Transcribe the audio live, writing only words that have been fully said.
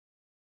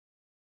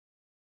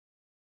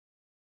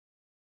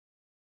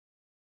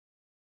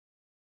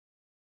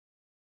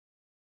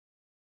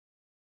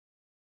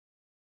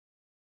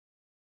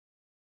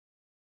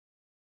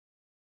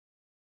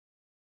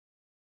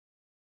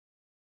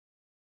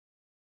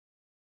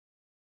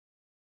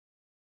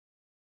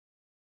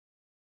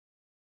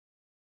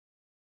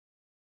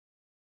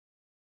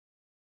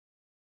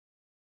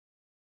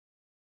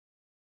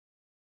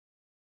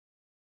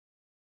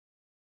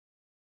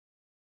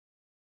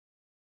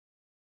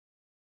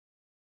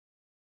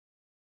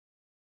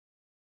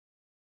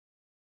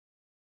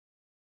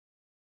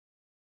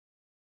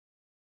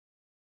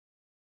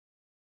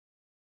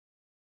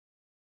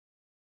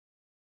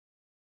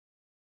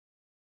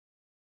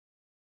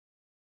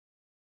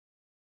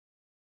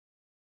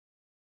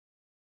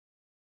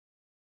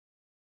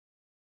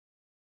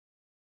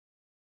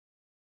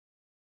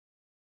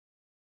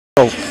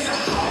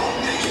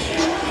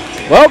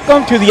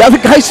Welcome to the Other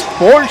Guys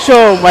Sports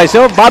Show.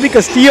 Myself, Bobby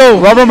Castillo,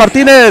 Robert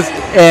Martinez,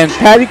 and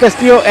Patty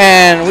Castillo,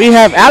 and we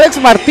have Alex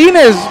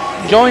Martinez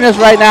joining us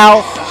right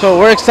now. So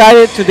we're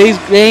excited. Today's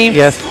game.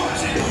 Yes.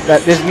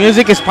 That this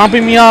music is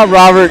pumping me up,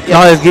 Robert.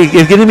 No, it's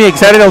getting me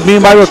excited. I was being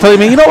Bible telling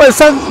me, you know what?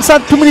 It's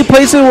not too many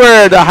places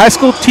where the high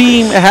school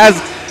team has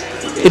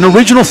an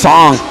original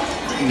song.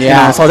 Yeah.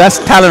 You know, so that's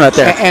talent right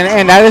there.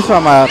 And that is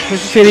from a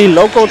Crystal City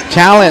local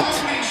talent.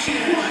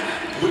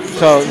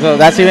 So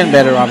that's even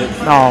better, Robert.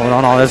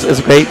 No. It's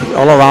great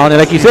all around.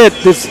 And like you said,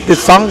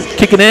 this song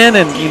kicking in,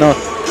 and you know,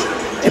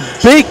 a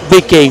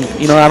big game.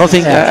 You know, I don't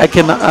think I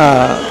can.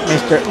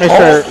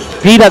 Mr.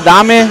 Pete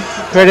Adame,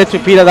 credit to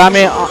Pete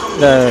Adame,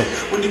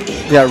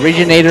 the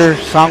originator,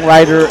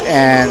 songwriter,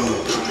 and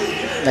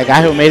the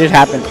guy who made it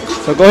happen.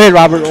 So go ahead,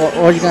 Robert. What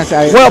are you gonna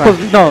say? Well,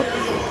 no,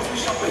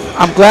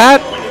 I'm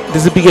glad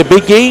this will be a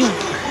big game.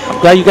 I'm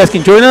glad you guys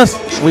can join us.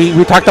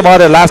 We talked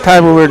about it last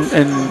time we were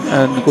in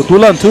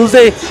Cotula on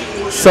Tuesday.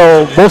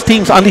 So both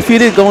teams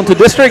undefeated going to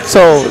district.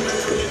 So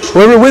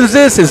whoever wins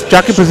this is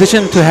jockey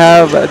position to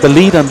have the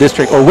lead on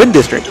district or win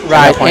district.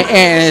 Right,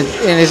 and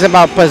it's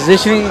about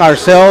positioning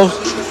ourselves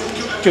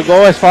to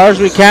go as far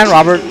as we can,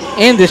 Robert,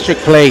 in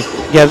district play.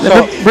 Yeah,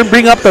 so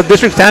bring up the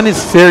district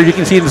standings there. You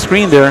can see in the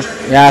screen there.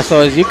 Yeah,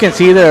 so as you can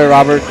see there,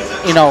 Robert,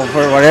 you know,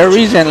 for whatever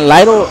reason,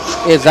 Lytle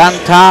is on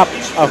top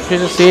of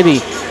Crystal City.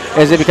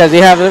 Is it because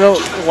they have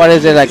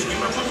like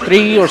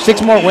 3 or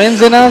 6 more wins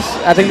than us?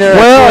 I think they're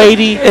at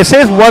 280. It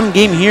says one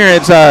game here.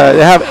 It's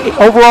they have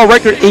overall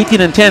record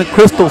 18-10,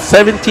 Crystal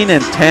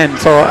 17-10.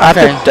 So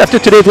after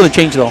today, it's going to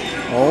change though.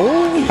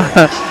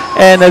 Oh.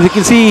 And as you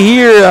can see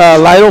here,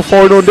 Lytle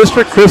 4-0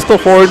 district, Crystal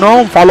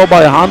 4-0, followed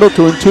by Hondo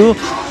 2-2,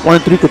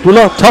 1-3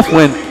 Cotula. Tough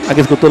win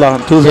against Cotula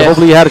on Tuesday. Yes.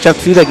 Hopefully you had a chance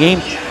to see that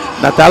game.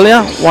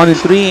 Natalia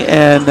 1-3,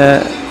 and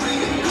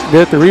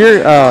they're at the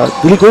rear.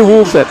 Billy Grey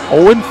Wolves at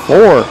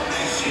 0-4.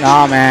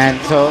 No, man.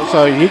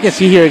 So you can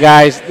see here,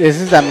 guys,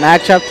 this is a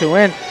matchup to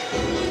win.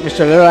 Mr.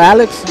 Little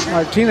Alex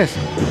Martinez.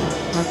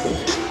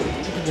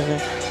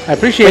 I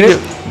appreciate it.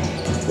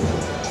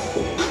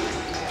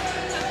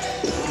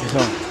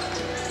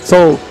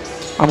 So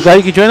I'm glad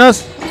you could join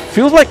us.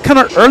 Feels like kind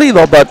of early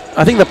though, but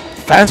I think the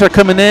fans are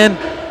coming in.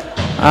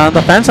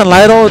 The fans on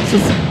Lytle, it's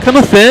just kind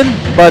of thin,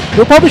 but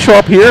they'll probably show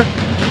up here.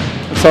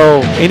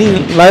 So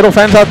any Lytle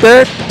fans out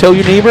there, tell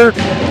your neighbor,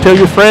 tell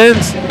your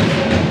friends.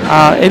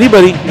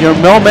 Anybody, your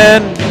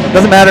mailman,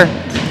 doesn't matter.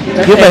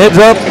 Give them a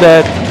heads up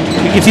that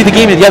you can see the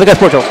game at the Other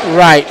Guys Sports Show.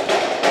 Right.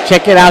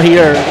 Check it out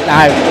here.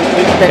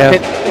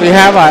 We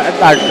have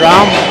our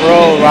drum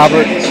roll,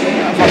 Robert,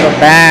 from the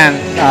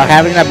band.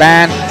 Having a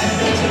band,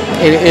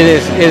 it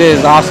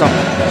is awesome.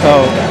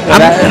 So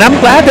I'm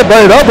glad they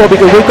brought it up though,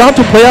 because we've gone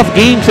to playoff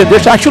games and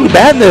there's actually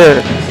band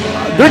there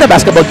during a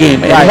basketball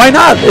game. And why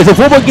not? It's a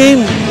football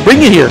game.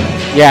 Bring it here.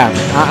 Yeah.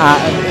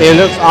 It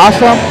looks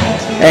awesome.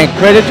 And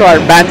credit to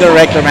our band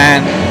director,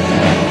 man.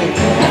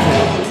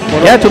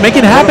 Yeah, to make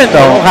it happen,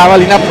 though.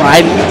 Javelina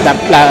pride, la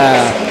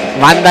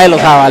banda de los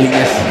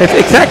jabalines.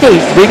 Exactly.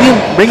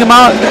 Bring him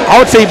out. I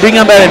would say bring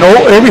him out in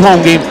every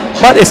home game,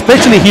 but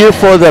especially here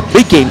for the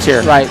big games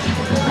here. Right.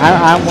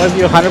 I'm with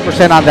you 100%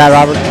 on that,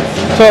 Robert.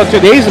 So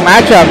today's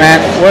matchup, man,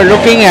 we're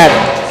looking at,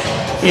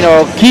 you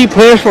know, key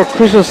players for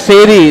Crystal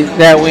City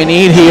that we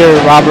need here,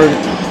 Robert,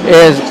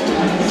 is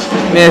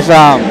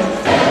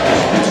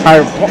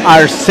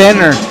our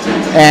center.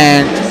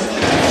 And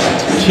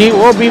she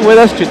will be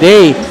with us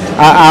today.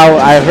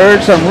 I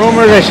heard some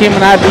rumors that she may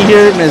not be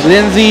here, Ms.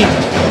 Lindsay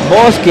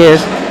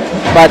Bosques,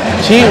 but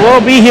she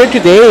will be here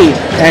today,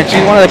 and she's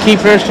one of the key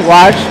players to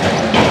watch.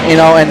 You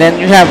know, and then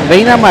you have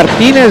Reina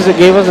Martinez that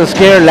gave us a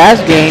scare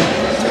last game,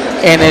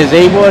 and is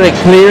able to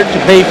clear to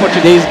play for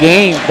today's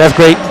game. That's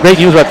great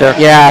news right there.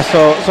 Yeah.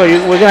 So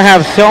we're gonna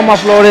have Selma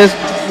Flores,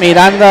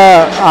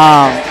 Miranda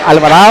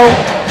Alvarado.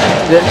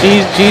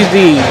 She's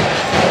the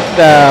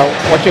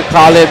what you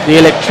call it,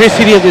 the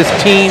electricity of this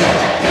team,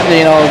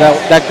 you know,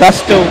 that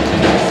gusto.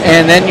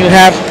 And then you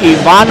have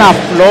Ivana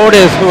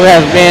Flores, who has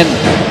been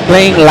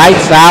playing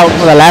lights out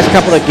for the last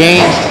couple of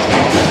games,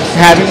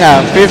 having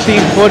a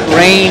 15-foot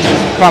range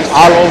from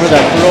all over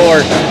the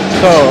floor.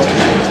 So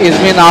it's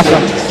been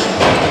awesome.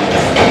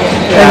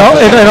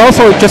 And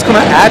also, just going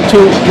to add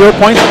to your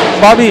point,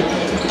 Bobby,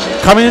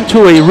 coming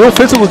into a real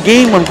physical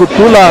game on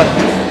Cotula,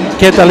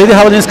 the Lady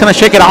Javelinas kind of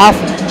shake it off.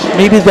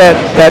 Maybe that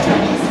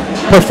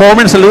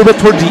performance a little bit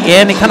towards the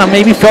end, it kind of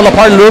maybe fell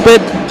apart a little bit,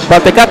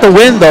 but they got the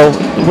win though.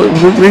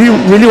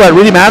 Really what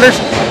really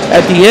matters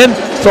at the end.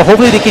 So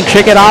hopefully they can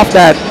check it off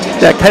that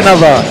kind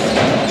of a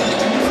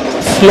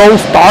slow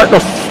start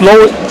or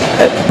slow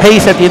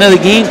pace at the end of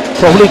the game.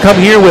 So hopefully come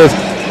here with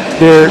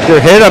their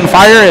head on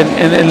fire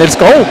and let's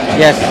go.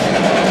 Yes.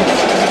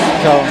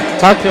 So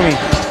talk to me.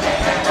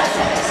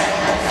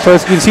 So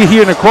as you can see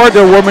here in the court,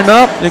 they're warming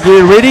up, they're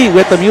getting ready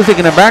with the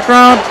music in the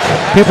background,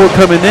 people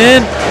coming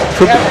in.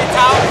 So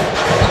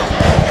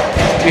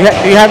do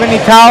you have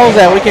any towels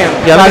that we can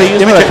try to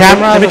use for the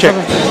camera? Let me check.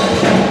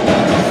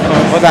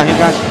 Hold on,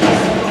 let's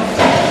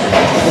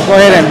go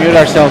ahead and mute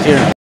ourselves here.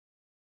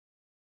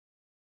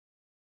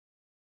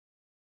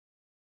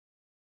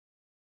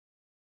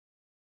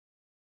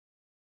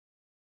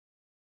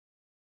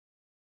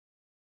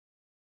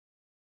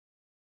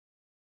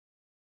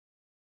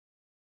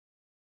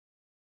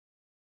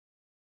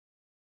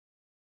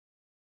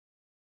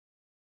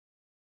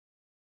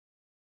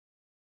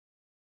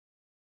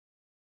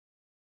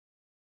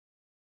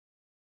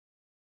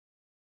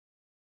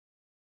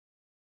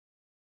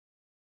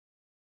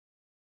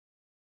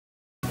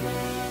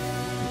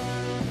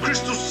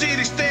 Crystal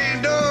City,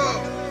 stand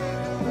up.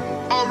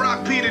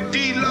 R.I.P. to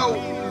D-Lo.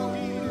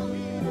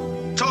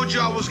 Told you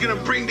I was gonna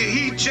bring the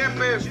heat,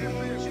 champion.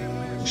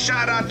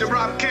 Shout out to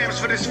Rob Camps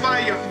for this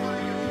fire.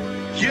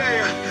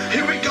 Yeah,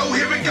 here we go,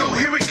 here we go,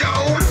 here we go.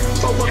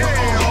 Forever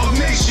all Hog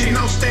Nation.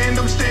 Now stand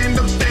up, stand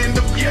up, stand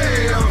up,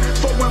 yeah.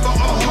 Forever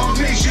all Hog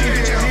Nation.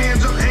 Get your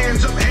hands up,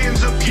 hands up,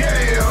 hands up,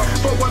 yeah.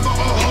 Forever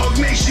all Hog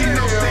Nation.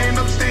 Now stand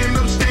up, stand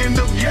up, stand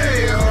up,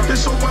 yeah.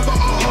 This forever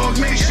all Hog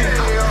Nation.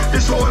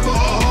 This forever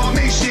all Hog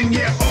Nation,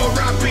 yeah.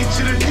 R.I.P.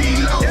 to the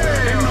D-Lo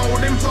and all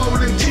them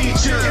fallen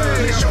teachers.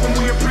 Let's show them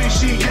we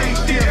appreciate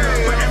them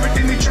for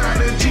everything they try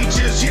to teach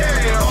us, yeah.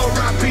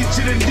 R.I.P.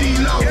 to the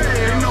D-Lo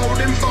and all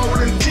them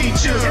fallen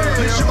teachers.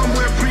 Let's show them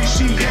we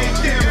appreciate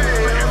them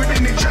for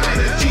everything they try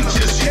to teach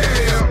us,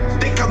 yeah.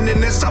 They come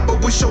in this up,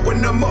 but we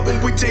showing them up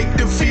and we take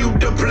the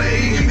field to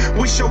play.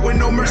 We showing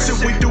no mercy,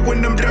 we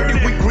doing them dirty.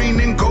 We green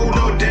and gold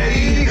all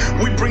day.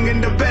 We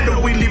bringing the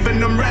battle, we leaving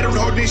them rattled.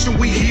 Hard Nation,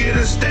 we here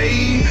to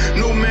stay.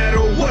 No matter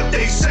what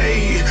they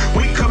say,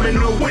 we coming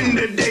to win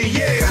today,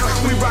 yeah.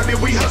 We rock it,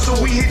 we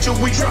hustle, we hit you,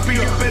 we drop it.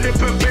 You better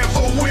prepare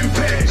for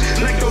impact.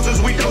 Like those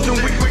as we dozing,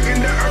 we quick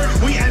in the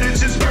earth. We at it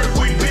since birth,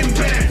 we been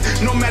back.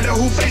 No matter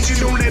who face you,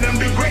 don't let them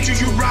degrade you.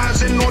 You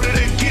rise in order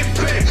to get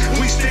back.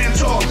 We stand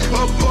tall,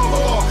 above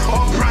all.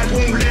 Our pride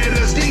won't let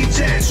us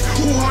detach.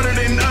 Who harder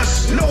than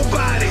us?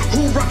 Nobody.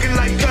 Who rockin'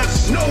 like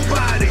us?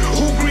 Nobody.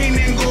 Who green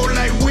and gold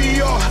like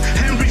we are?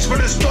 And reach for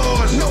the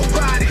stars?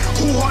 Nobody.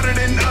 Who harder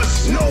than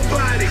us?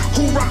 Nobody.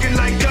 Who rockin'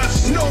 like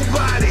us?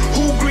 Nobody.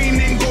 Who green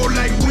and gold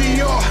like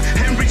we are?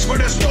 And reach for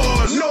the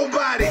stars?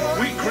 Nobody.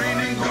 We green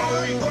and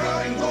gold.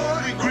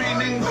 We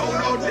green and gold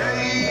all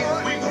day.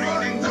 We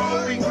green and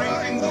gold. We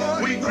green and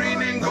gold. We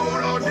green and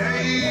gold all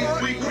day.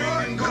 We green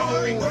and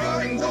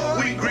gold.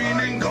 We green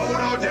and gold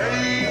all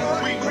day.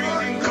 We green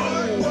and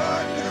gold.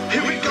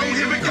 Here we go.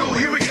 Here we go.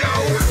 Here we go.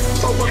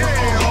 Forever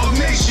all Hog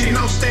Nation.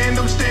 Now stand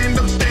up, stand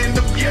up, stand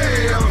up,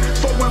 yeah.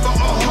 Forever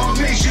all Hog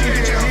Nation.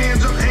 Get your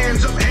hands up,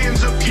 hands up,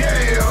 hands up,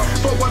 yeah.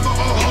 Forever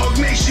all Hog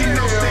Nation.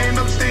 Now stand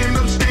up, stand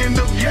up, stand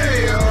up,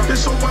 yeah.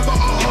 This forever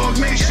all Hog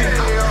Nation.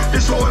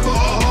 This forever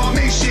all Hog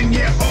Nation,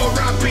 yeah.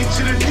 R.I.P.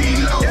 to the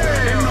D-Lo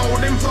and all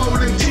them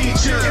fallen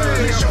teachers.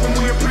 Let's show them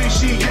we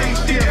appreciate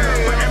them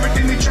for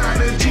everything they try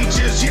to teach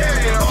us, yeah.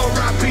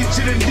 R.I.P.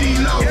 to the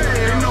D-Lo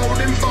and all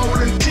them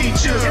fallen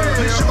teachers.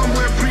 Let's show them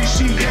we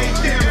appreciate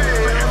them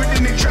for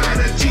everything they try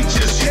to teach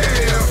us,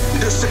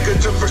 yeah. The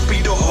second to first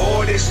be the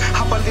hardest.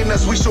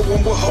 Javelinas, we show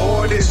them we're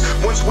hardest.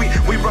 Once we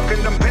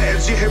rockin' them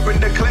pads, you hearing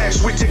the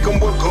clash, we take them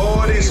with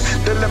goddess.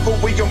 The level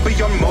we on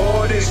beyond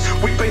modest.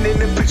 We painting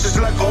the pictures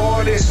like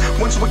artists.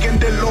 Once we in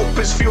the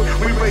Lopez field,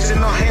 we raising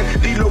our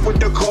hand, D-Lo with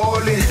the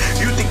calling.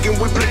 You thinking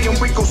we playin',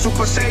 we go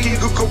super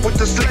saiyan, go with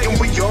the slaying,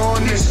 we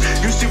honest.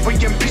 You see we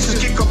ambitious,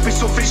 kick up, be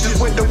so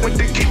vicious when the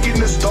winter kicking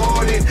us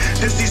started.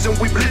 This season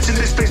we blitzing,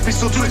 this space be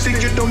so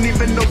twisted, you don't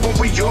even know when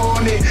we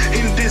on it.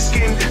 In this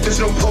game, there's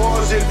no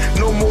pausing,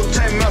 no more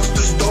timeouts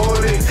to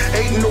start it.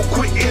 Ain't no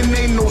quitting,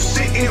 ain't no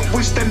sitting.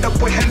 We stand up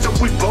with hands up,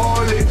 we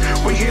ballin'.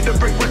 We here to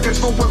break records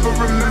forever,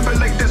 remember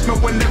like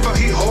Desmond whenever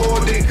he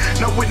hold it.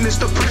 Now witness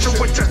the pressure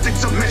with drastic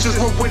submissions,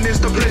 we'll witness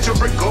the pleasure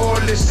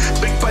regardless.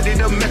 Big body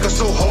to make us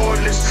so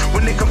heartless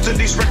when it comes to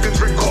these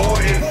records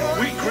recording.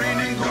 We green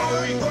and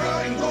gold,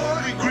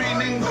 we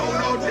green and gold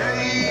all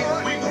day.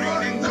 We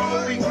green and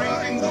gold,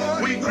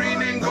 we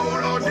green and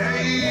gold all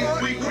day.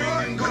 We green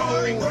and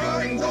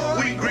gold,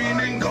 we green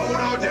and gold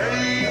all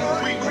day.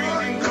 We green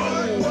and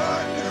gold.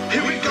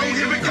 Here we go,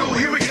 here we go,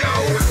 here we go.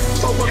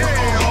 Forever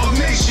all Hog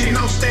Nation.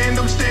 Now stand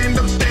up, stand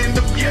up, stand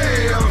up,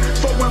 yeah.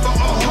 Forever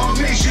all Hog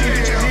Nation.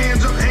 Get your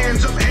hands up,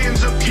 hands up,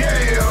 hands up,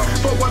 yeah.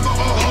 Forever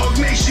all Hog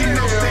Nation.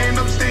 Now stand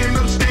up, stand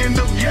up, stand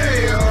up,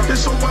 yeah.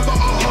 This forever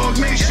all Hog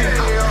Nation.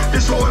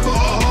 This forever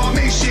all Hog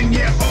Nation,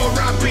 yeah.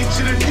 R.I.P.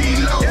 to the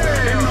D-Lo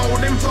and all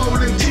them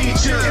fallen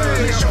teachers.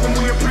 Let's show them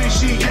we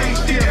appreciate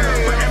them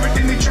for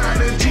everything they try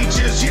to teach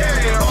us, yeah.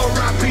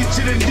 R.I.P.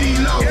 to the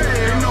D-Lo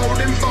and all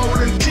them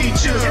fallen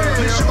teachers.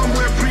 Let's show them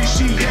we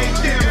appreciate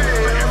them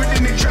for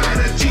everything they try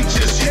to teach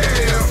us, yeah.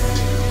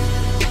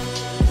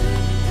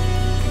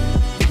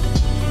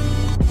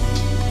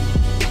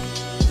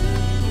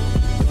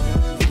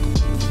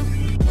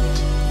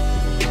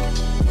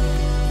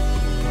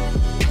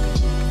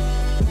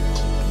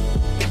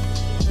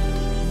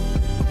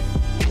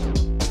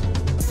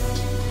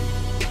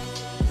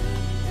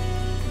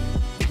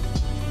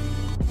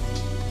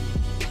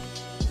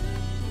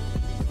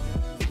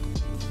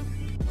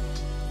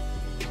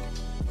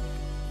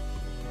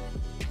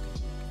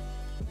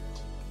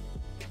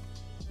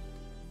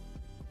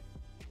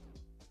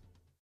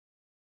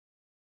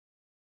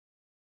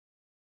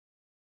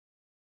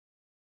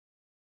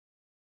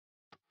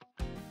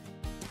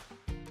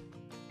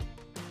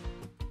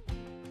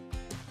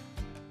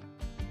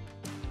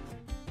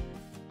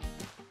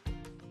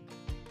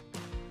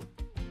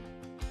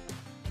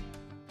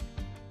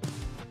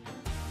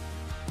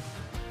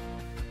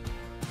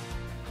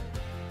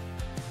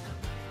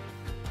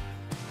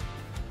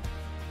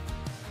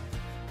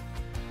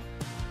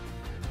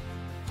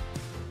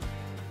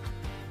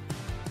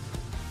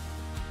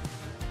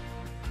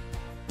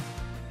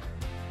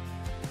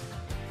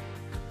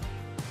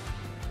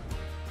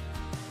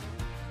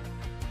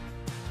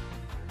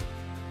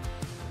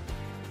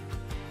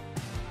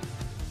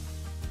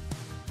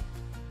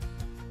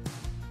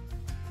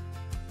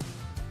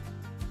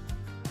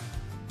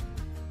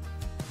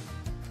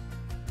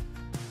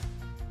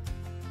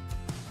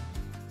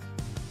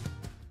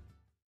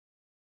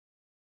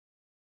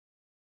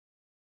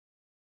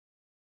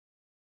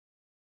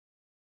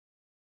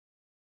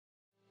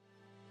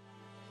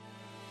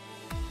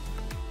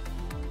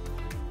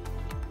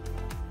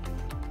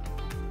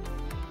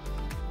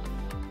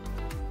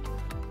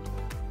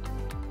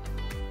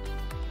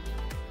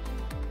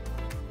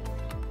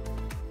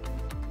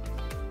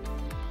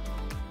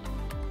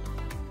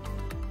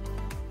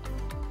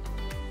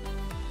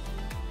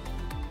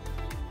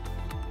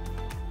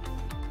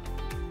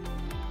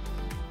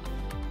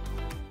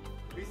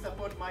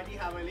 mighty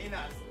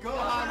Javelinas. Go,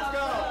 Hans,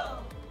 go!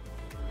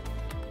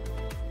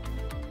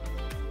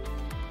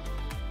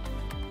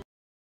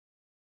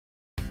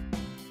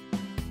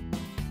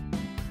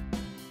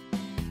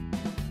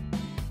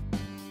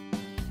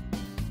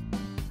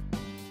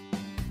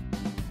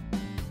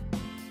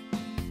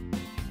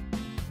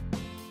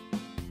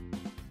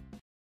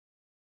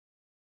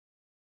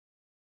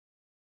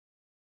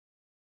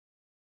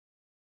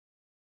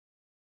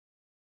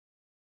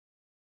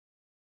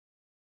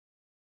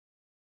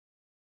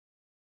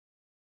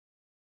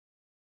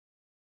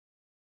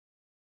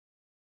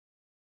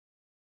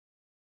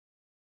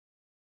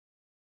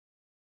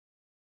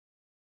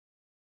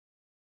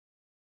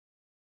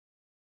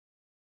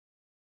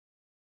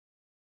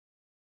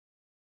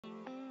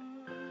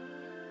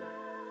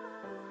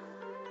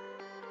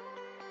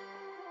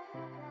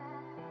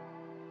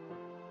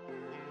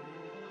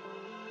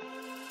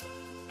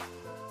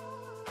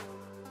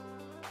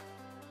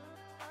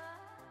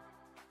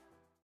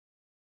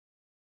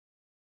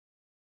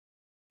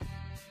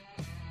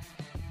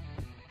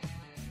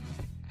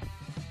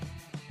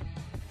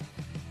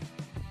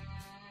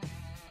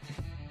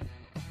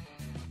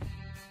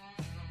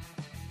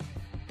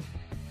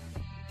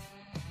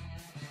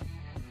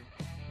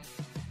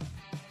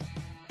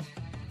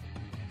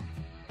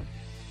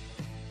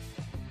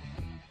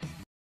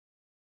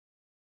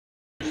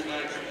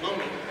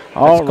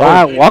 All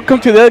right, welcome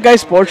to the Other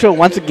Guys Sports Show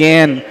once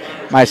again.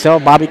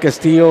 Myself, Bobby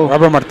Castillo,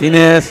 Robert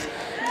Martinez.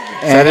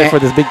 Excited for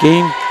this big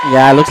game.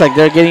 Yeah, it looks like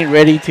they're getting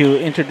ready to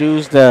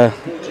introduce the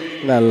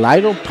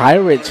Lytle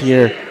Pirates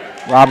here,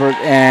 Robert.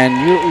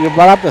 And you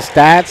brought up the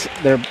stats.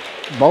 They're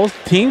both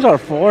teams are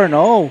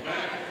 4-0.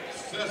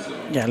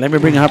 Yeah, let me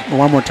bring it up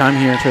one more time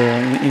here to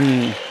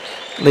any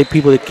late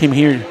people that came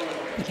here.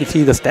 You can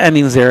see the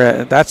standings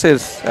there. That's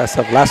as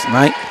of last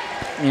night.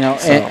 You know,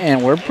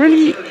 and we're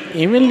pretty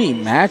evenly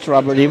matched,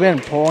 Robert. Even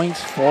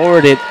points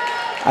forwarded,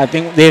 I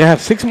think they have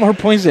 6 more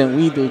points than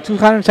we do.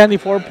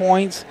 274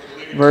 points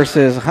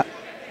versus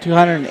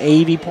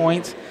 280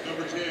 points,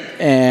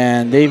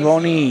 and they've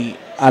only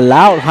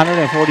allowed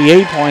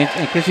 148 points,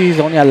 and Chris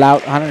City's only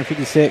allowed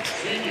 156.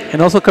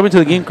 And also coming to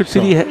the game, Chris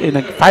City in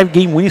a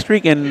 5-game winning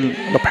streak, and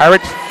the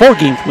Pirates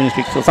 4-game winning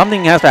streak. So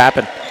something has to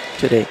happen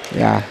today.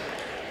 Yeah.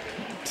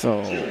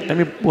 So let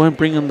me go and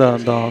bring in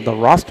the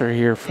roster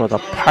here for the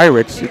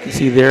Pirates. You can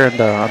see there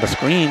on the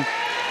screen.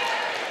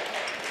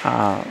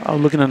 I was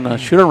looking in the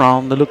shoot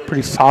around. They look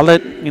pretty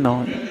solid, you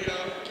know.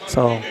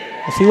 So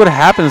we'll see what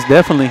happens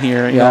definitely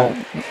here. You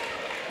know.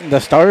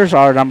 The starters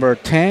are number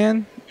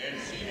 10,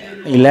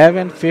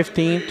 11,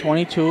 15,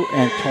 22,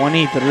 and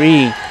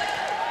 23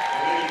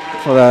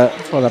 for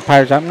the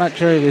Pirates. I'm not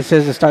sure if it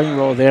says the starting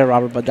role there,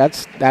 Robert, but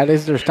that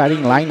is their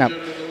starting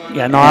lineup.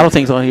 Yeah, no, I don't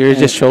think so. Here it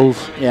just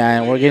shows. Yeah,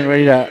 and we're getting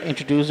ready to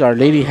introduce our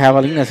Lady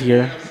Javelinas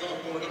here.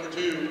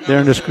 There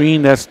on the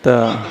screen, that's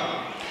the.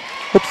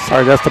 Oops,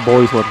 sorry, that's the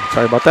boys one.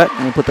 Sorry about that.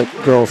 Let me put the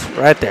girls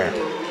right there.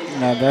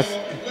 No,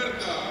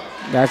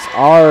 that's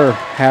our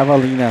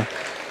Javelina.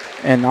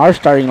 And our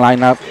starting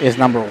lineup is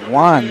number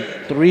 1,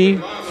 3,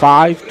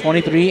 5,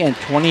 23, and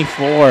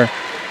 24.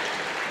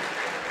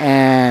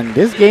 And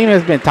this game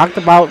has been talked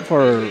about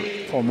for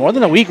more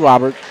than a week,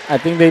 Robert. I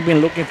think they've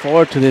been looking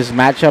forward to this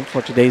matchup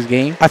for today's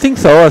game. I think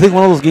so. I think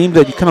one of those games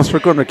that you kind of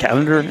circle on the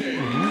calendar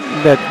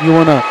that you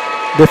want to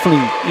definitely,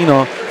 you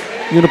know,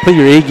 you want to play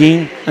your A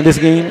game in this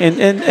game.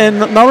 And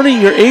not only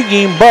your A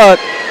game,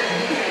 but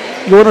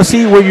you want to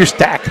see where you're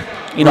stacked.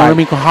 You know what I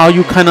mean? How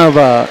you kind of,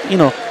 you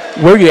know,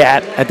 where you're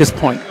at this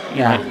point.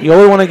 Yeah. You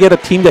always want to get a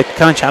team that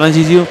kind of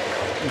challenges you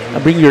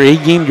and bring your A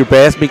game, your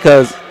best,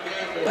 because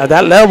at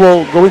that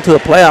level, going to the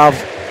playoffs,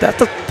 that's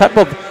the type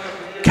of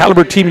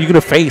caliber team you're going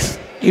to face.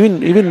 Even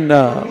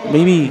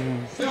maybe,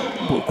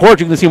 of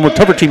course, you can see more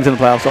tougher teams in the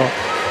playoffs. So.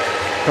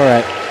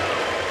 Correct.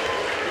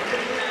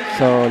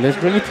 So let's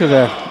bring it to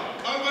the.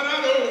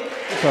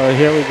 So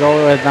here we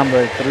go with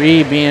number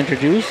 3 being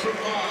introduced.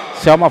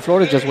 Selma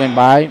Flores just went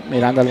by.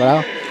 Miranda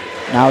Alvarado.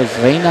 Now it's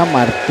Reina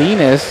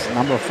Martinez,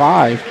 number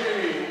 5.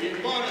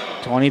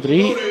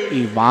 23,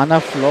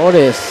 Ivana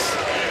Flores.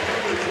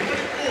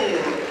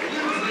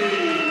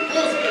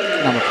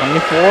 Number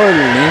 24,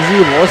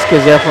 Lindsay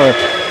Bosquez there for.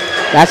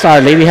 That's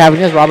our Lady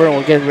Javelinas. Robert,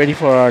 we'll get ready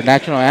for our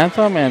national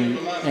anthem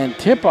and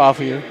tip off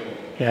here.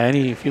 Yeah,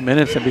 any few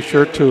minutes, and be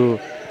sure to.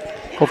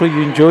 Hopefully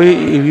you enjoy.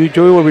 If you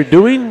enjoy what we're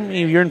doing,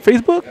 if you're on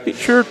Facebook, be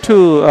sure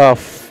to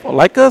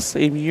like us.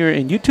 If you're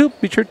in YouTube,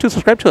 be sure to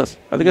subscribe to us.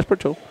 I think that's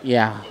pretty cool.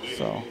 Yeah.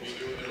 So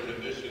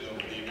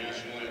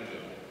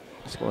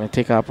let's go and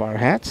take off our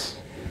hats.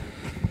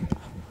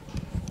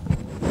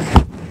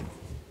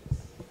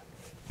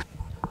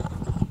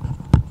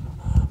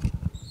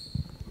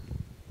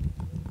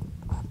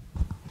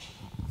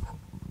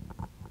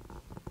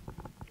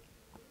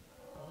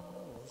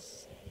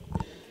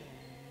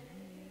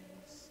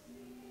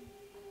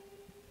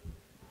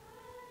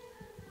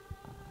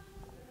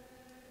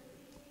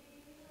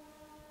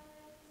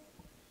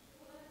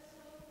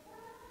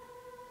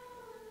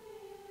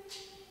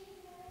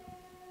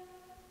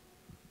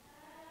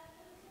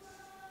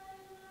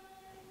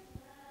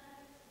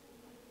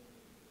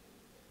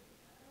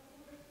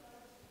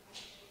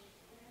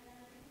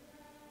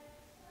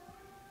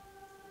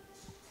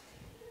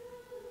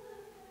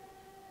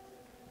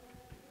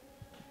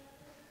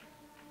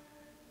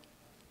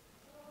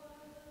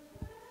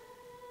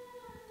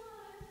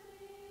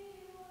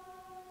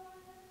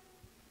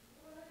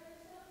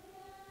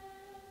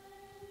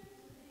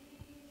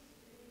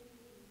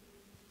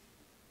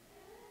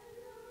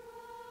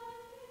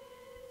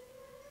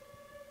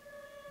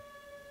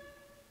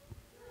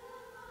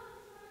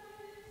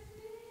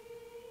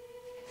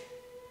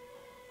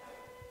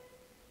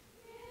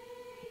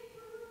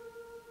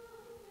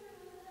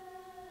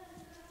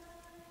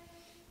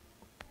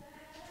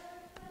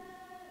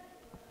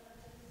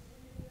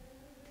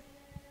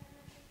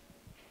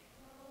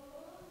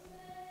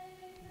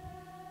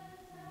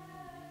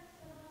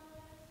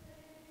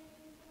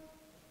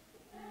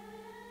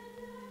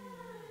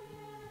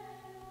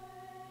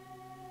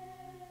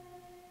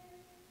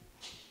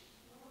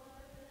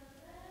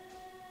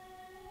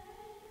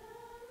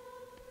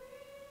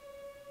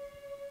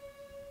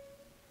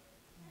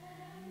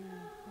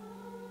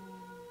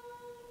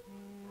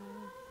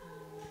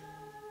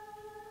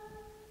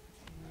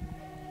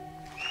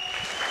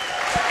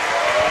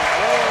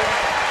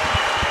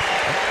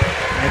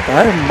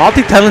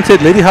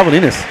 Multi-talented Lady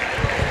Javelinas.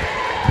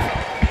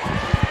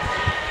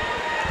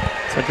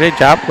 It's a great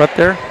job right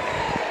there.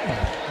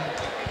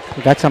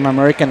 We got some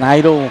American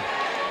Idol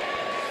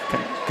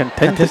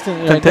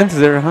Contents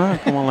there, huh?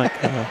 Come on, like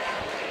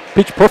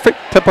Pitch Perfect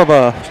type of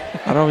I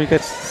don't know if you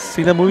guys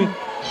see that movie.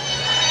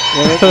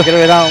 Quiero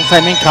ver a un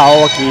Simon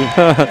Cowell aquí.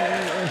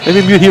 Let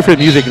me mute here for the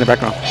music in the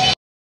background.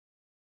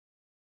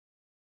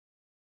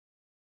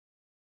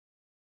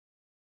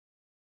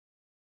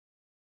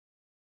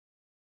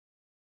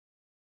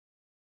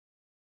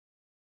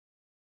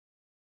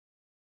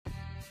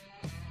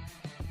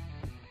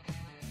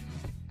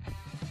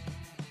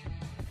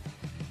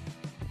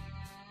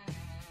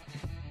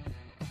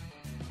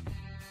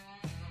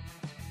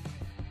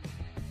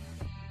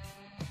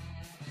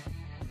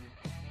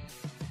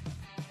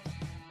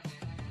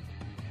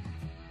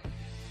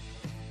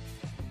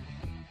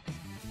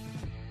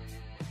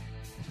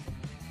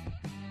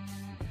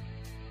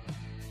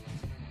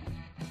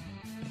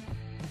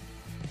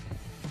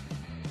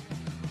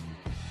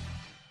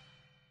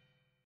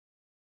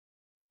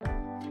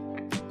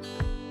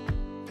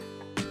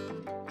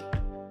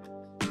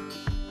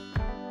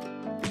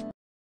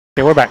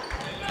 Okay, we're back.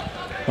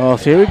 Oh,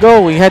 so here we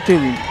go. We had to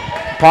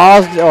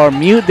pause or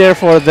mute there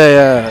for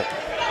the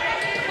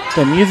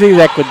music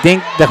that could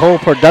dink the whole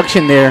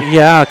production there.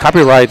 Yeah,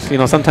 copyrights. You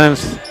know,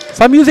 sometimes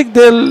some music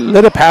they'll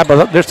let it pass,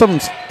 but there's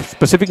some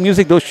specific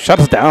music they'll shut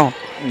us down.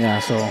 Yeah,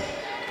 so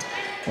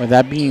with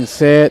that being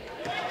said,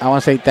 I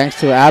want to say thanks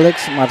to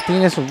Alex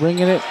Martinez for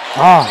bringing it.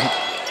 Oh,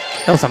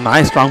 That was some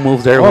nice strong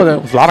moves there. Oh, There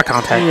was a lot of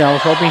contact. yeah, I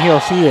was hoping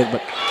he'll see it,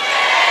 but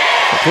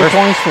 2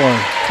 points for him.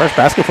 First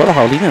basket for the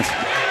Javelinas.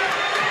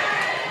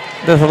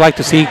 Does like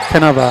to see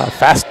kind of a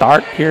fast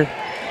start here.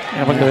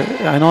 Yeah, but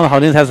I know the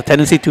Javelinas has a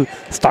tendency to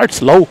start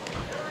slow.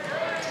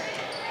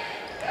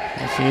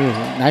 Let's see,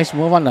 nice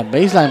move on the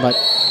baseline, but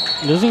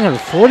losing her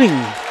footing.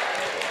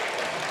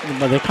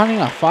 But they're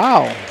counting a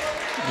foul.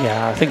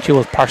 Yeah, I think she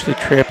was partially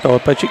tripped, though,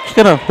 but she's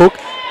going to hook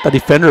the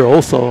defender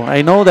also.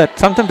 I know that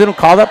sometimes they don't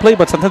call that play,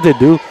 but sometimes they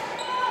do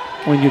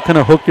when you kind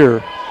of hook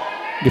your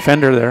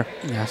defender there.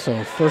 Yeah,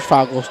 so first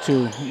foul goes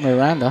to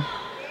Miranda.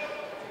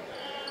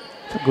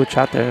 It's a good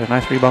shot there.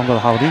 Nice rebound by the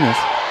Javelinas.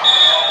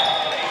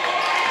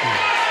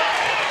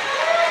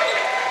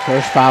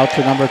 First foul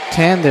to number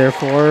 10 there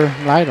for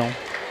Lytle.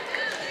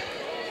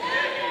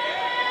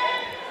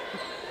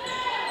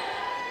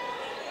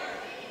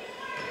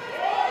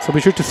 So be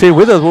sure to stay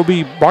with us. We'll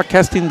be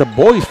broadcasting the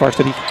boys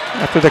varsity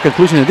after the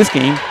conclusion of this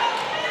game.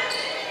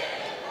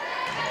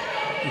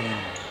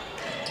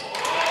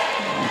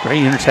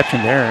 Great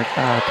interception there.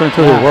 Couldn't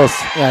tell who it was.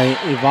 Yeah,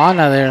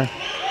 Ivana there.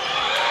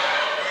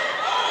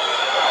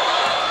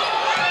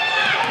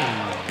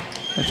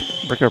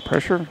 Breaker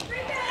pressure.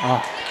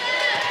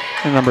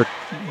 And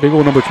big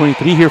old number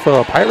 23 here for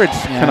the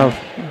Pirates. Yeah. Kind of.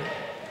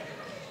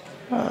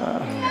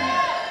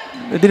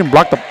 They didn't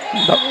block the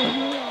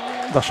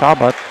shot,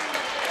 but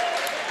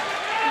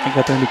I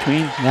got there in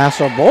between. Yeah,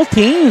 so both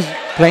teams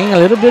playing a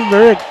little bit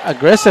very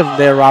aggressive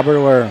there, Robert,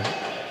 where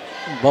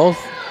both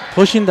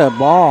pushing the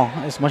ball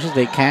as much as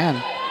they can.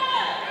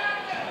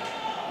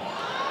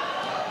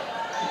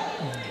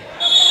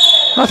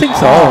 I think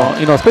so.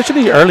 You know,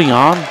 especially early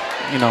on.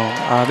 You know,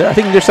 I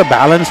think there's a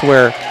balance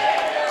where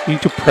you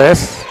need to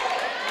press,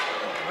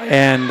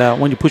 and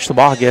when you push the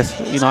ball, I guess.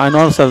 You know, I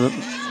noticed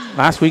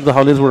last week the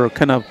Javelinas were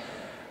kind of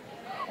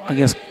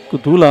against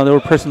Cutula. They were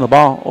pressing the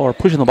ball or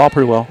pushing the ball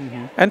pretty well,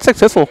 and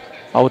successful,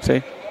 I would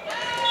say.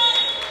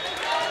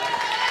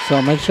 So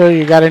make sure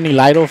you got any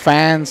Lytle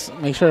fans.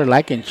 Make sure to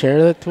like and share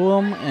it to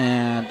them.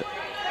 And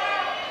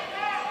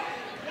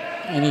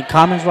any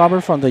comments,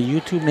 Robert, from the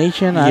YouTube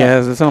Nation?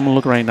 Yes, that's what I'm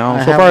looking right now.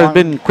 I So have far, one. it's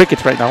been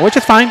crickets right now, which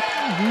is fine.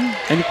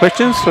 Any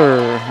questions or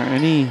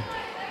anything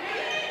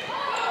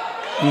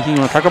you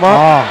want to talk about?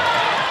 Oh,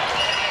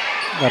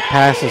 the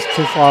pass is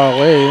too far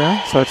away.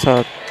 Yeah? So it's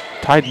a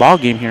tied ball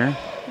game here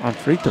on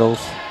free throws.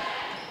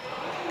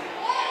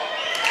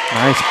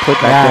 Nice put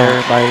back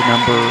there by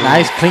number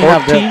Nice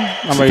cleanup 14, there.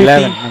 Number 15.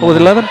 11. Oh, was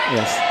it 11?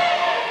 Yes.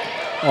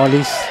 Or at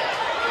least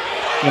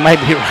you might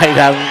be right.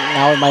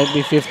 Now it might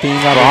be 15.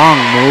 Robert. Strong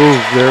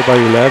move there by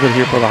 11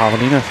 here for the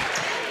Javelinas.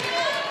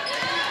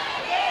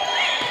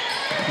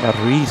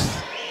 Reese.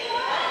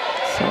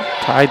 So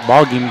tied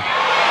ball game.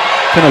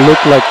 Kind of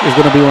looked like it's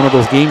going to be one of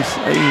those games.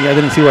 I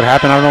didn't see what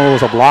happened. I don't know if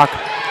it was a block.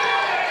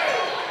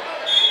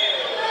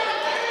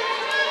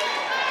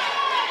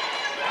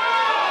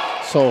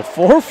 So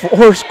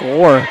 4-4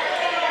 score.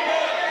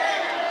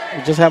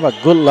 We just have a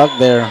good luck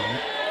there.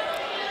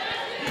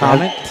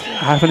 Comment?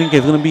 I think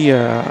it's going to be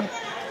a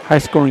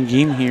high-scoring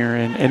game here.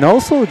 And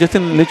also, just to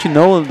let you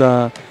know,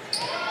 the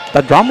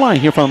drum line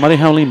here from the Mighty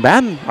Javelin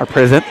Band are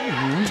present.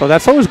 So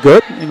that's always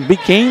good. In big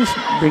games,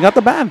 bring out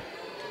the band.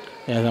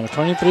 Yeah, number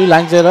 23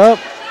 lines it up.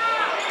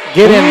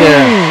 Get in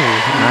there.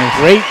 Nice.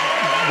 Great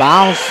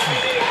bounce.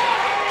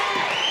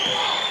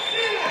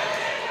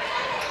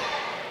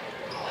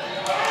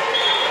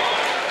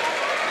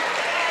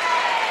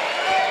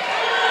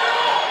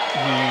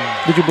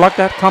 Did you block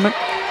that comment?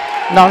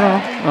 No.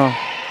 Oh.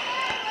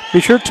 Be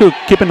sure to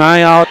keep an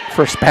eye out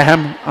for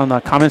spam on the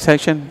comment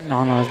section.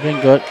 No, it's been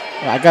good.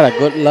 I got a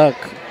good luck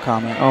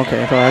comment.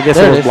 Okay, so I guess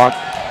There it it was is. blocked.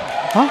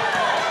 Huh?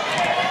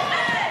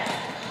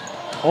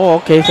 Oh,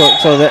 okay.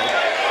 So that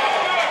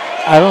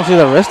I don't see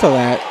the rest of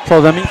that. So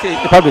that means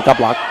it probably got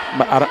blocked,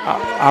 but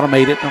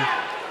automated.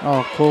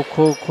 Oh,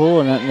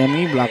 cool. And let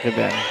me block it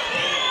then.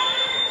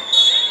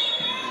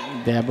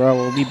 Deborah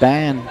will be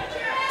banned.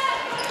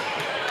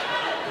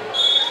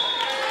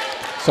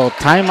 So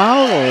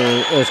timeout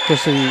or is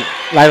Chrissy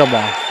Lytle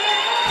ball?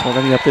 So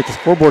let me update the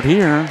scoreboard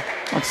here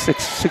on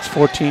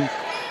 6:14.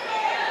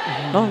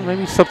 No,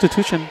 maybe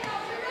substitution.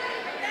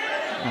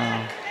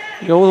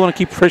 You always want to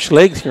keep fresh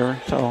legs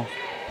here. So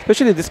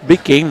especially this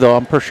big game, though,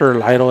 I'm pretty sure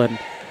Lytle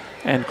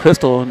and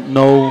Crystal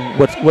know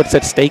what's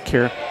at stake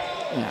here.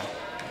 Yeah.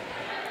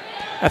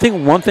 I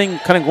think one thing,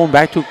 kind of going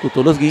back to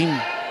Cutula's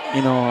game,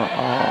 you know,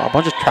 a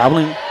bunch of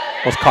traveling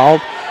was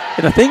called,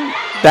 and I think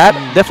that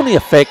definitely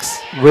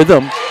affects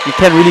rhythm. You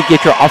can't really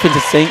get your offense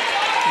in sync,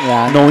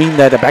 knowing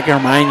that at the back of your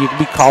mind you could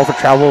be called for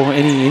travel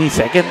any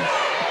second.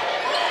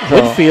 So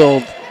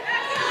Whitfield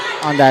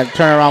on that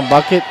turnaround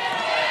bucket.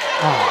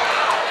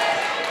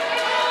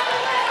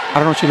 I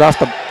don't know if she lost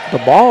the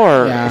ball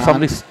or Yeah.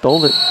 somebody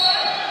stole it.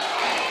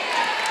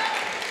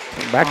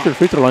 Back to the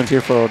free throw lines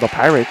here for the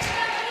Pirates.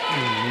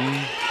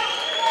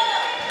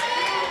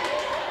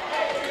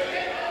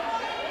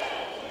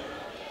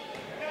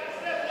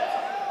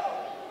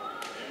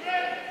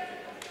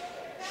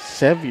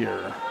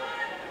 Sevier.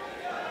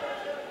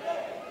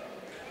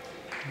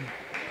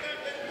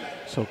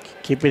 So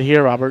keep it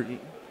here, Robert.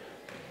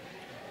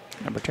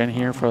 Number 10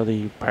 here for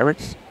the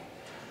Pirates.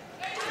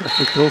 The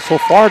free throws so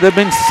far, they've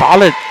been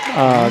solid.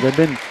 They've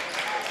been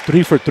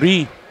 3 for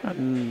 3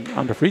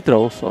 on the free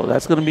throws, so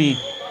that's going to be,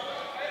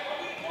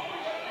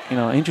 you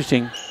know,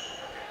 interesting.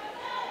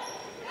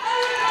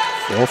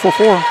 4 for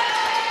 4.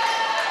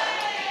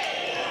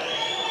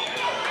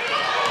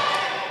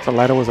 So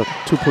Lytle was a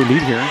 2-point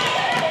lead here.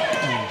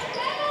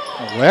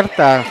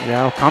 Huerta.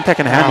 Yeah, contact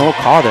in hand, no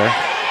call there.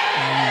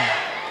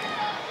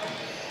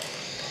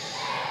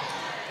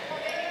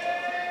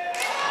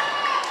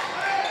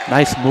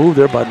 Nice move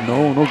there, but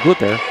no good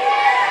there.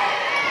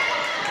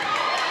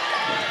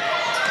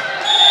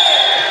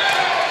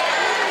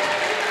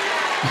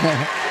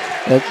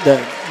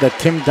 The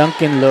Tim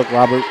Duncan look,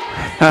 Robert.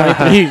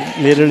 He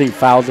literally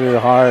fouled her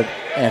hard,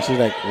 and she's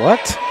like,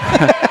 "What?"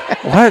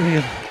 What?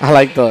 I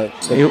like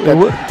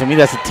to me,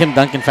 that's a Tim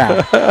Duncan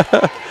foul.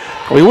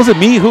 Oh, it wasn't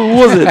me. Who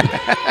was it?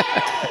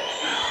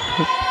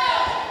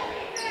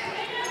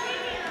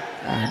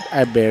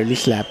 I barely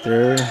slapped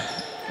her.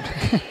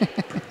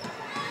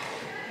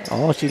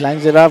 Oh, she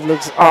lines it up.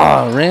 Looks,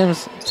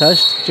 rims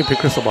touched. She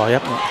picked crystal ball,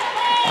 yep. All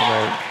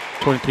right,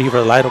 23 for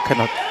the Lytle,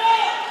 kind of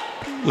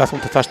last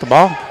one to touch the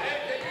ball.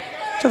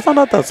 Just found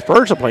out the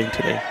Spurs are playing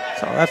today,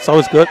 so that's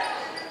always good.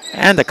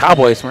 And the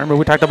Cowboys. Remember,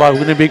 we talked about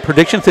we're going to make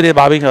predictions today,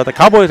 Bobby. The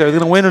Cowboys are going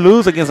to win or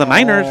lose against the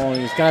Niners. Oh,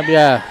 it's going to be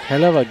a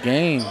hell of a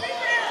game.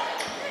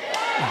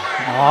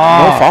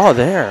 No foul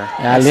there.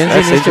 Yeah,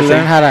 Lindsay needs to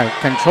learn how to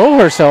control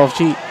herself.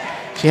 She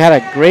had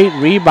a great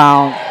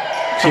rebound.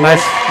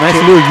 Nice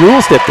little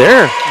Euro step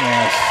there.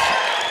 Yes.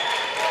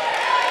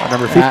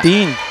 Number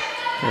 15.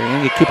 You're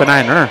going to keep an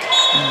eye on her.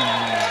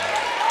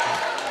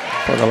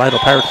 For the Lytle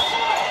Pirates.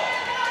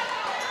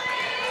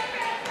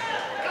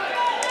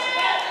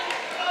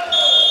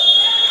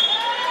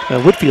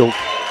 Whitfield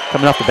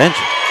coming off the bench.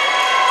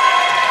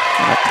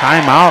 And a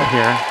timeout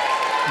here.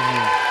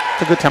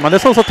 It's a good timeout.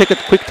 Let's also take a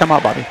quick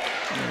timeout, Bobby.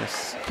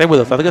 Yes. Stay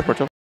with us. That's a good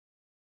sport.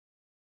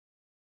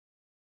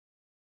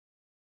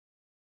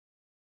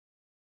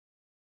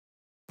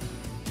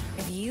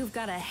 If you've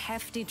got a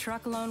hefty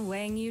truck loan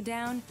weighing you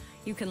down,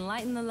 you can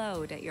lighten the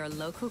load at your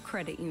local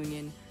credit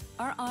union.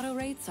 Our auto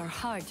rates are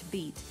hard to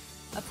beat.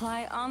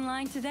 Apply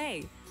online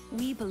today.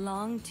 We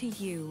belong to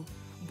you.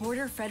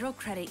 Border Federal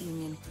Credit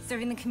Union,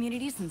 serving the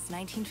community since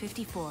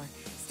 1954.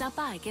 Stop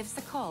by, give us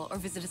a call, or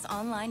visit us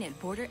online at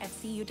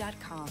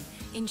borderfcu.com.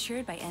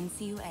 Insured by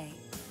NCUA.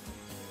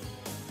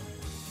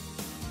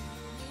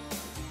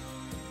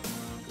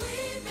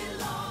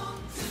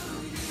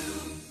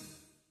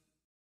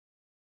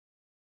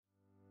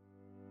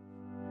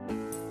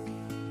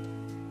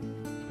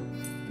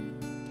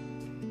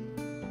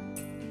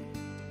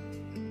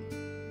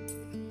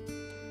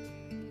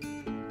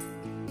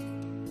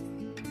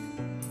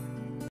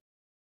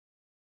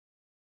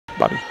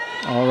 Bobby.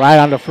 All right,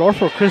 on the floor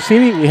for Chris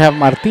City, we have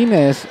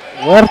Martinez,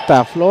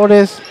 Huerta,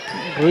 Flores,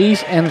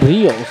 Ruiz, and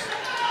Rios.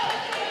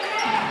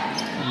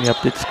 Let me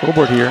update the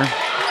scoreboard here.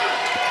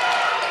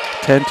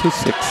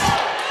 10-6.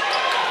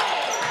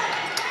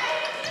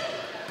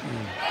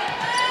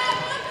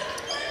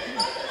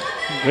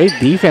 Great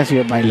defense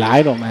here by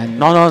Lytle, man.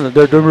 No,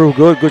 they're real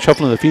good. Good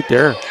shuffling of the feet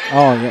there.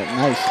 Oh, yeah,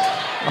 nice.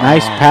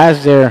 Nice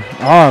pass there.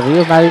 Oh,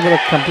 Rios not able to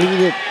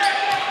complete it.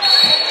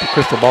 The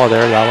crystal ball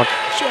there, that one.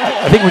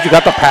 I think when she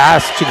got the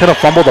pass, she could have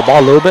fumbled the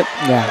ball a little bit.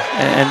 Yeah.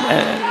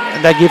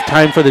 And that gave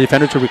time for the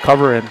defender to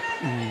recover. And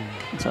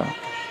so.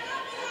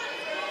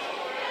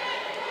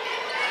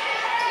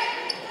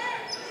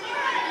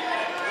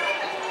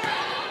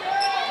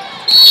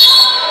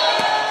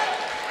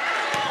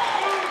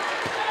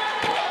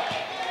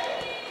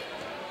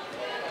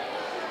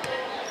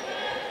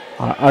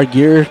 Our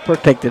gear is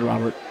protected,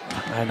 Robert.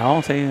 I know.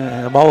 Say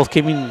the ball was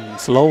coming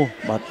slow,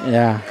 but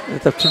Yeah.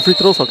 it's a free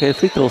throws. Okay,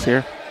 free throws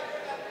here.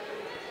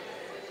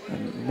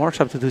 And more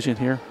substitution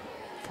here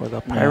for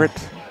the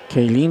Pirates.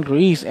 Kayleen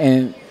Reese,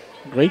 and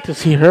great to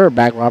see her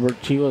back, Robert.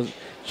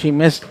 She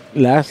missed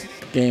last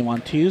game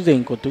on Tuesday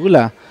in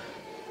Cotula,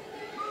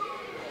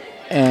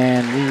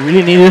 and we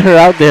really needed her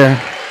out there.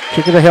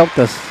 She could have helped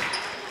us.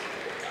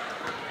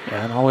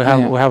 Yeah, no, we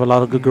have a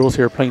lot of good girls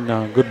here playing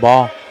good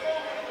ball.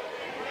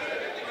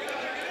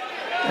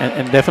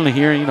 And definitely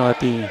here, at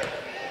the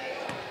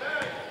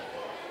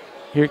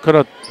here could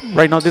have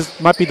right now. This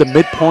might be the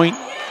midpoint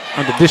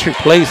on the district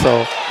play.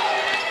 So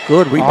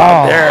good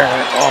rebound there.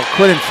 Oh,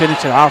 couldn't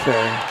finish it off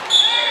there.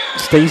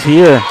 Stays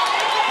here.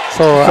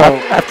 So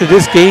after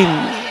this game,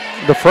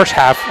 the first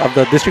half of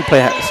the district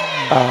play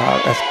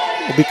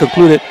will be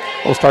concluded.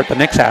 We'll start the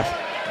next half.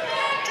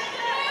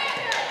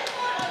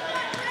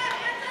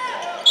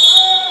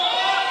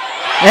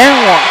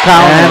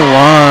 And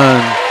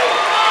one.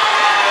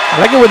 I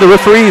like it when the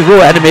referee is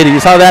real animated. You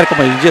saw that? Come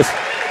on, he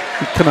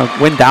kind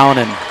of went down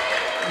and.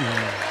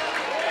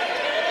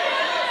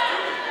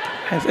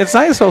 It's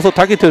nice also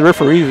talking to the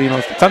referees.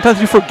 Sometimes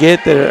you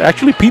forget they're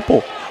actually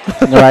people,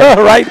 right?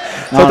 Right?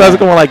 Sometimes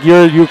come on, like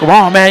you come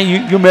on, man,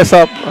 you mess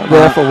up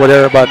ref or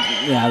whatever. But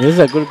yeah, this is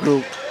a good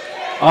group.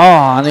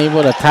 Oh,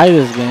 unable to tie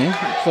this game,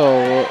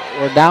 so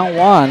we're down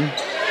one.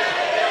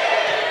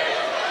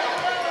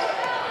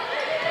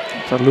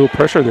 It's a little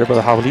pressure there by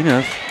the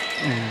Javelinas.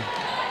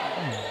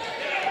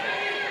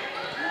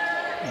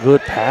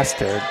 Good pass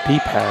there,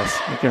 deep pass.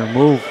 Making her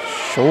move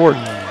short.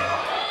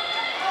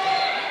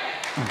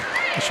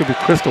 It should be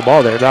crystal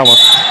ball there, that one.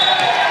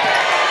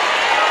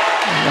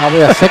 That'll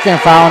be a second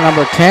foul,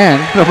 number 10.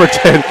 Number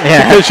 10.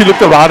 Yeah. Because she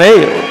looked around,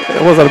 hey,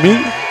 was it me?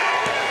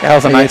 That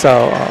was a nice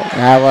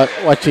yeah,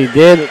 what she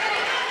did,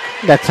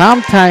 that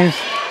sometimes,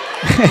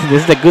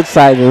 this is the good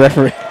side of the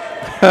referee.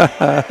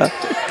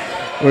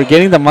 We're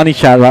getting the money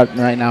shot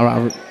right now,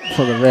 Robert,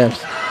 for the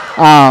refs.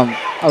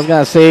 I was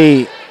going to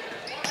say,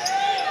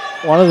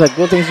 one of the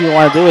good things you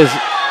want to do is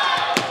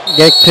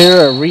get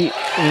clear, reach,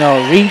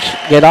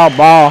 get out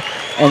ball,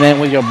 and then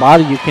with your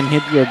body you can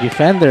hit your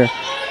defender,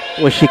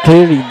 which she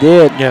clearly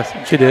did. Yes,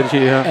 she did.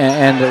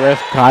 And the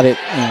ref caught it.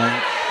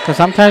 Because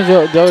sometimes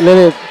they'll let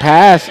it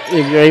pass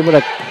if you're able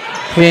to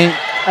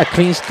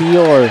clean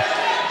steal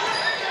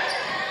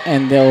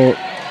and they'll.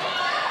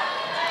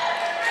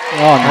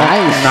 Oh,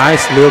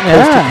 nice little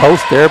post to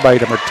post there by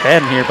number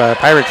 10 here by the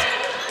Pirates.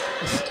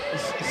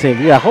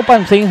 Sevilla. I hope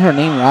I'm saying her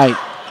name right.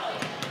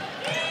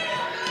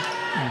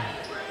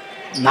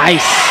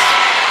 Nice.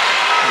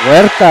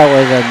 Huerta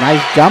with a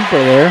nice jumper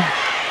there.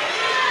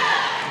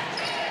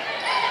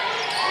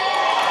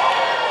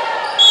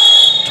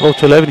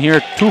 12-11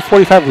 here.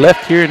 2:45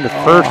 left here in the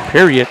first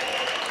period.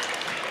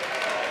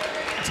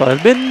 So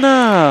it's been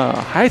a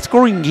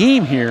high-scoring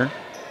game here.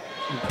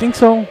 I think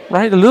so.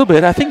 Right, a little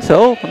bit. I think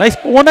so. Nice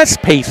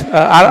pace.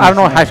 I don't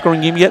know a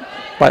high-scoring game yet,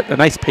 but a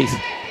nice pace.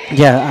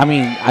 Yeah,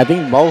 I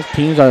think both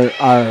teams are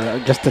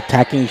just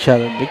attacking each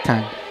other big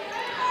time.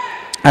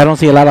 I don't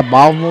see a lot of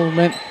ball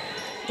movement.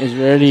 It's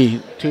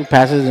rarely two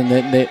passes and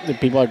the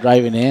people are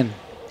driving in.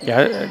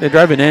 Yeah, they're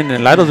driving in,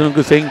 and Lytle's doing a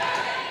good thing,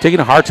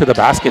 taking it hard to the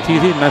basket.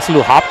 He's a nice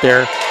little hop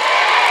there.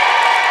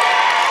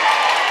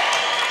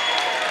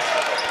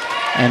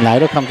 And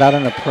Lytle comes out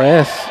in the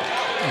press.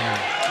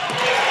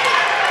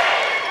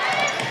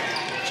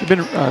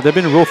 They've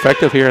been real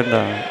effective here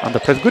on the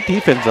press. Good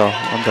defense though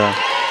on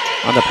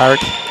the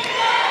Pirates.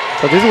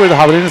 So this is where the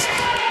Javelinas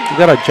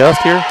got to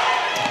adjust here.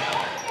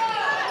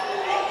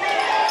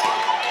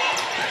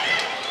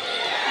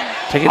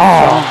 Take it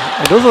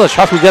and those are the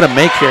shots we got to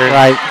make here.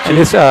 Right. And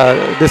this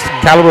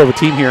caliber of a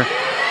team here.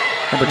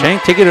 Number 10,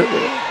 take it.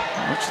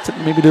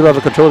 Maybe do it out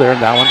of control there in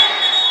that one.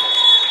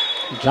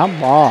 Jump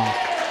ball.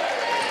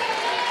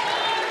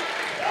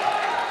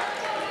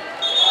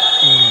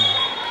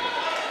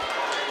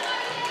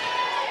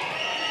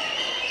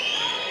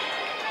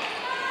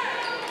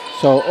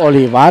 So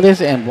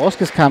Olivares and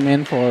Bosques come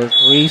in for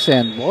Ruiz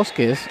and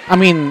Flores.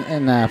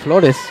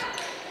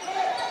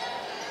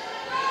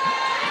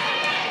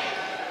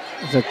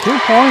 It's a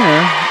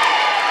two-pointer.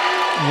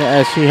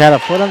 Yeah, she had a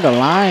foot on the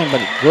line,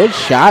 but good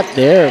shot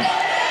there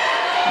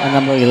by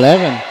number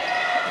 11.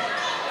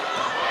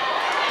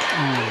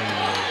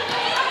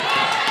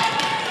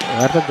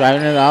 Huerta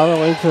driving it all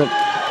the way to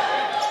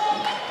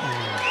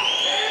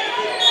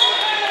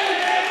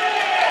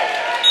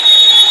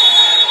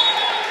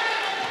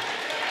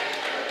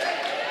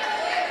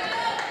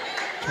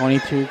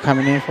 22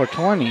 coming in for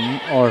 20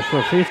 or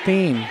for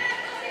 15.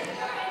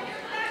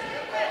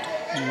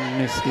 Let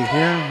me see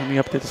here. Let me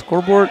update the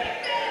scoreboard.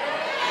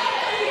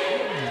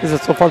 This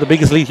is so far the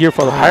biggest lead here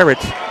for the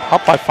Pirates.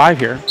 Up by 5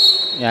 here.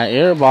 Yeah,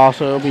 air ball,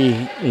 so it'll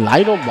be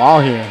Lytle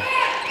ball here.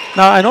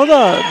 Now, I know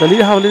the Lytle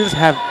Javelinas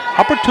have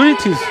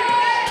opportunities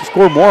to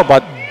score more,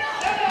 but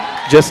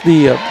just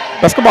the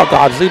basketball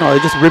gods, they're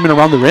just rimming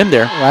around the rim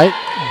there. Right.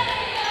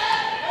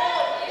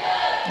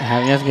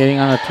 Javelinas getting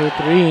on a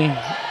 2-3.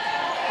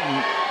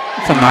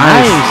 It's a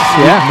nice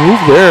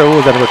move there. What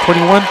was that, about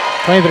 21?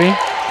 23.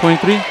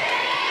 23?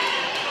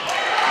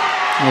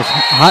 It's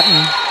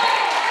Hutton.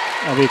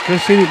 That'll be a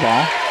Chris City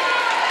ball.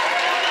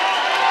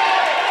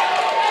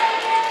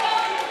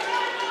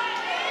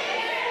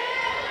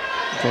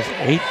 It was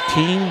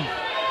 18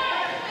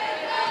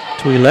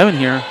 to 11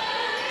 here.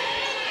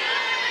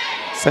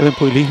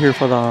 7-point lead here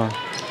for the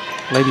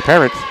Lady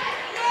Pirates.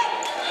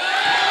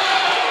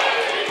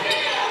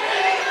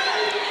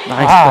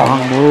 Nice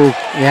strong move.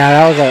 Yeah,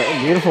 that was a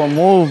beautiful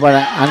move, but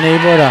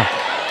unable to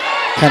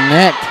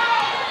connect.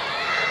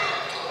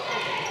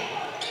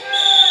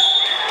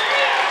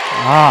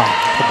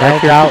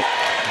 Back out.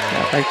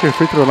 Back to the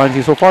free throw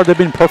line. So far, they've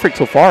been perfect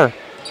so far,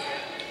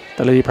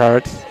 the Lady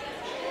Pirates.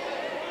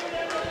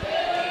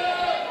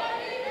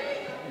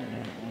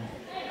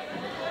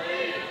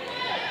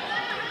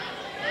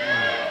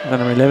 The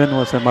number 11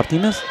 was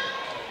Martinez.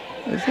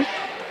 Is it?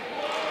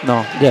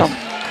 No. Yes.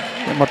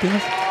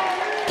 Martinez?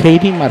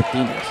 Katie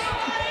Martinez.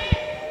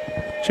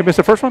 She missed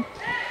the first one?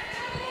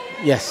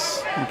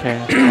 Yes. Okay.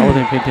 I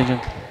wasn't paying attention.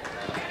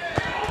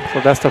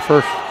 So that's the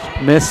first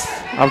miss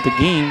of the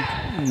game.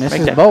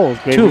 Misses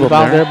both. Great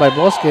rebound there by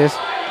Bosques.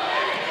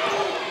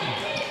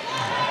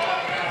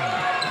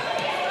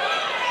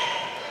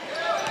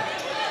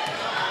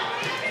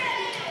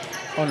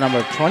 Oh,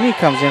 number 20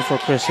 comes in for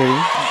Chris City.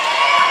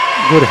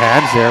 Good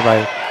hands there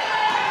by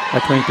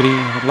 23.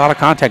 A lot of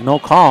contact, no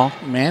call.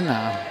 Man,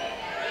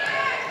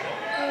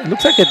 it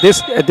looks like at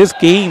this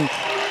game,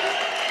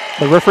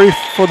 the referee,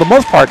 for the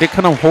most part, they're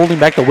kind of holding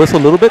back the whistle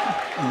a little bit.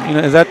 You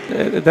know,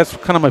 that's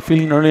kind of my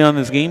feeling early on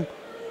in this game.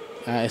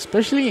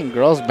 Especially in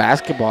girls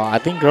basketball. I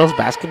think girls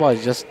basketball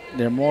is just,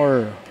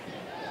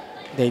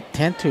 they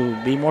tend to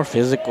be more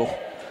physical.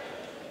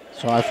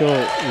 So I feel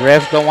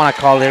refs don't want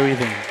to call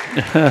everything.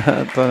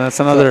 So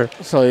that's another.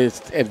 So it's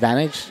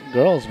advantage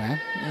girls, man.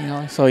 You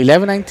know. So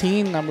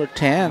 11-19, number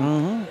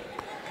 10.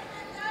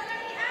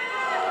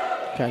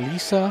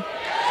 Kalisa.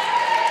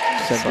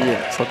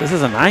 So this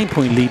is a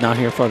 9-point lead now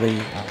here for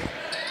the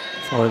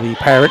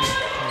Pirates.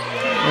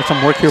 There's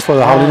some work here for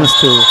the Javelinas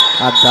to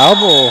a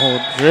double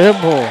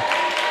dribble.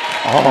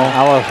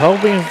 I was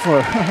hoping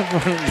for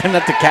them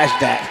not to catch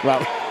that.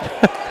 But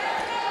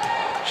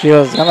she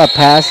was gonna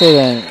pass it,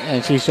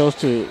 and she chose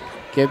to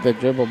get the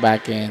dribble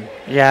back in.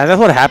 Yeah, that's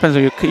what happens.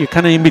 You're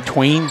kind of in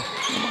between.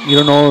 You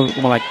don't know,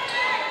 like,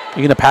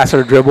 you're gonna pass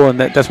or dribble, and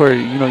that's where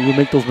you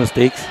make those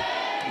mistakes.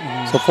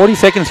 So 40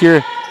 seconds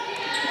here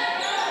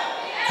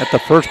at the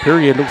first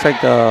period. Looks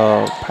like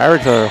the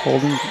Pirates are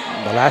holding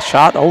the last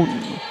shot. Oh,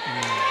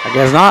 I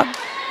guess not.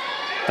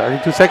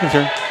 32 seconds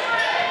here.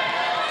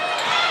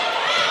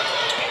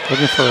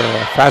 Looking for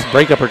a fast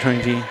break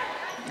opportunity.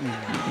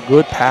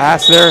 Good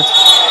pass there.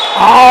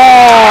 Yeah,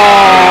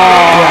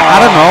 I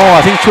don't know.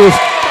 I think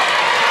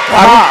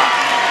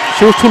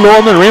she was too low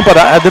on the rim, but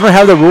they don't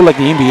have the rule like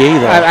the NBA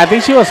though. I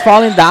think she was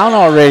falling down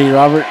already,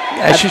 Robert.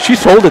 Yeah, she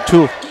sold it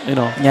too.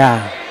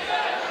 Yeah.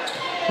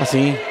 I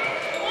see.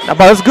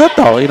 But it's good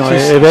though.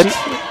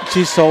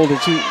 She sold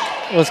it.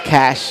 It was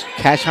cash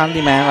on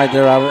demand right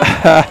there, Robert.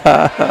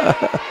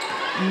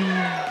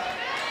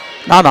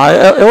 No,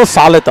 it was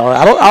solid though.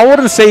 I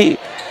wouldn't say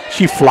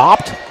she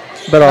flopped,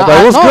 but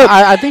it was good.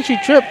 I think she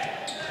tripped.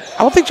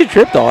 I don't think she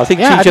tripped though. I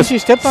think she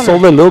stepped on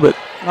sold her. it a little bit.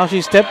 No,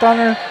 she stepped on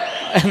her,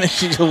 and then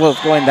she just was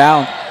going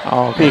down.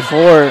 Okay.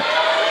 Before.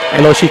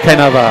 I know she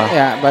kind of.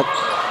 Yeah, but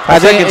I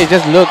think it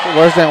just looked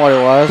worse than what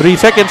it was. 3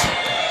 seconds.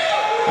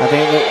 I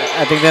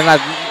think they're not.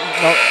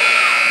 No.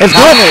 It's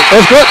good.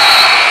 It's good.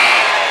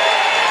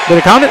 Did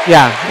it count it?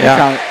 Yeah. It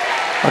counted.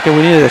 Okay,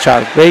 we needed a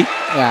shot. Great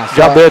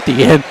job there at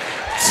the end.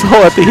 So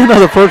at the end of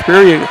the first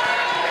period,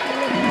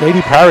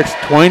 Lady Pirates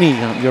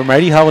 20, your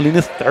mighty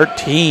Javelinas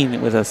 13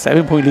 with a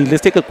 7-point lead.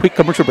 Let's take a quick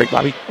commercial break,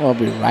 Bobby. We'll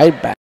be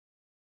right back.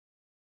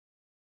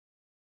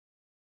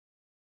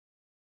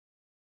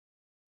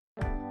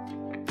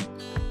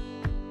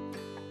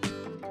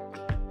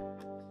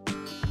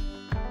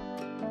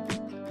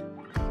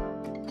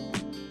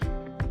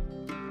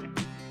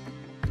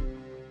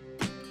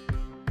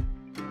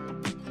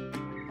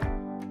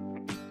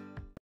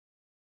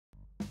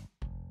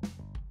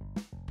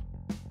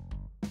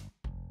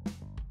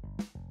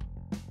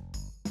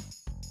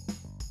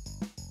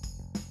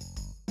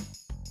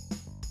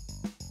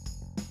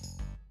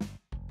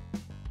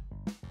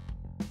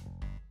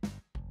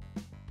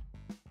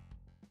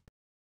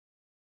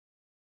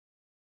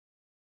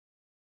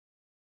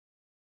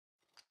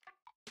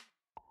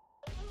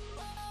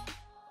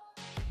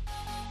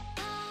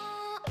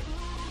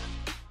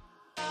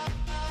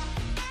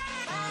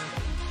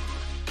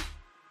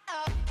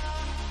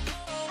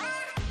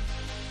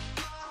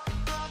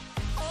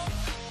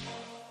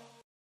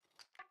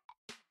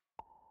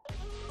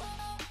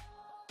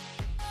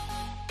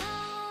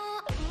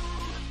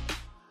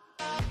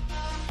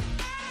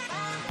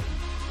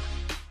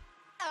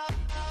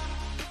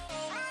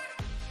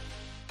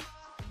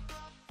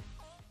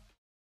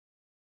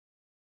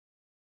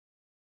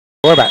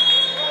 We're back.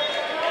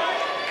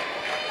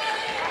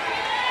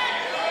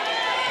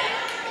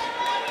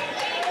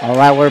 All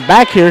right, we're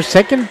back here.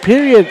 Second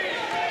period.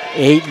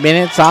 8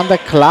 minutes on the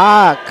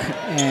clock.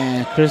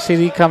 And Chris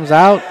City comes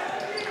out.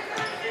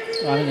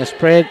 Running a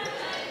spread.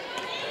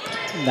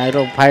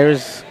 Lytle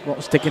Pirates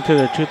sticking to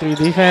their 2-3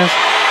 defense.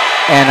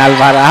 And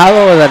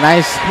Alvarado with a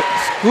nice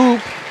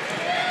scoop.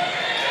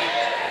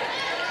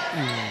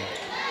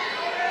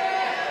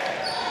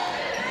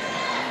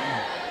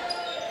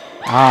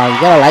 You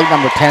gotta like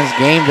number 10's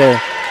game.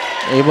 They're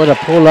able to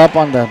pull up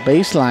on the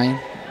baseline.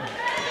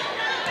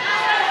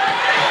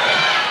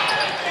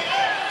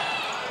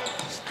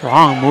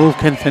 Strong move,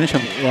 can finish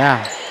him.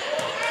 Yeah.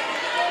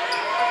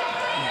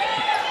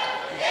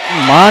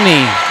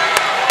 Money.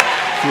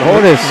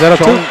 Flores. Is that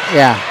a two?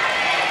 Yeah.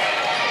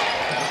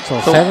 So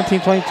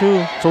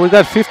 17-22. So we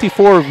got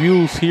 54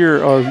 views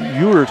here, or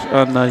viewers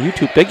on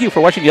YouTube. Thank you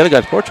for watching the Other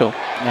Guys Sports Show.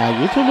 Yeah,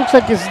 YouTube looks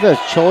like it's the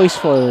choice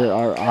for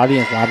our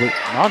audience, Robert.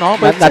 No,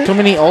 but Not too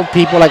many old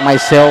people like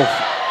myself.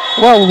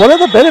 Well, one of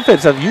the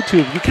benefits of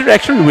YouTube, you can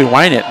actually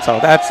rewind it. So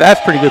that's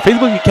pretty good.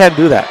 Facebook, you can't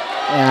do that.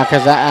 Yeah,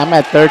 because I'm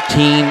at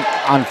 13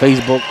 on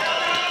Facebook.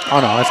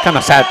 Oh no, it's kind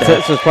of sad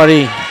there. So it's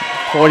probably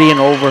 40 and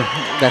over.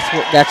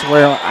 That's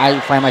where I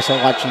find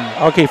myself watching.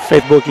 Okay,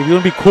 Facebook, if you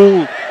want to be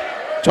cool,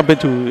 jump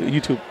into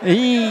YouTube.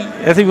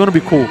 That's if you want to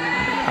be cool.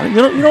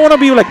 You don't want to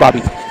be like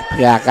Bobby.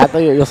 Yeah, gato,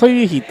 yo soy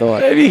viejito.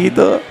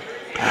 Viejito.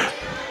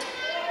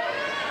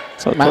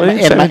 So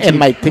and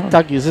my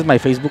TikTok uses my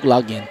Facebook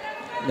login.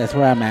 That's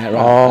where I'm at,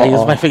 right? I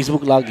use my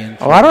Facebook login.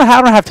 Oh, I don't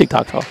have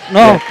TikTok, though.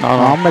 No,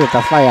 hombre,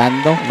 estás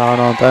fallando.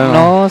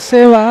 No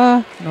se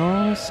va.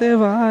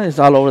 It's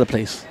all over the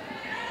place.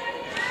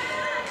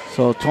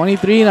 So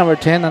 23, number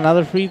 10,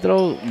 another free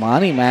throw.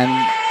 Money, man.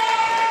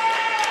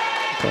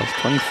 So it's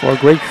 24.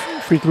 Great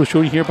free throw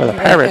shooting here by the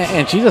Pirates.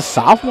 And she's a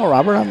sophomore,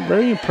 Robert. I'm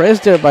very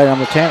impressed there by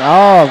number 10.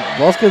 Oh,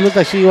 Bosque looked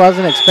like she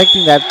wasn't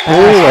expecting that pass.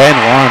 And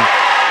one.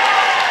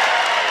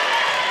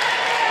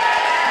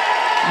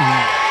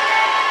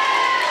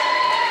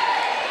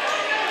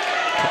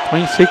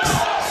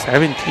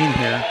 26-17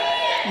 here.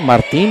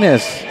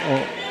 Martinez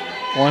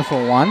going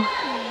for one.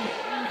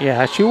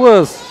 Yeah, she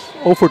was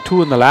 0 for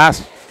 2 in the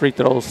last free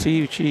throw.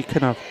 See, she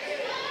kind of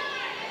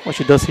what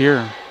she does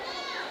here.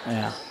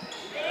 Yeah.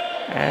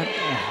 And,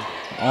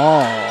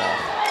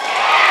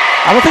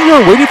 I don't think they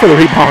were waiting for the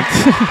rebound.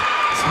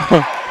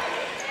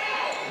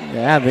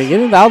 Yeah, they're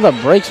getting out the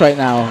breaks right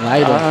now.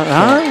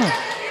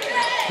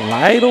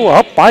 Lytle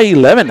up by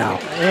 11 now.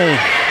 Hey.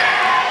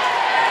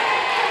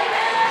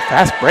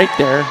 Fast break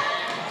there.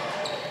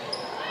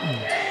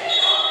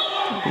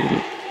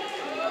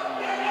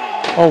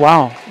 Oh,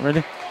 wow.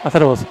 Really? I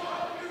thought it was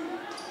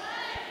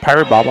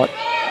Pirate ball, but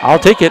I'll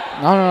take it.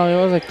 No, it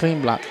was a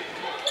clean block.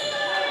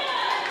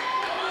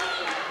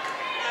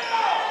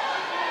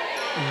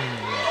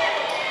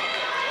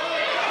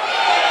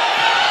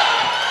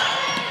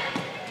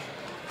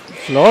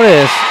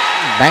 Flores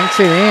banks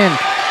it in.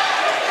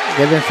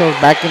 Get themselves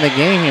back in the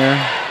game here.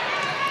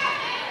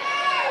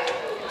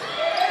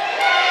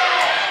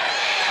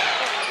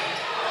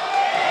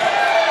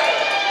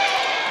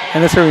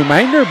 And as a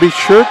reminder, be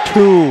sure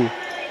to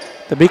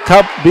the big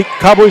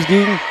Cowboys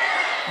game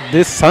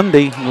this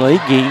Sunday,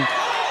 late game.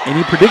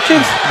 Any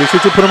predictions? Be sure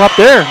to put them up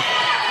there.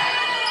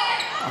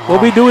 We'll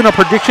be doing a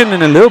prediction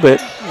in a little bit.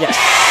 Yes.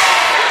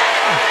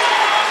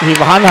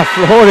 Ivana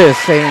Flores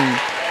saying,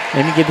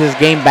 let me get this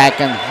game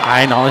back. And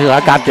I know, I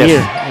got this.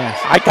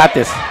 Yes. I got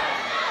this.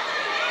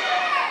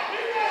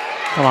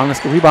 Come on,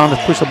 let's get rebound.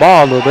 Let's push the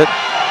ball a little bit.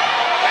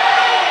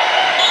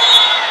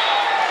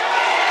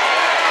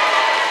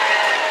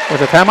 Was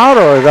it a timeout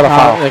or is that a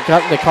foul?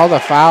 They called a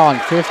foul on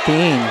 15.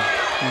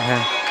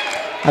 Okay.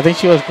 I think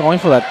she was going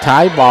for that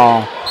tie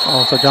ball.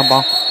 Oh, it's a jump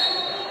ball.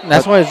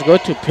 That's why it's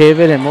good to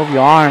pivot and move your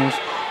arms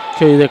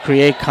to either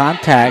create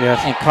contact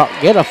and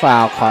get a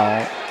foul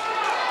call.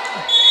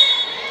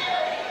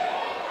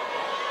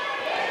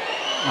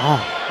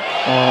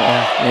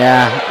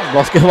 Yeah,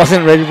 Bosque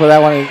wasn't ready for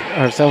that one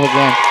herself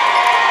again.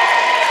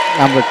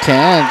 Number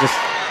 10 just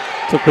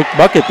took a quick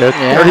bucket there.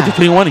 Yeah.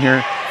 30-21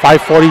 here.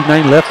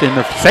 5:49 left in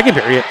the second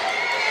period.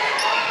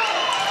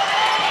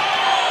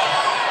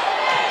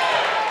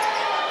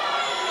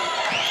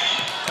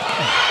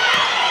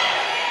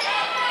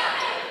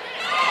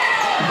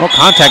 No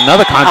contact,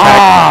 another contact.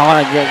 I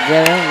want to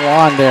get in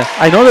one there.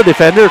 I know the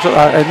defenders,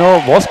 I know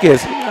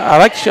Bosquez. I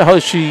like how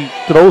she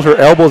throws her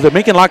elbows. They're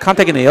making a lot of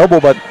contact in the elbow,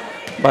 but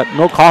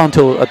no call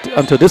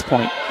until this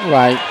point.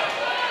 Right.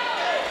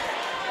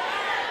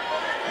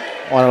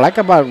 What I like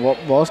about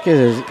Bosquez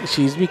is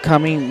she's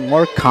becoming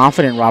more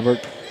confident,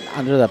 Robert,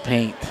 under the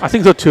paint. I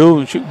think so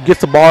too. She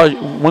gets the ball,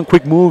 one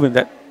quick move, and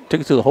that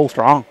takes it to the hole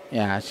strong.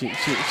 Yeah, she's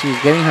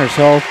getting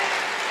herself,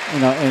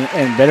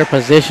 in better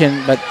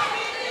position, but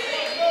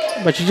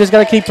you just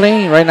gotta keep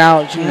playing right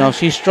now.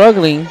 She's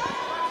struggling,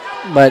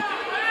 but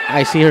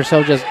I see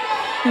herself just,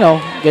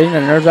 getting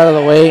the nerves out of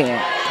the way,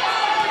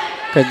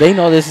 because they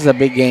know this is a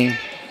big game.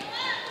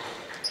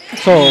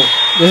 So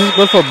this is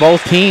good for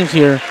both teams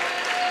here.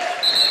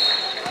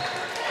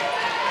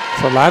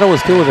 So Lytle was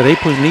still with an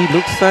 8-point lead.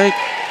 Looks like,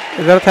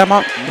 is that a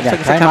timeout? Yeah,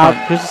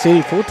 timeout. Crystal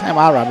City full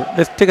timeout, Robert.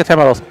 Let's take a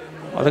timeout also.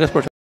 I think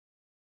it's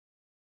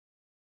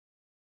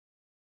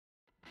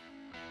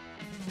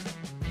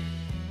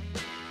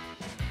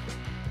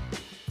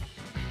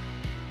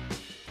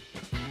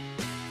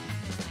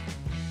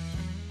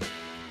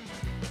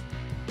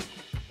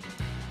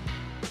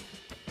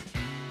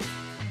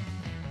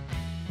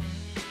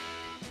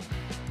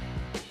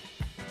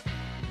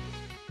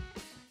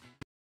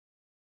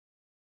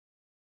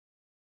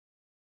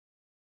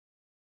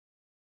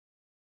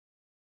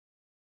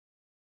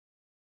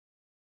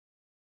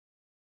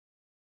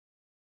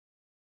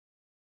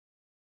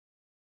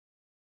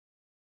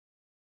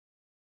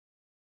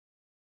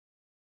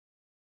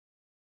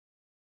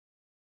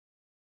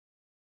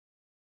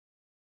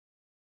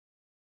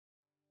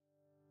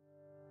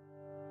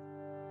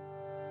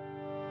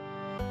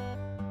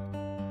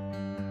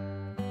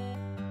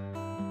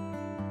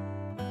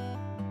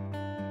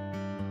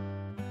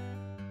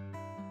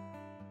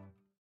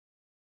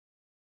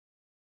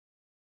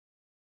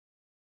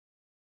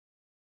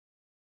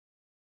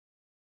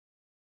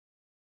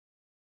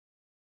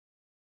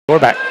We're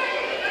back.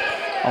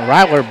 All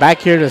right, we're back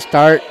here to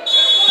start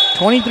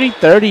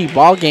 23-30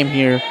 ball game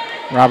here,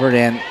 Robert.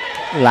 And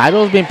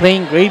Lytle's been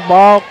playing great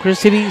ball. Chris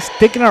City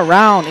sticking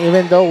around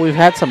even though we've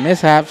had some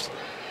mishaps.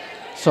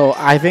 So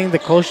I think the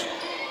coach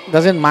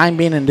doesn't mind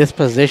being in this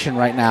position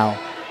right now.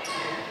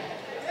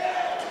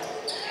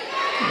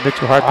 A bit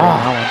too hard on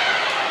that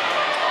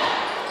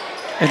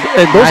one.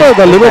 And those are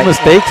the little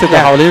mistakes that the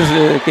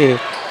Javelinas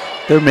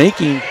they're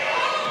making.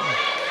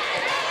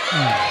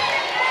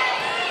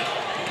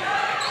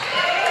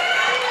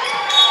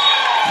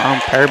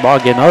 Parry ball,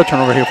 get another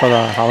turnover here for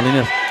the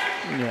Javelinas.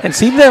 Yeah. And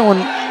seems that when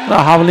the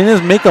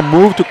Javelinas make a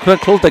move to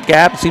close the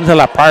gap, it seems that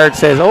La Pirate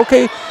says,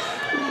 okay,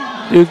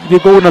 they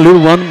go in a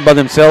little run by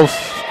themselves,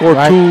 score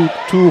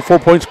two 4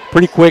 points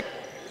pretty quick.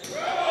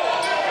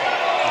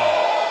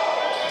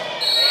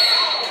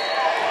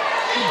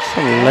 It's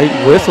a late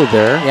whistle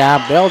there.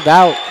 Yeah, bailed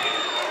out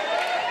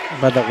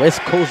by the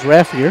West Coast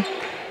ref here.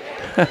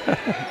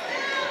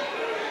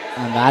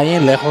 Andaba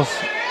bien lejos.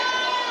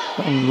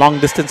 Long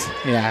distance.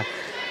 Yeah.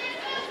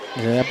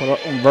 Un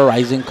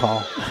Verizon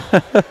call.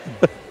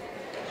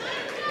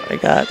 I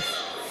got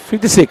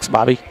 56,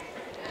 Bobby.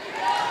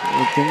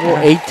 I think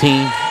we're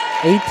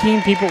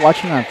 18 people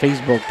watching on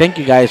Facebook. Thank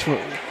you guys for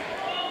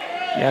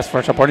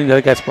for supporting the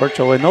Other Guys Sports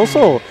Show. And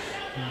also,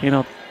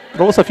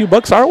 throw us a few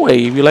bucks our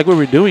way if you like what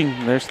we're doing.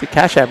 There's the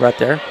Cash App right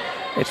there.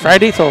 It's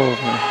Friday, so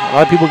a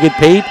lot of people get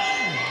paid.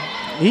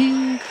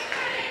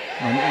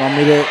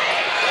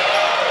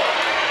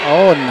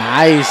 Oh,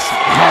 nice.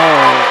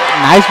 Oh,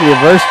 nice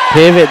reverse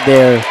pivot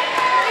there.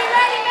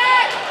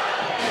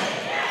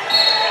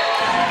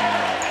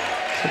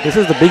 So this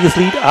is the biggest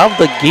lead of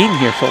the game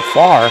here so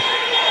far.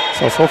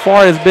 So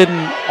far it's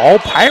been all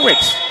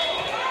Pirates.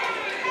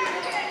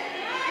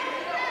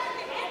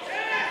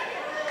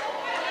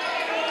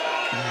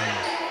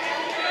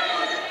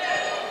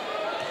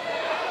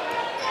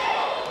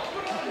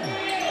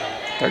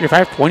 Mm.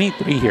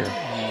 35-23 here.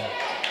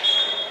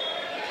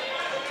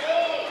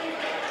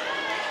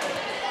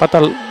 But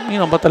the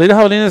Lytle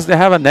Javelinas, they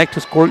have a neck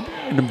to score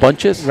in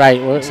bunches. Right.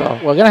 We're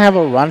gonna have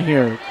a run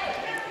here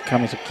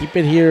coming, so keep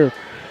it here.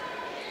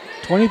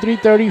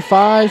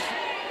 23-35.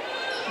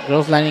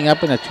 Girls lining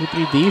up in a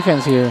 2-3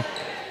 defense here.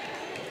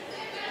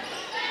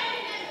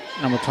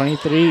 Number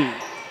 23.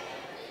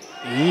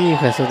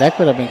 So that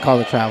could have been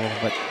called a travel,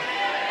 but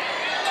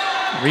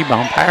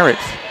rebound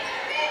Pirates.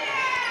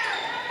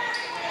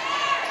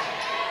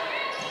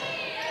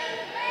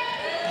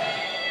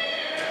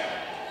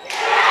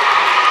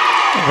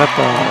 Is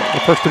that the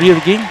first three of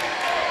the game?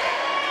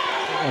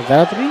 Was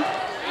that a three?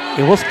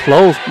 It was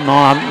close.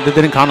 No, they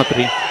didn't count a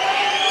three.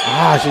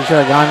 She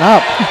should have gone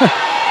up.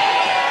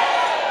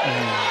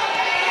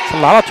 It's a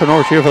lot of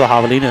turnovers here for the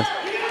Javelinas.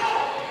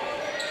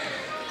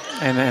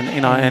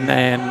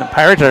 And the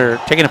Pirates are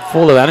taking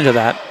full advantage of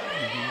that.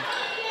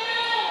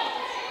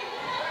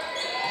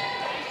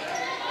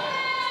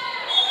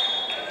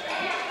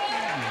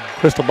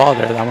 Crystal ball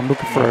there. That one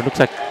looks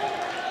like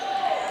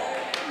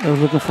they was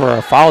looking for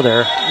a foul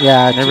there.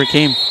 Yeah, it never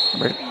came.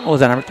 What was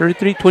that, number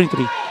 33?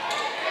 23.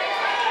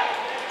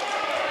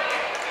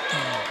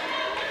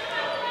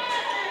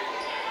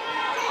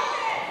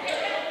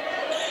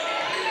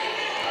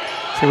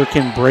 See if we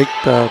can break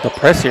the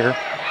press here.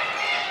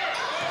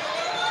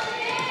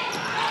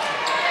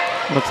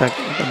 Looks like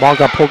the ball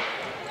got poked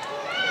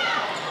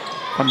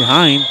from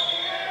behind.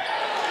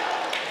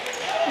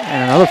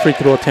 And another free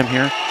throw attempt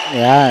here.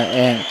 Yeah,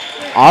 and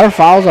our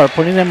fouls are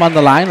putting them on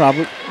the line,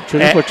 Robert.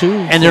 Shooting for two.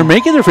 And they're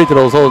making their free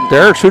throws, so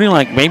they're shooting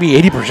like maybe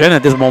 80%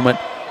 at this moment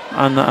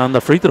on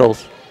the free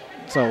throws.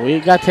 So we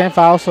got 10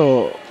 fouls,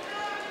 so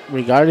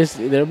regardless,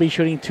 they'll be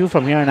shooting two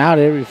from here on out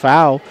every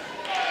foul.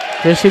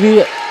 Chris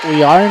City,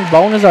 we are in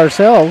bonus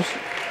ourselves.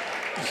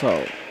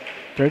 So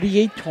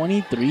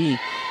 38-23.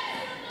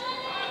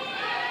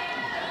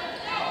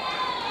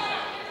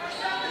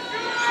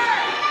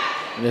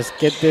 Let's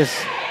get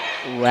this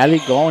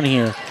rally going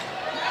here.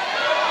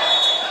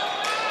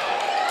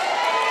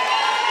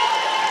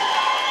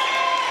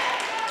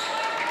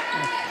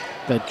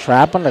 The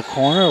trap on the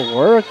corner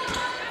worked.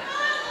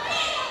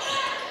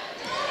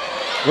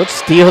 Good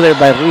steal there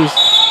by Ruiz.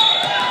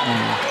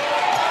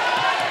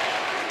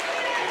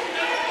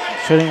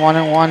 Shooting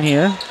 1-on-1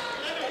 here.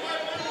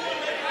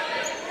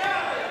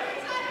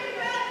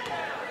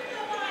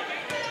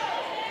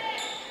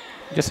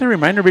 Just a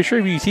reminder, be sure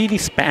if you see any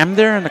spam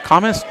there in the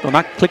comments, do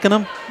not click on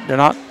them. They're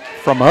not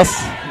from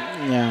us.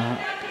 Yeah.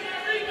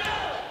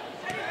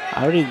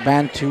 I already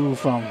banned two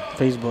from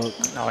Facebook.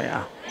 Oh,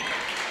 yeah.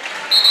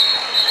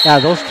 Yeah,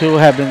 those two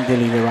have been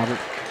deleted, Robert.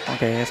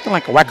 Okay, it's kind of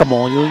like a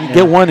whack-a-mole. You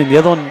get one and the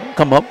other one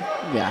come up.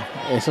 Yeah,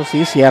 eso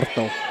sí es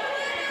cierto.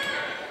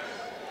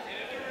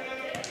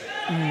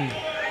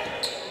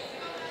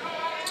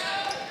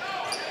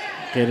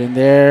 Get in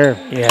there.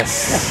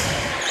 Yes.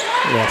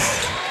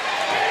 Yes.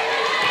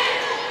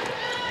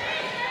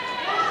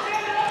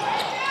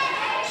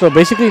 So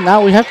basically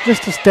now we have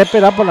just to step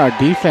it up on our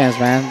defense,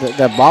 man.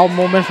 The ball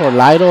movement for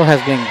Lytle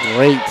has been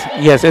great.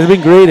 Yes, it's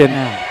been great. And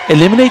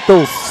eliminate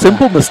those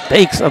simple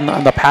mistakes on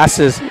the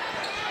passes.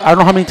 I don't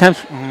know how many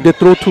times they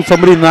throw to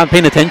somebody not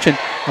paying attention.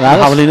 A lot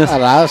Javelinas.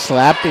 of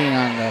slapping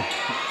on the.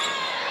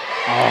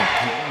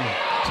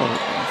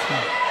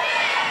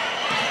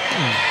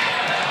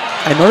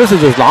 I noticed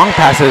those long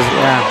passes.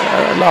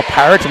 Yeah. A lot of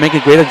Pirates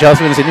making great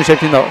adjustments,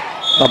 intercepting the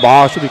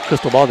ball. Should be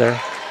crystal ball there.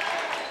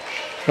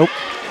 Nope.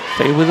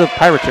 Stay with the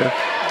Pirates here.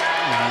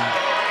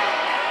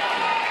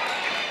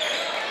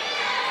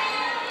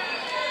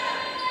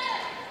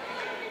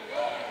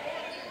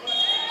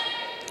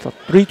 So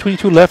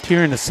 3:22 left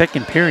here in the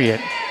second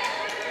period.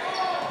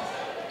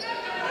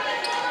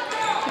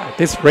 At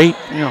this rate,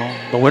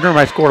 the winner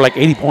might score like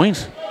 80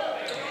 points.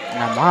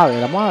 Vamos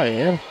a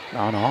ver.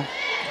 No.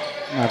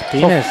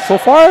 Martinez. So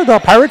far, the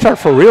Pirates are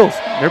for reals.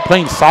 They're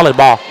playing solid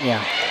ball.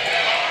 Yeah.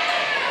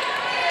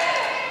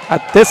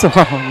 At this,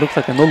 looks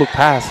like a no-look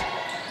pass.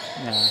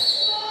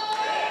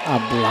 A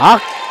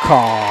block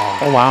call.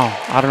 Oh, wow.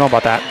 I don't know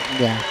about that.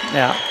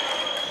 Yeah.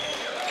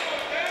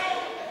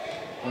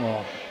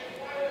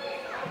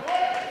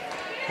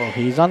 Well,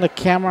 he's on the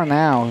camera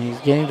now.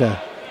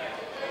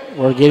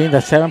 We're getting the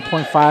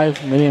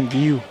 7.5 million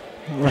view.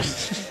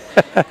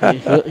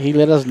 he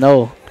let us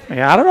know.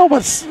 Yeah, I don't know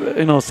about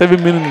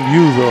 7 million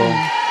views though.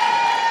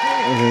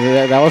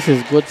 That was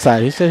his good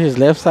side. He said his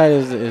left side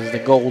is the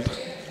gold.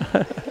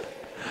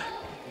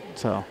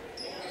 So.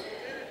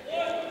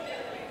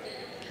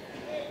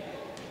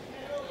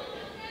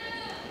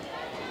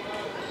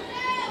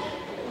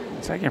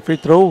 Second free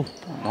throw.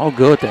 All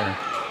good there.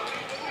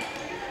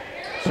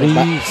 3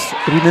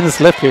 minutes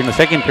left here in the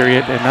second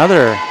period.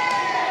 Another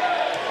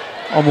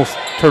almost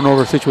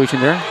turnover situation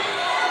there.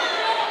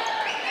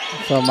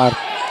 So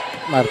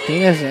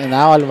Martinez and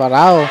now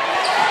Alvarado.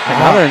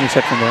 Another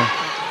interception there.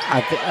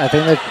 I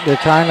think that they're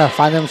trying to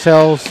find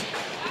themselves.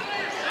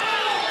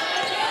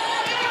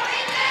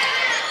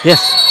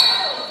 Yes.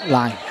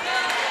 Line.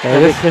 There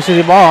it is. Pitch to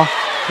the ball.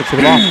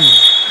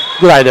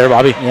 Good eye there,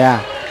 Bobby.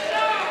 Yeah.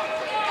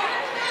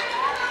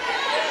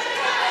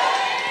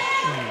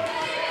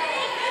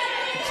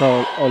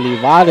 So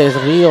Olivares,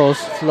 Rios,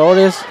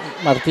 Flores,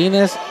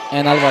 Martinez,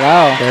 and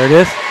Alvarado. There it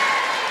is.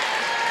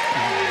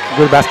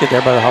 Good basket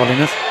there by the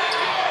Javelinas.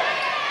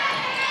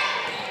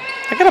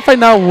 I gotta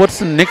find out what's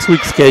the next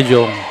week's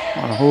schedule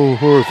on who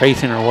we're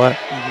facing or what.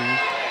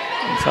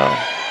 So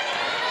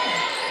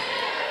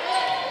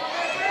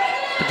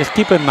but just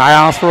keep an eye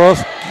out for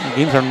us. The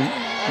games are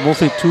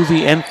mostly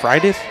Tuesday and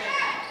Fridays.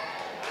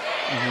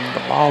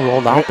 The ball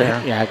rolled out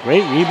there. Yeah,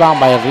 great rebound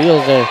by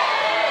Rios there.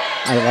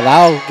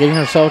 Alvarado getting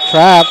herself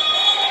trapped.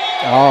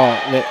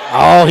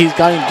 Oh, he's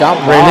got him jump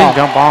ball. Really?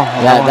 Jump ball.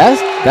 Yeah,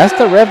 that's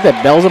the ref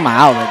that bails him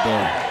out right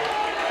there.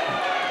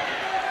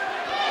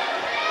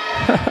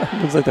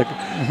 Looks like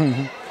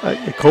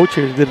the coach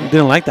here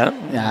didn't like that.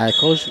 Yeah, the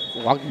coach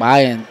walked by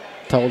and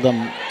told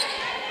him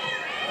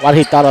what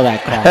he thought of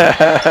that call.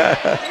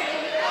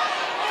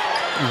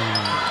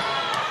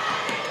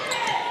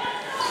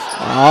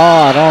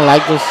 Oh, I don't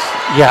like this.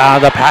 Yeah,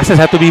 the passes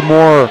have to be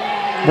more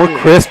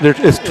crisp.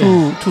 It's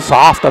too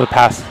soft of a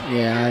pass.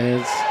 Yeah,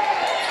 it's.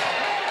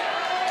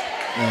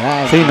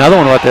 Yeah. See another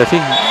one right there. See,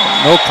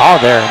 no call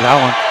there. That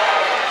one.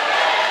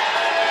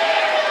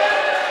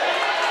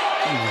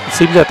 It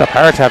seems that the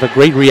Pirates have a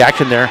great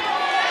reaction there.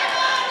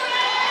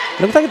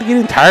 Looks like they're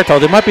getting tired though.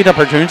 There might be an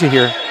opportunity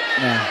here.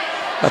 Yeah.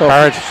 The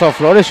Pirates. So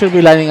Flores should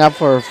be lining up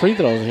for free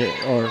throws here,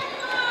 or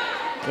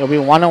it'll be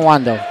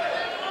 1-on-1 though.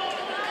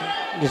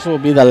 This will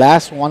be the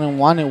last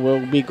 1-on-1, and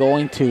we'll be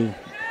going to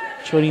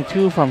shooting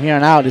 2 from here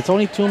on out. It's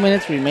only 2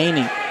 minutes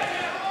remaining.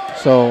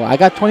 So I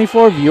got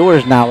 24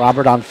 viewers now,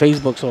 Robert, on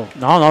Facebook. So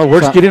no, the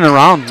word's getting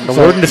around. The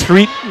word in the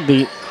street.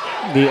 The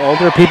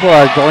older people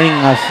are joining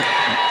us.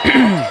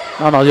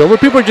 No, the older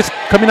people are just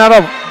coming out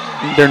of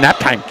their nap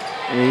time.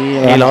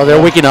 Yeah.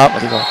 They're waking up.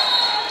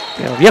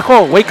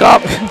 Viejo, wake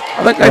up.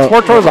 I think that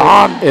sport is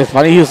on. It's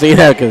funny you say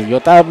that because me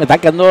está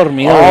quedando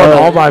dormido.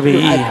 Oh, no,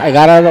 baby. I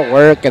got out of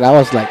work and I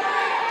was like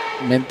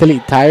mentally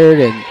tired,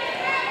 and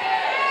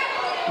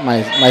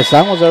my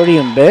son was already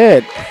in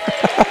bed.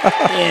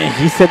 Yeah,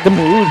 he set the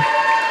mood.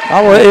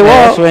 Oh,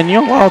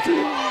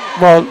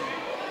 well,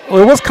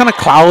 it was kind of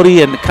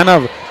cloudy and kind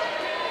of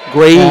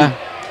gray. Yeah.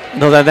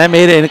 That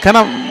made it kind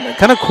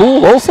of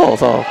cool also.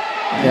 So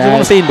you want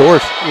to stay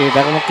indoors. Yeah,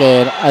 that como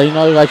que I didn't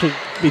know I should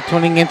be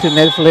tuning into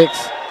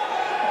Netflix.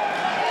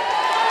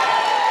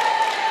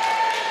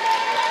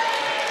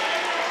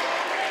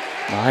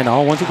 I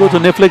know. Once you go to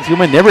Netflix, you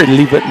might never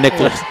leave it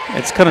Netflix.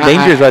 It's kind of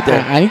dangerous right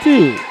there.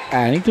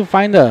 I need to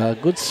find a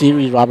good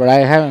series, Robert.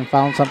 I haven't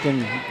found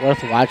something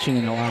worth watching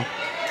in a while.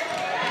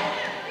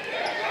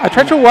 I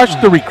tried to watch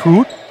The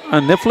Recruit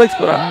on Netflix,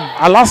 but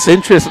I lost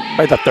interest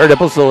by the third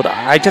episode.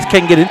 I just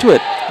can't get into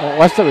it. Well,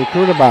 what's The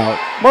Recruit about?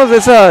 Well,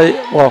 it's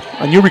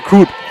a new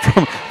recruit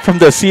from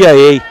the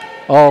CIA.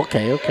 Oh,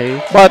 okay.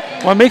 But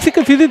what makes it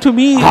confusing to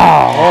me?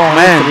 Oh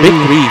man, big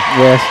three.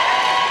 Yes.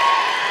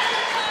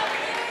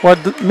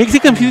 What makes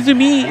it confusing to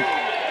me?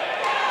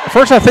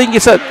 First, I think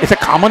it's a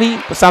comedy.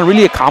 It's not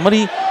really a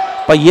comedy,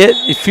 but yet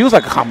it feels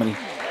like a comedy.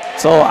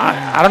 So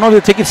I don't know if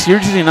they take it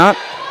seriously or not.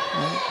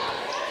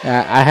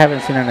 I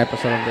haven't seen an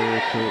episode of The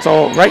Recruit.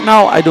 So right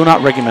now, I do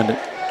not recommend it.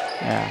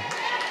 Yeah.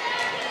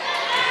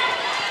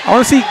 I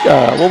want to see,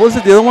 what was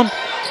it, the other one?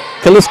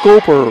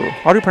 Telescope, or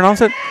how do you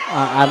pronounce it?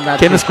 I'm not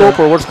too Kinescope,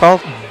 sure. or what's it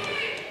called?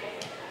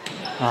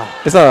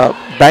 It's a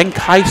bank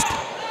heist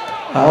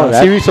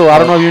that- series, so I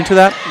don't know if you're into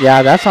that.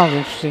 Yeah, that sounds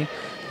interesting.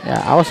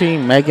 Yeah, I was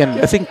seeing Megan,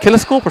 I think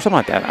Telescope or something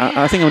like that.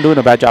 I think I'm doing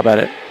a bad job at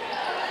it.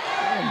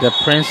 the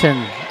princess.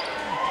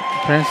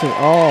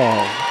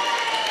 Oh,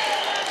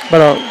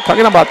 But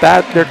talking about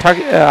that, they're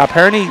talking.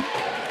 Apparently,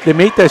 they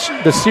make the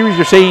series.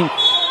 You're saying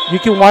you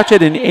can watch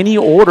it in any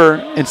order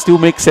and still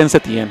make sense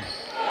at the end.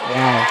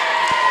 wow.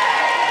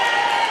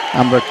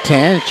 Number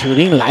 10,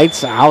 shooting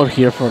lights out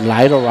here for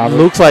Lytle, Robert.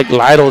 Looks like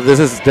Lytle. This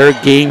is their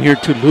game here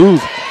to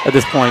lose at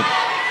this point.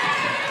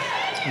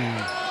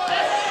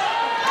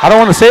 I don't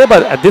want to say it,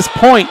 but at this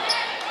point,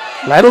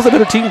 Lytle's a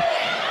better team.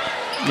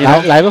 You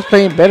know? Lytle's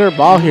playing better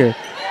ball here.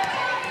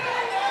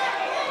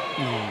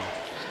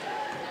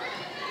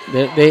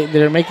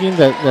 They're making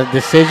the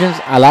decisions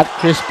a lot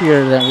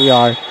crispier than we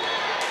are.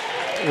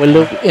 We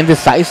look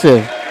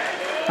indecisive.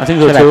 I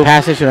think so Should I too.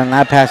 pass it? Should I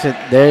not pass it?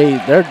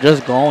 They're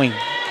just going.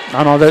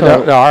 No, they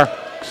So- are.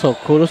 So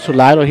kudos to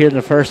Lytle here in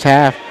the first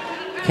half.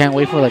 Can't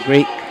wait for the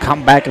great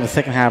comeback in the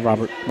second half,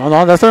 Robert. No,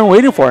 that's what I'm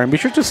waiting for. And be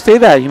sure to say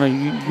that. You know,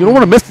 you don't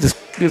want to miss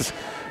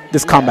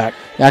this comeback.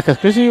 Yeah, because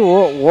Chrissy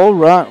will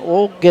run.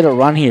 We'll get a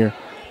run here.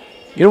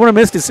 You don't want to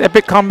miss this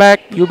epic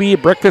comeback. You'll be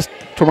at breakfast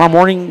tomorrow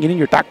morning eating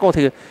your taco.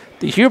 Did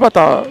you hear about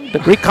the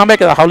great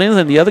comeback of the Javelinas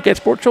and the other Get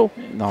Sports Show?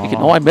 No. You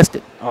can, I missed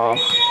it.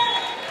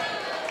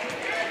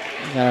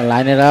 Gotta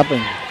line it up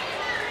and.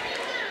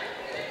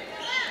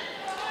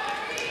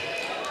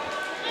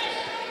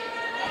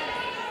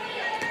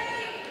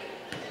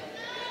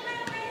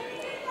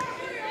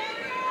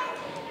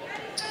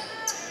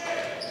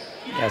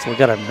 Yeah, so we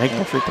got to make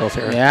more free throws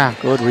here. Yeah.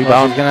 Good Well,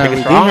 rebound. she's gonna Take it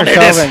redeem strong. There it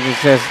herself is. and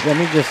just says, "Let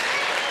me just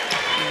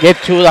get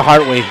to the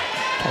hard way."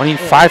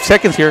 25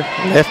 seconds here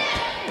left.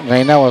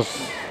 Reina was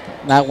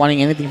not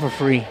wanting anything for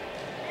free.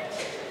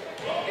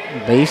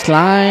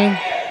 Baseline.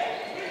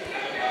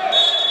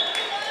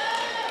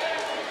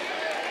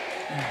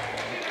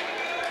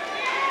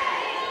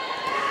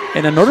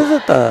 And I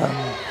noticed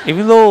that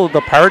even though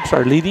the Pirates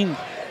are leading,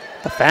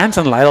 the fans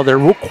in Lytle, they're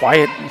real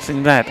quiet.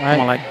 Seeing that, Right.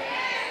 come on, like,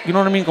 you know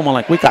what I mean? Come on,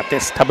 like, we got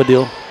this type of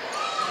deal.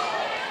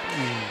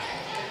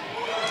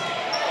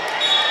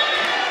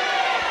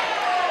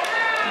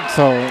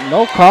 So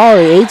no call.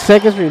 8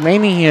 seconds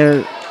remaining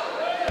here.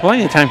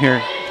 Plenty of time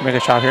here to make a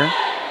shot here.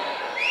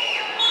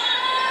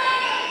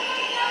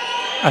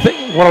 I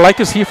think what I like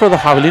to see for the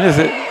Javelinas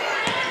is,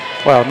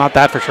 well, not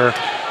that for sure.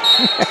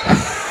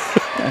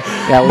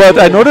 Yeah, But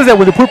I noticed that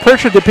when they put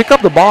pressure, they pick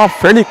up the ball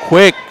fairly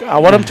quick. I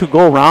want them to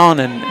go around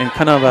and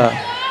kind of,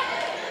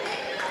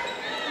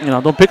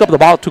 don't pick up the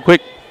ball too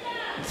quick.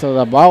 so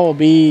the ball will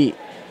be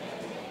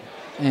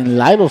in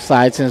Lytle's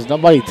side since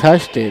nobody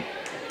touched it.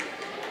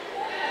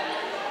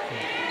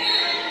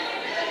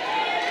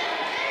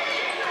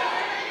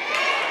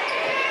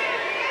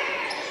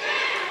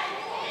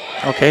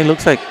 Okay,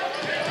 looks like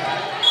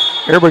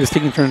everybody's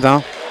taking turns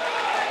now.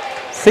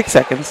 6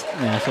 seconds.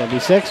 Yeah, so it'll be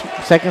 6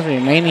 seconds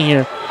remaining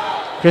here.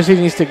 Chrissy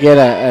needs to get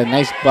a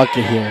nice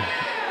bucket here.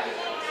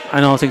 I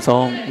don't think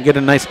so. Get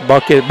a nice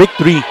bucket. Big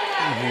three.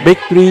 Big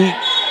three.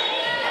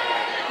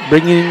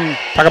 Bring in,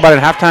 talk about it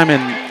at halftime,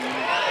 and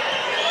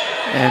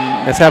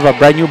let's have a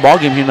brand new ball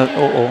game here.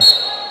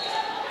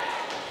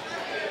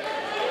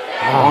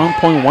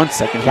 1.1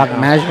 seconds. Clock here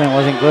now. management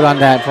wasn't good on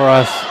that for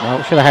us.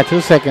 We should have had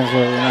 2 seconds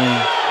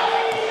remaining.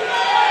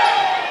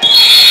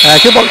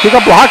 Kick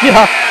a block,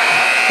 yeah.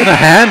 In a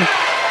hand.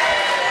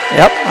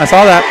 Yep, I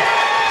saw that.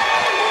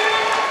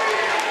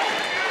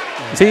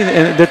 See,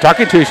 and they're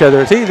talking to each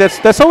other. See,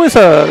 that's always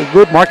a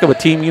good mark of a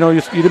team. You know,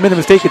 you made a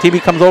mistake, a team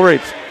comes over.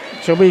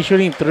 She'll be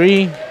shooting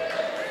 3.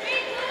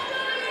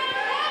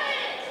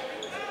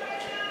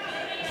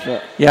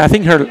 So, Yeah, I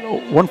think her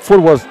 1 foot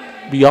was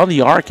beyond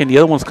the arc, and the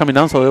other one's coming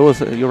down. So it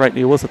was. You're right.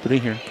 It was a 3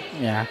 here.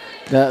 yeah.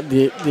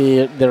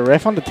 The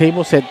ref on the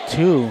table said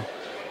 2.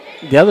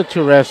 The other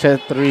 2 refs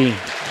said 3.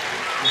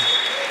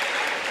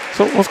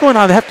 So what's going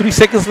on? They have 3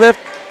 seconds left.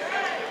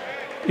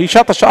 He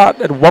shot the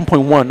shot at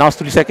 1.1. Now it's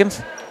 3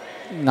 seconds,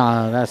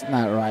 No, that's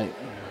not right.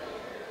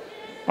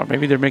 or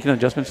maybe they're making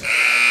adjustments.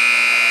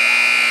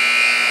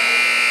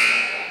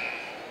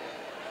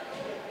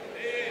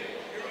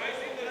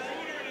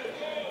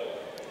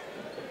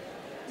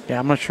 Yeah,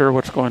 I'm not sure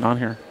what's going on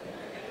here.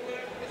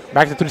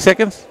 Back to 3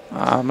 seconds?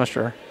 I'm not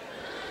sure.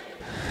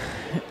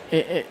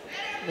 We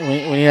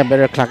need a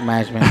better clock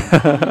management.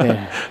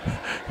 there.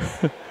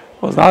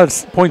 Well, now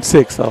it's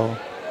 0.6, so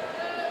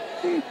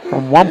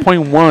from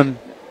 1.1.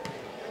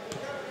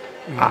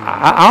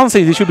 I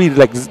honestly, there should be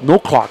like no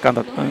clock on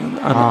the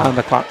on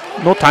the clock,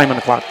 no time on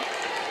the clock.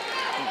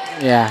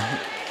 Yeah.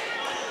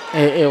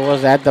 It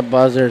was at the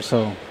buzzer,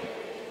 so.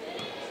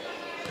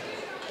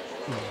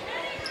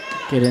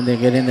 Get in there,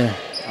 get in there.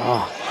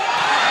 Oh.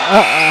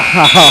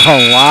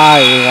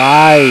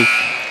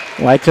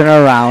 Why turn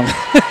around?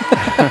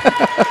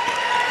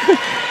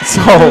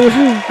 So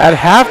at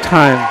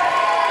halftime,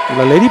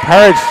 the Lady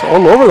Pirates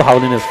all over the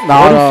Javelinas.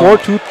 No.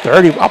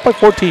 44-30, up by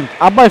 14.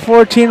 Up by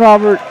 14,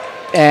 Robert.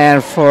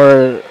 And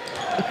for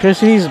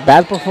Chrissy's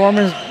bad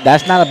performance,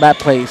 that's not a bad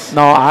place.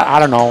 No, I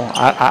don't know.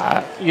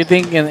 You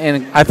think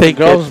in I think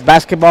girls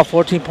basketball,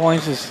 14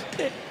 points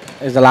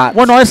is a lot?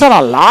 Well, no, it's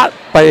not a lot,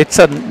 but it's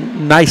a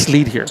nice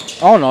lead here.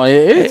 Oh, no,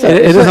 it is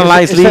a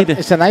nice lead.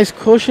 It's a nice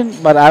cushion,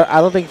 but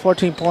I don't think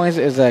 14 points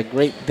is a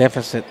great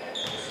deficit.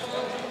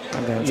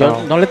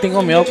 No le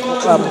tengo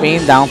miedo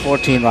being down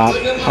 14, Rob.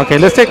 Okay,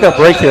 let's take a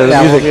break here.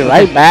 Yeah, we'll be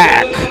right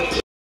back.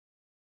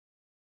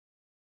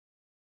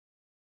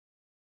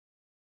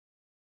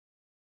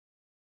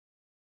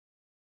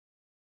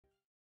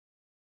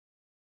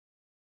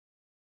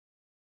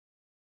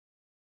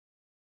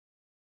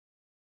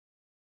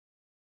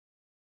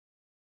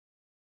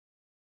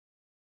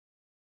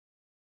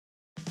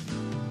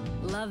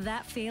 Love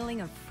that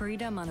feeling of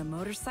freedom on a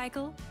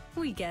motorcycle?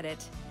 We get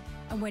it.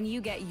 And when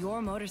you get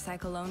your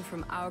motorcycle loan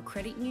from our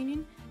credit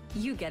union,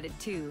 you get it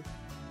too.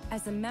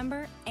 As a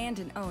member and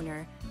an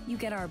owner, you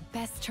get our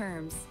best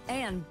terms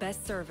and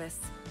best service.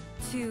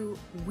 2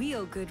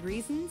 real good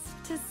reasons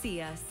to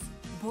see us.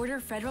 Border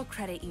Federal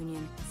Credit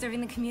Union, serving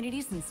the community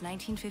since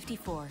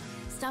 1954.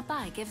 Stop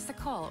by, give us a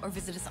call, or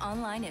visit us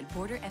online at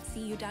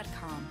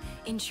borderfcu.com.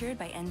 Insured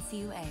by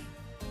NCUA.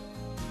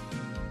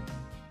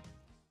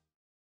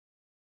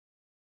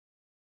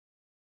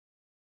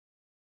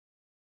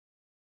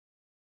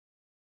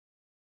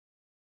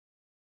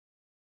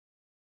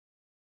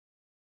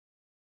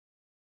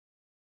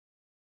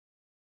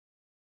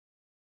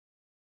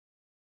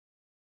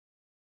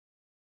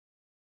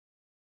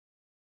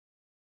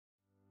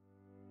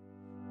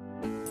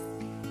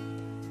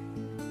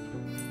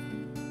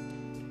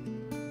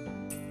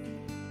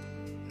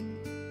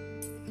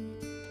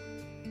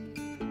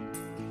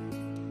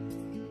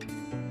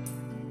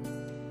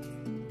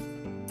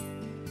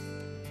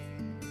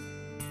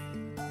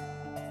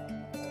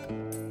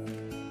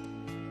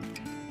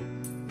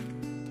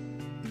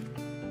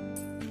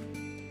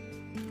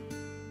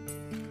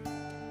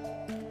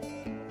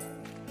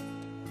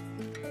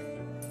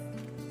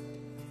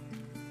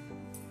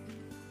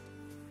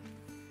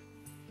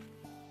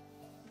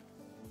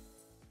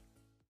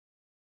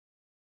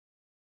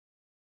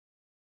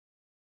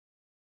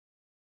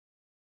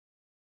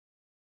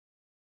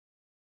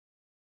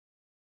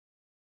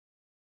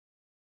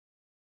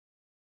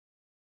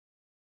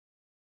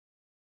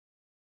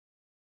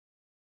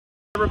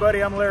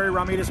 Everybody, I'm Larry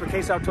Ramirez with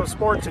Case Auto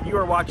Sports, and you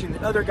are watching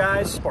the Other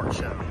Guys Sports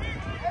Show.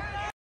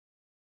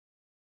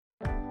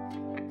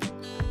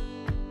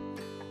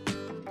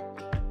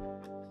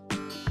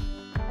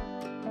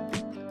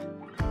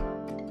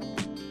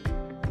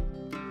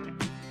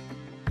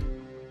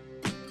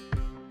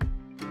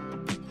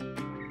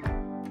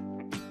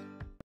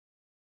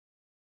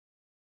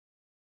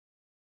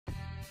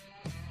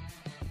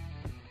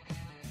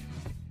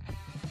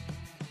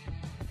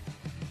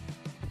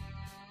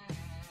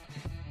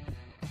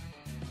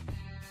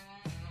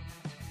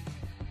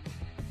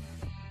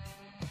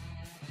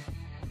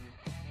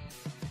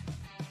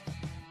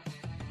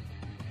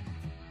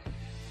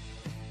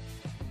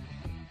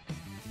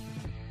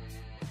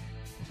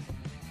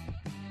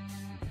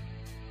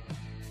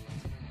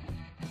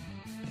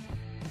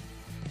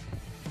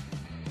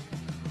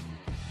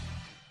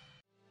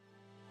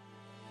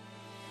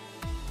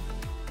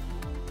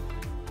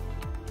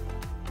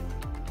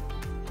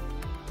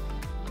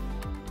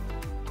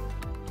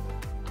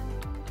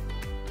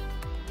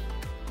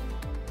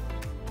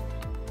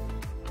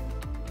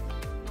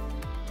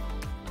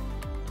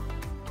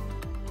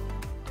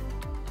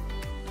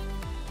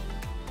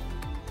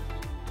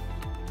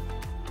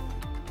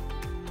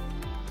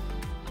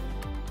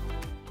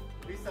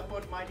 We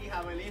support mighty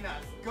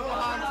Javelinas. Go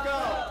Hogs,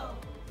 go!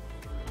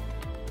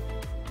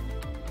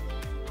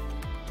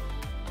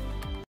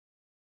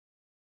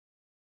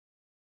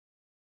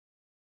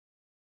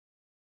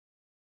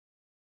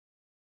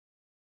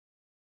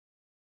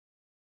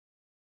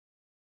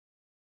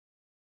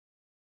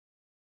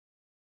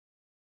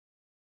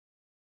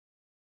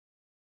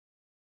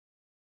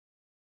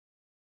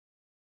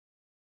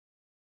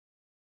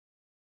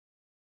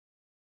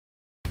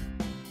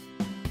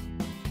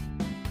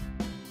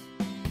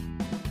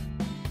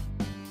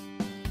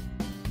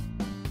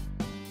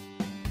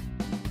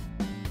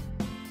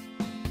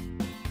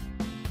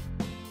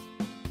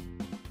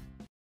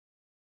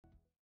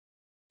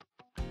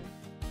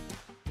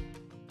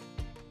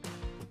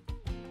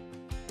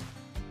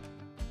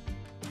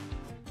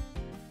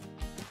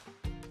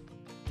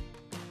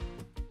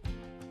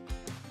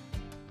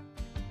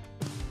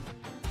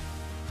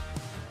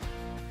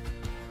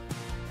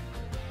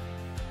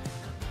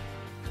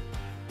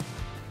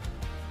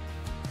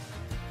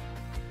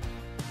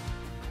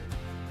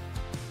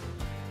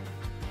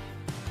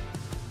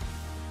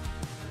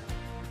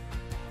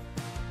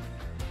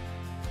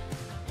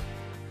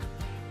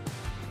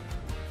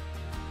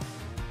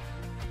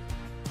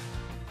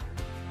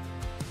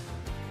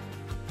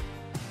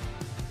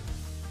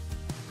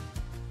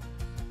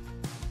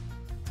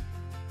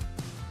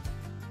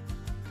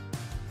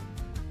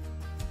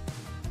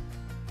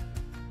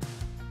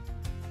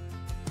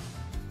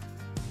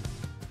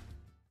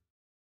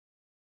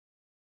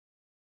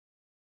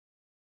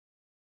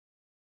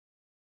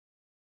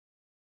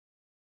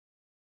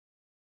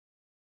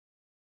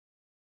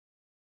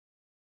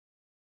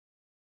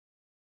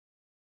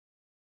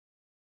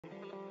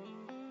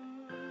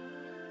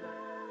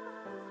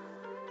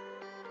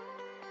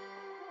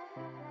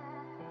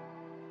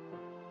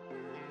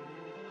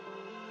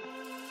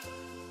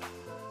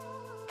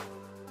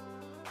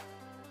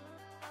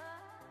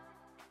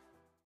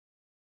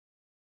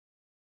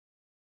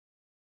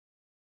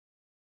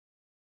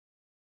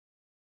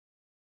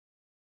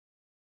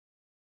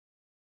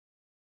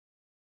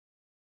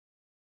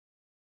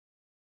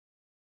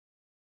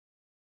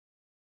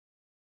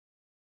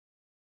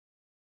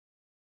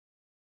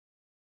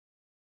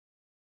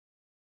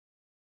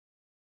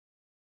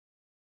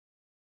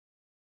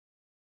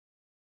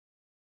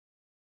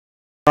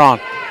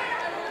 on.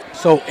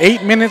 So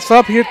 8 minutes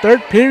up here,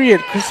 third period.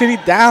 Chris City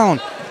down.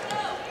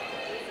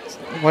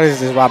 What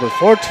is this, Robert?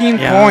 14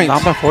 points.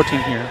 Down by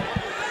 14 here.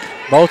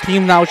 Both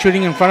teams now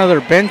shooting in front of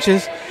their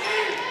benches.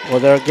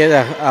 Well, they'll get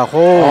a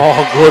whole...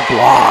 Oh, good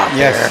block.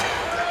 Yes. There.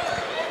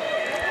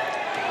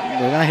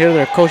 They're going to hear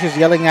their coaches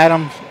yelling at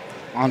them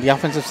on the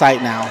offensive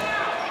side now.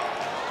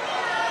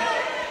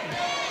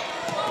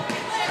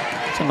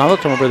 It's another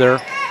turnover there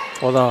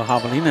for the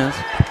Javelinas.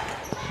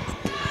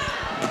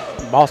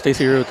 Ball stays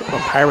here with the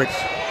Pirates.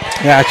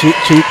 Yeah, she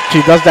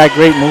does that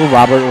great move,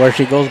 Robert, where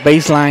she goes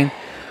baseline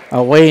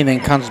away and then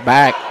comes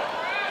back.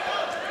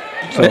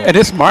 So it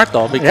is smart,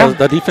 though, because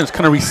the defense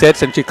kind of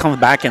resets and she comes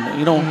back and,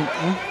 you know,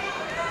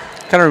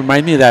 kind of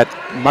remind me of that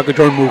Michael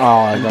Jordan move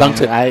and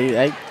dunks it.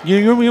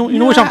 You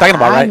know what I'm talking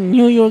about, right? I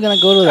knew you were going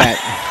to go to that.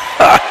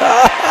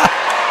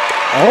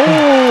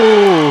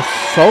 Oh,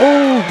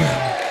 sold.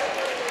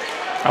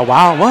 Oh,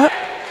 wow. What?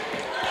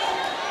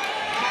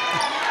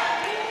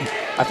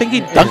 I think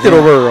he dunked it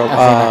over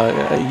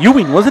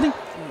Ewing, wasn't he?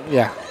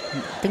 Yeah,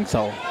 I think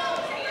so.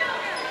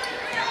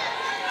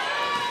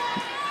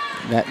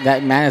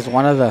 That man is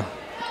one of the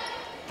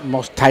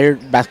most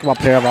tired basketball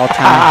player of all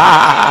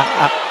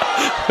time.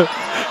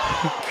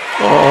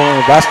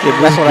 Oh, basket.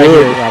 That's what I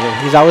hear,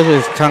 Robert. He's always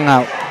with his tongue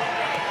out.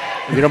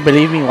 If you don't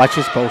believe me, watch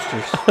his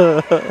posters.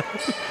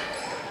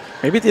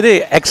 Maybe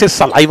today excess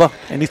saliva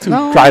and needs to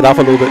dry it off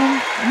a little bit.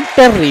 Un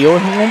perrillo,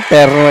 un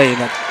perro ahí.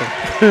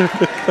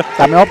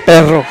 También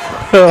perro.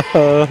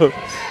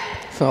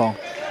 So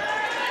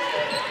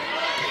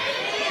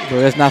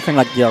there's nothing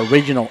like the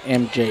original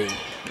MJ.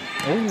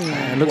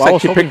 It looks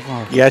like she picked.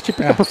 Yeah, she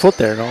picked up her foot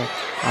there. No,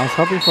 I was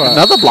hoping for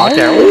another block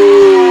there.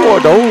 Oh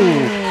no!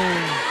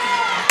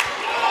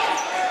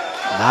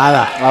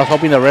 Nada. I was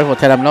hoping the ref would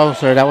tell him, no,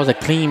 sir, that was a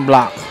clean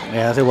block.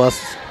 Yes, it was.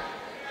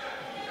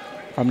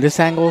 From this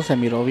angle, se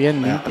miró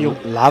bien.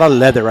 A lot of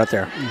leather right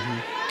there.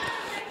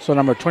 So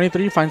number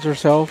 23 finds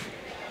herself.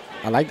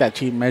 I like that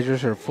she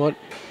measures her foot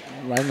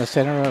right in the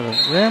center of the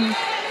rim.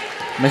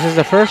 Misses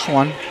the first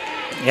one.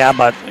 Yeah,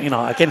 but, you know,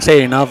 I can't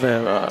say enough.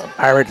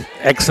 Pirates,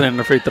 excellent in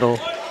the free throw.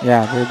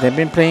 Yeah, they've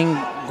been playing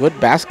good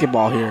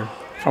basketball here.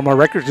 From our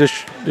records,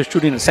 they're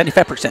shooting at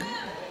 75%.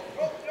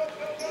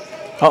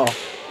 Uh-oh.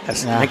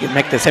 Let's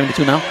make the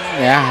 72 now.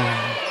 Yeah.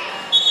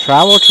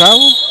 Travel.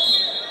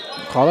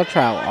 Call a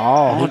travel.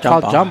 Oh, he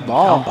called jump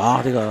ball. Jump ball.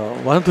 I think,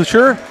 wasn't too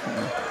sure.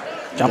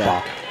 Jump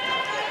ball.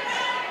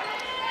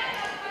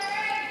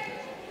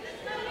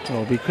 So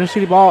it'll be Chris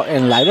City ball,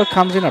 and Lytle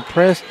comes in a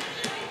press.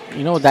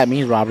 You know what that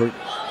means, Robert?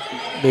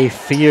 They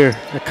fear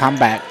the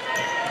comeback,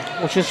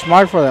 which is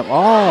smart for them.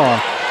 Oh,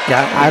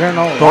 yeah. I don't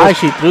know why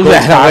she threw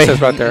that away.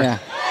 Right there. Yeah.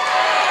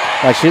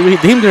 But she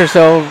redeemed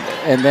herself,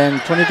 and then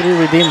 23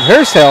 redeemed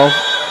herself.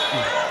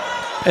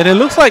 And it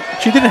looks like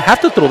she didn't have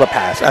to throw the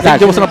pass. I think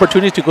there was an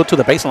opportunity to go to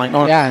the baseline.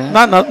 Or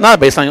not a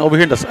baseline, over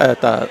here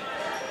at the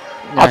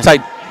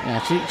outside. Yeah,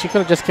 she could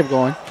have just kept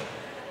going.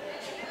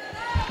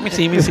 Let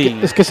me see.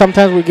 It's because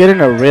sometimes we get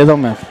in a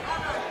rhythm of.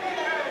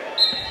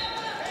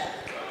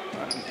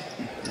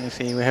 Let me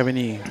see. We have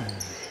any.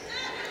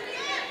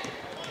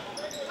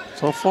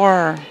 So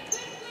far,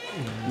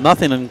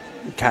 nothing in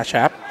Cash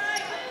App.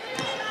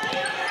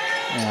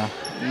 Yeah.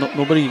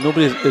 Nobody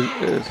is.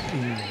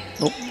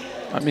 Nope.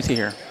 Let me see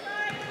here.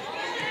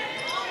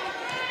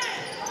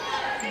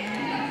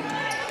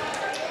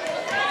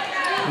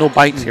 No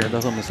bites here.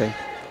 That's what I'm gonna say.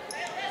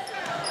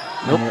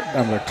 Nope.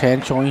 Number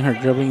 10 showing her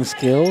dribbling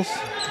skills.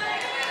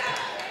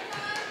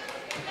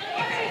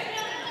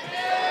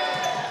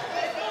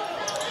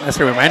 As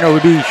a reminder,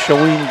 we'll be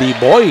showing the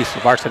boys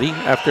varsity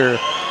after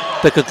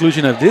the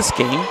conclusion of this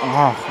game.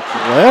 Oh,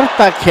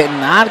 Huerta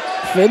cannot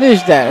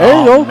finish that. There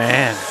you go.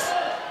 Man.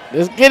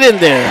 Let's get in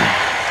there.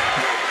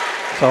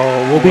 So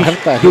we'll be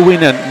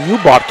doing a new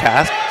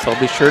broadcast, so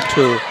be sure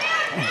to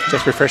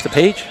just refresh the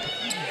page.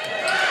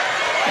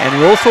 And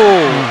we also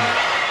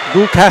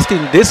do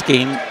casting this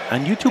game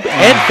on YouTube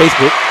and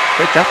Facebook.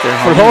 Great job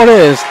there.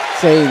 Flores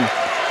saying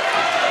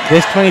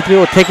this 23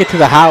 will take it to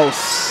the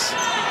house.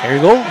 There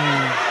you go.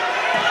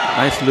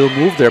 Nice little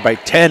move there by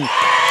 10.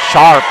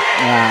 Sharp.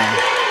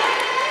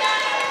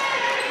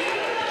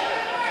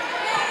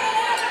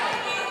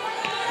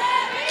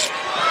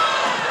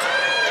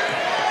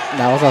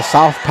 That was a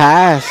soft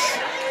pass.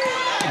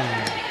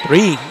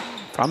 3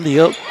 from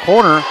the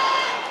corner.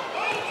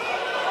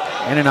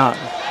 In and out.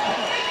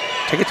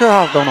 Take it to the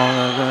house. Don't know,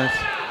 guys.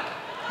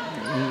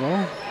 There you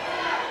go.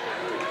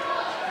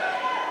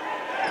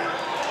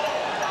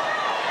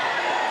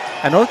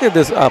 I know that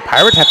this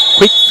Pirates have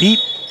quick feet.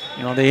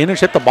 You know, they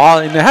intercept the ball,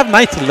 and they have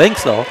nice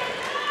lengths, though.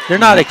 They're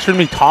not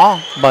extremely tall,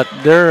 but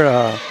they're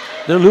a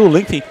little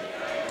lengthy.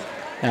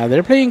 Yeah,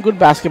 they're playing good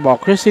basketball.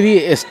 Chris City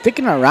is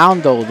sticking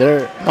around, though.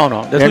 They're not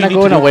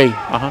going away.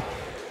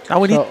 Now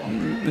we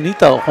need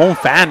the home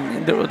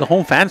fan, the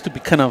home fans to be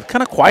kind of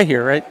quiet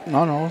here, right?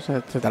 No, se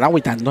están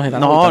agüitando.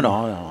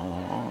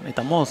 No.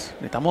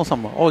 Necesitamos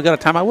some. Oh, we got a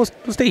timeout.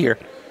 We'll stay here.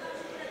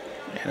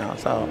 You know,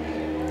 so.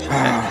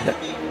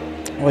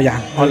 Oh yeah.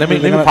 Let me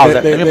pause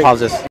that. Let me pause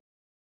this.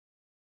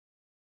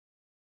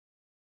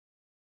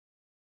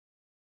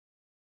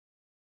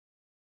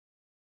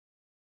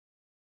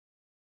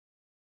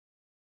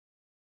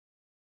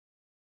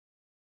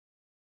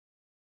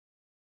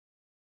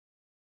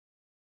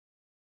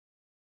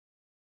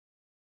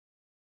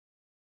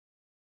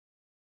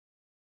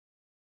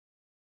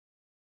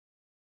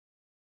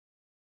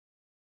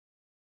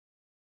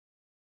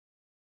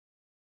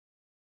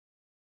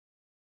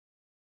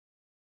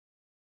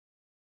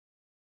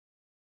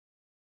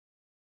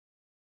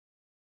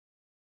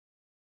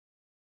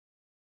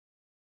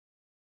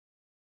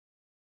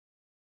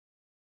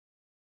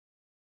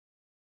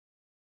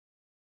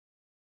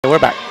 We're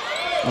back.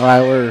 All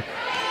right,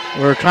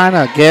 we're trying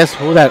to guess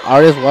who that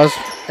artist was,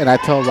 and I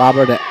told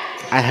Robert that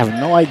I have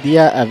no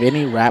idea of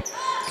any rap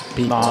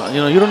people.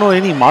 No, you don't know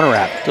any modern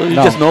rap. You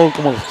No. just know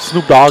como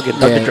Snoop Dogg and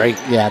Dr. Dre.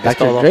 Yeah, That's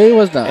Dr. todo. Dre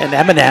was the. And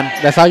Eminem.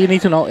 That's all you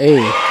need to know. Hey,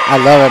 I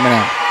love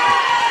Eminem.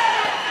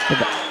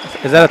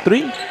 Is that a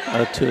 3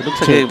 or a 2? It looks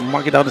like 2. they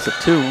mark it down as a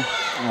 2.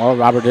 Oh,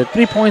 Robert, they're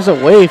 3 points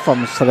away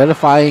from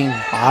solidifying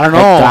I don't the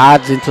know.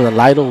 gods into the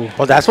Lytle.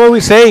 Well, that's what we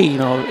say.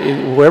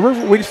 Whoever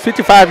wins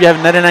 55, you have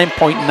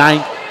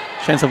 99.9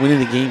 chance of winning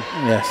the game.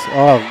 Yes.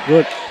 Oh,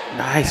 good.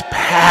 Nice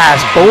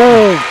pass.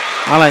 Boom.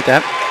 I like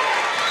that.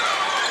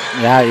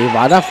 Yeah,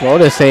 Ivana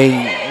Flores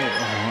saying,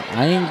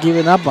 I ain't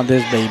giving up on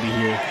this baby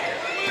here.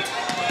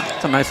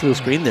 That's a nice little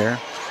screen there.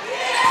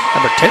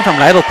 Number 10 from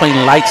Lytle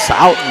playing lights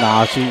out.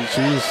 No,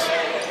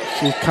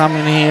 she's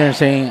coming here and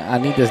saying, I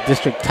need this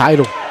district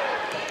title.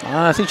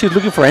 I think she's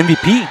looking for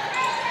MVP.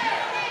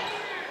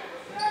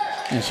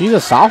 And she's a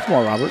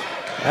sophomore, Robert.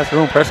 That's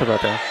real impressive right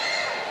there.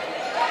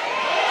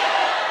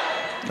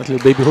 That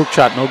little baby hook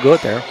shot, no good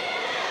there.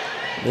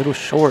 A little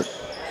short.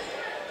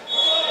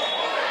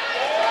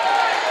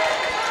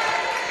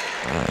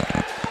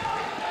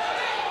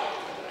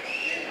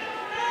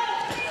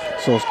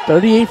 So it's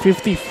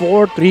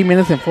 38-54, 3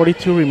 minutes and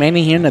 42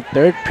 remaining here in the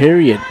third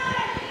period.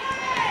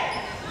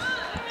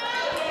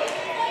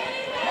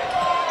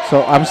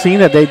 So I'm seeing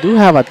that they do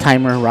have a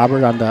timer,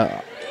 Robert, on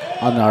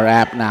our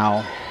app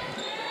now.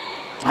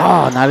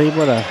 Oh, not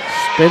able to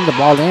spin the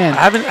ball in.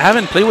 I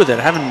haven't played with it.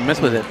 I haven't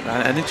messed with it.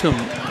 I need to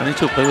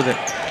play with it.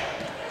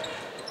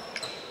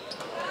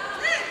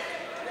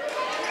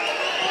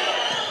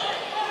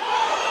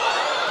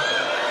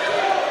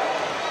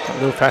 A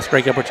little fast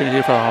break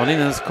opportunity for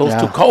Javelinas. Goes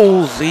to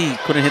Cozy.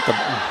 Couldn't hit the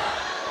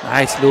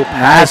nice little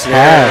pass. Nice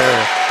pass.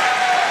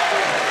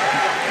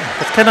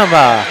 It's kind of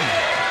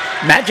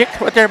magic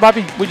right there,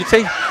 Bobby. Would you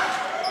say?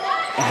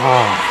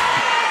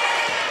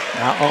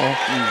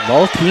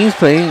 Both teams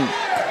playing.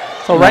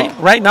 So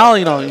right now,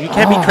 you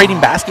can't be trading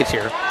baskets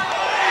here.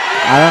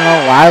 I don't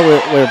know why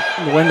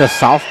we're in the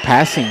soft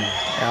passing.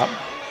 Yep.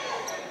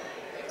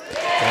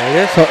 There it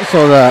is.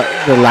 So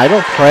the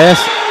Lytle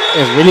press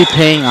is really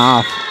paying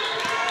off.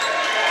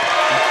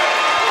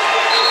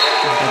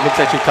 It looks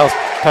like she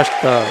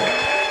touched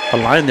the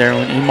line there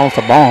when he mounts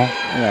the ball.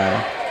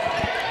 Yeah.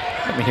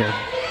 Let me hear.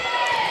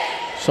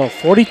 So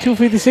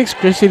 42-56,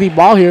 Chris City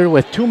ball here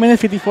with 2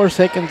 minutes 54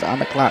 seconds on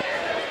the clock.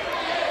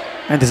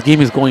 And this game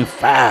is going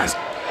fast.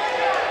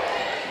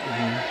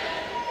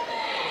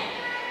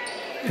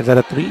 Is that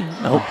a 3?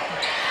 No.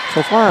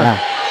 So far. Yeah.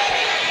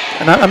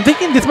 And I'm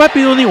thinking this might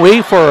be the only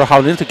way for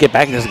Javelinas to get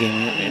back in this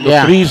game.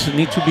 The threes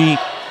need to be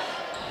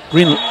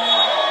green.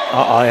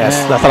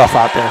 Yes. That's what I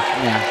thought there.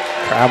 Yeah.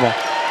 Travel.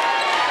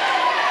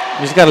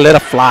 You just got to let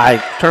it fly.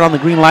 Turn on the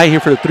green light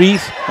here for the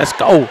threes. Let's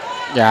go.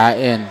 Yeah,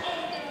 and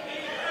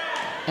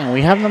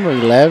we have number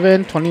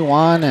 11,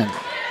 21, and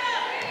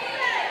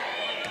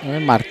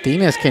even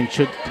Martinez can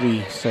shoot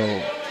 3, so.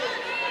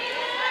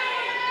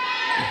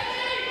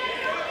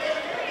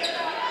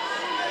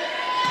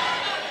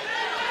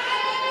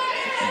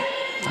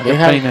 They're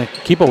playing a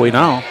keep away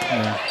now.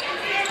 Yeah.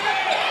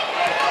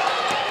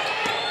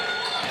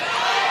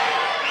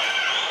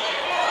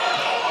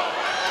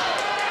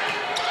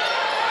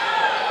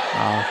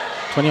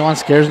 21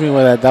 scares me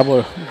with that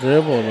double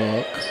dribble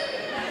look.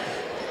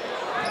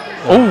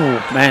 Oh,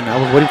 man, I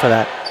was waiting for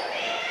that.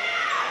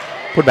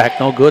 Put back,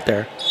 no good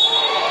there.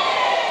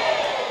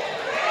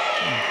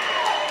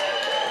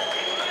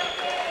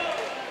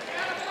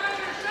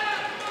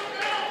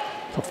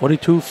 So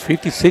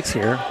 42-56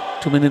 here.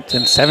 2 minutes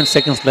and 7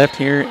 seconds left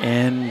here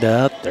in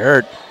the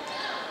third.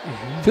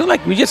 Feel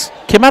like we just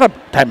came out of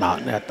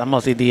timeout at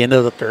almost at the end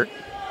of the third.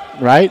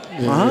 Right?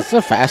 It's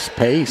a fast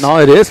pace. No,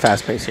 it is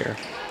fast pace here.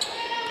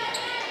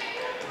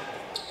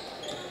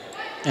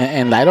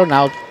 And Lytle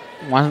now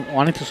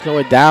wanting to slow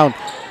it down,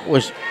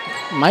 which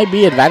might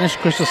be advantage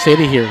Crystal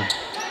City here.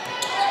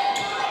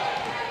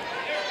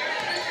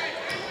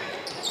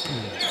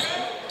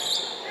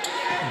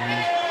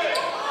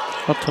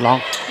 Not too long.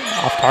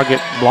 Off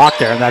target block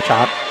there in that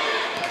shot.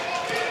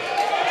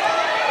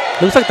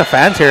 Looks like the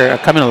fans here are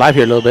coming alive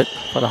here a little bit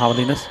for the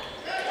Javelinas.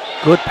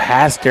 Good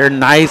pass there.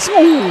 Nice.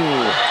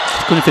 Ooh.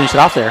 Just couldn't finish it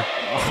off there.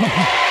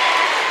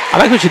 I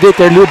like what she did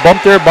there. Little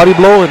bump there, body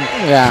blow,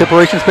 and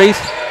separation space.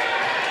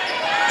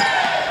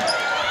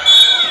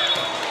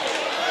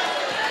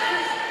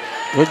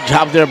 Good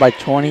job there by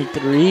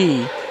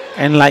 23.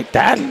 And like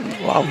that,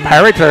 wow,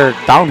 Pirates are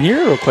down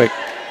here real quick.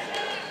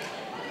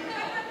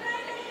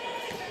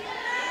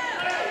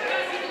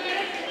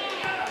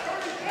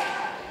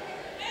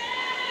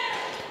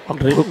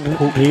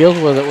 Rios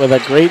with a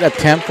great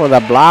attempt for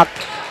the block,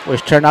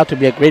 which turned out to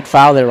be a great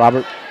foul there.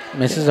 Robert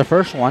misses the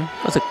first one.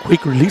 That's a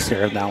quick release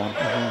there of that one.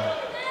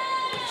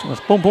 So it's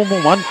boom, boom,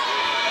 boom, one.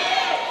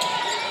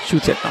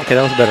 Shoots it. Okay,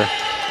 that was better.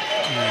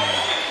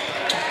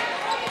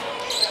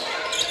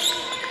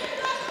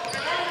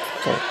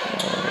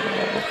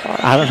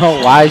 I don't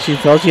know why she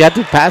felt she had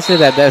to pass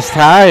it at this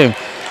time.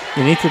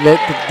 You need to let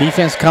the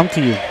defense come to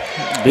you.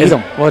 beat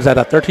them. What was that,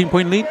 a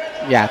 13-point lead?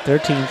 Yeah,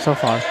 13 so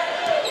far.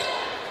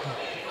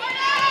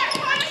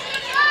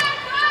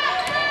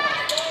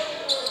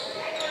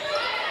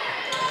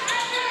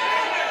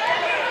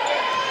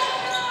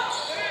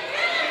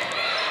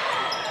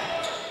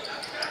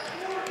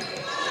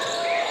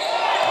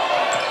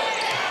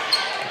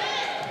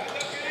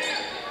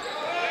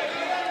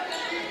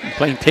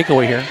 Playing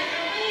takeaway here.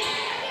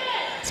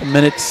 It's a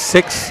minute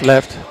 6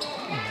 left.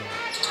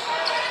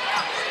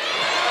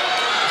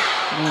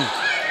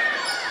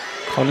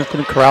 Collins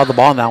couldn't corral the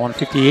ball on that one.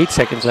 58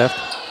 seconds left.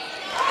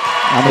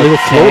 Number A little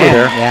floater 10,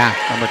 there. yeah.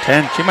 Number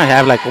 10. She might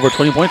have like over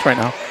 20 points right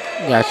now.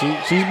 Yeah,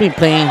 she's been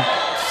playing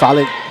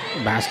solid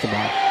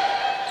basketball.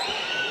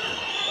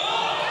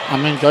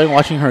 I'm enjoying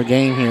watching her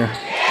game here.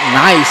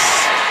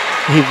 Nice.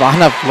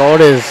 Ivana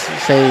Flores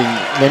saying,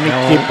 let me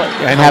keep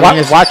having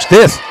this. Watch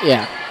this.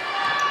 Yeah.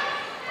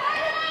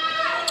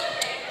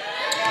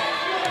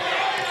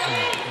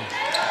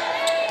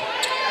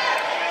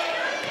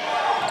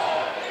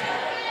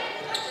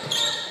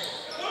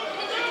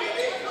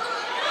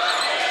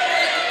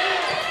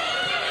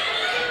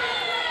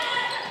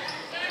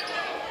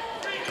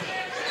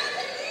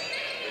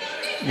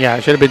 Yeah,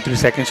 it should have been 3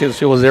 seconds.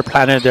 She was there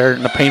planted there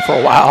in the paint for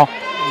a while.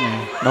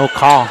 No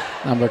call.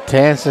 Number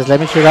 10 says, let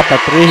me shoot up a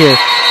 3 here.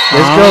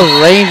 This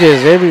girl's range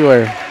is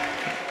everywhere.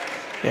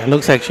 Yeah, it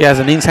looks like she has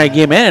an inside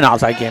game and an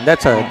outside game.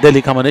 That's a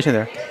deadly combination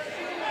there.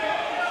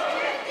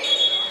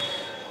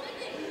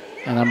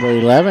 And number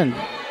 11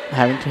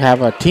 having to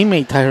have a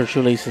teammate tie her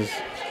shoelaces.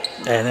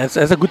 And that's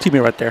a good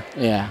teammate right there.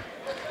 Yeah.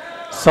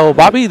 So,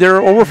 Bobby,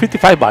 they're over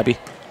 55, Bobby.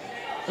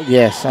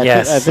 Yes.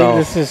 I think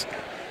this is...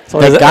 So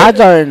the gods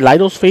are in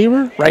Lytle's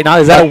favor. Right now,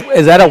 is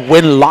that a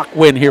lock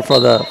win here for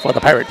the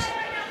Pirates?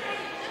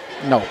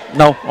 No.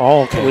 No.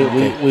 Oh, okay.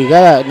 We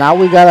gotta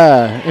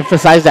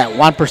emphasize that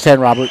 1%,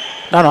 Robert.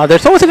 No.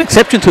 There's always an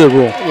exception to the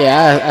rule.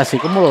 Yeah, así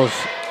como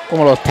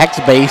los tax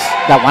base.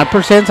 That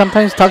 1%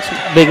 sometimes talks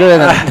bigger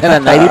than a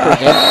 90%.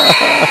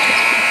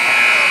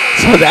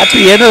 So that's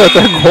the end of the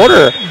third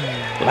quarter.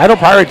 Lytle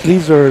Pirates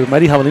leads their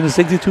mighty Javelinas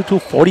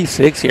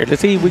 62-46 here.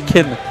 Let's see if we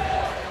can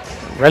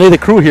rally the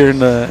crew here in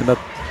the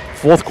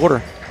fourth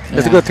quarter.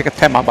 Let's go take a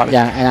timeout, Bobby.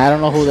 Yeah, and I don't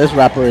know who this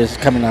rapper is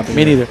coming up.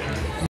 Me neither.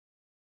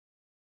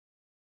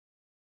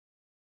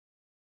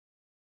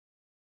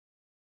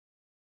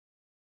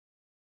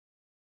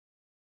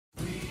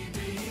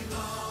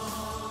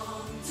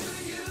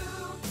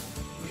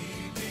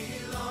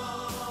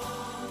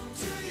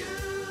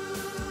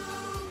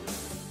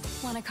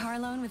 Want a car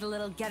loan with a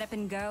little get up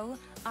and go?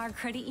 Our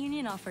credit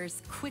union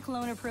offers quick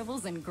loan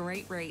approvals and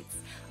great rates.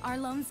 Our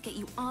loans get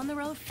you on the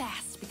road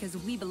fast because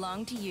we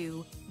belong to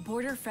you.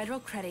 Border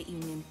Federal Credit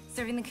Union,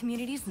 serving the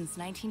community since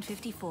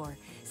 1954.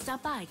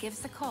 Stop by, give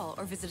us a call,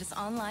 or visit us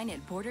online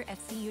at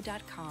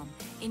borderfcu.com.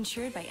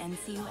 Insured by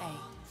NCUA.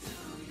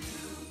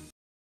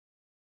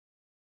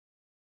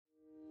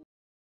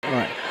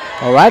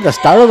 All right, the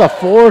start of the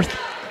fourth,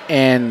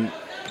 and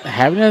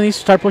Javelinas needs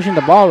to start pushing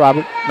the ball,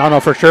 Robert. No,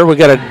 for sure. We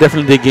got to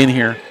definitely dig in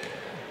here.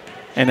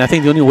 And I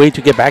think the only way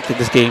to get back to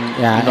this game.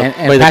 Yeah,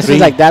 and passes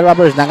like that,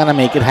 Robert, is not going to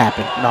make it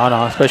happen.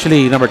 No,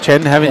 especially number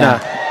 10 having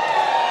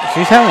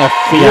She's having a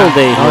field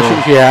day. No,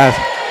 she has.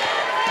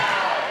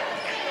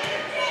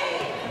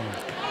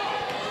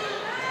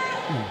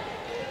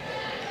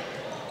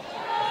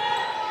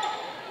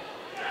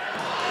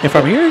 And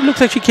from here, it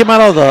looks like she came out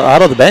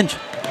of the bench.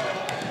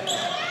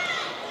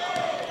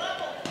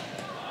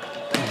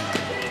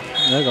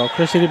 There you go,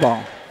 Chrissy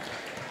Ball.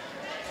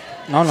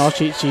 No,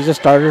 she's a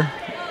starter.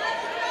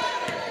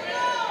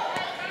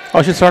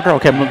 Oh, she's a starter?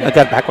 Okay, I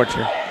got backwards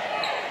here.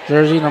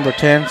 Jersey number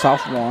 10,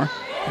 sophomore.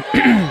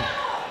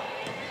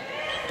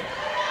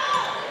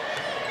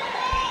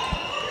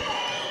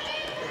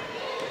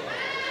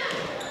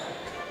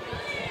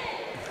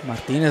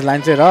 Martinez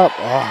lines it up.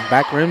 Oh,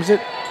 back rims it.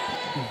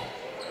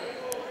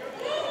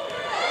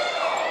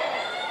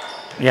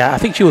 Yeah, I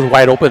think she was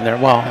wide open there.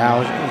 Wow.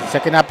 Now,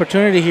 second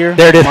opportunity here.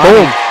 There it is.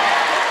 Boom.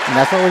 And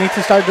that's what we need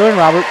to start doing,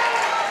 Robert.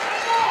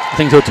 I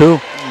think so, too.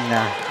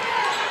 Yeah.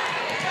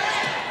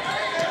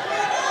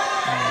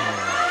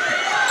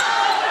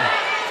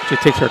 She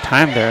takes her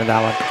time there,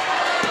 that one.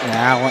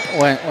 Yeah,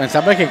 when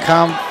somebody can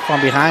come from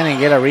behind and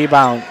get a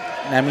rebound,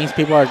 that means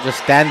people are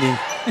just standing.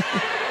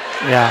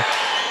 Yeah.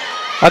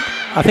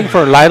 I think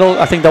for Lytle,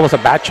 I think that was a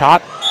bad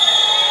shot.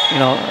 You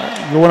know,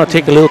 you want to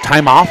take a little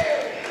time off.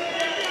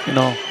 You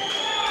know.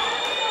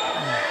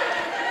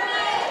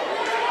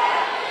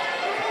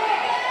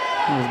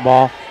 This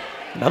ball.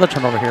 Another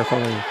turnover here for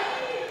the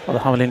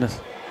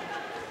Javelinas.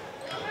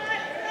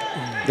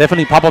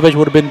 Definitely Popovich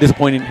would have been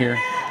disappointed here.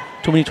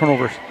 Too many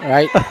turnovers.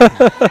 Right?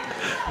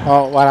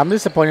 What I'm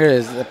disappointed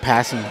is the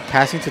passing.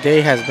 Passing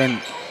today has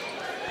been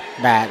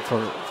bad for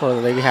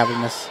the Lady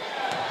Javelinas.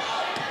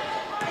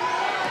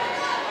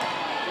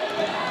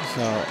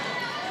 So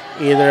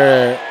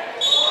either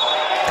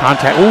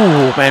contact.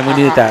 Ooh, man, we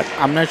needed that.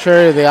 I'm not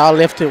sure they all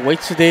lifted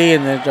weights today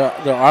and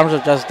their arms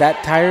are just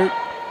that tired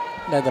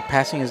that the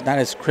passing is not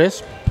as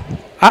crisp.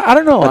 I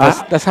don't know.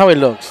 That's how it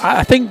looks.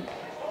 I think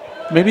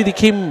maybe they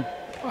came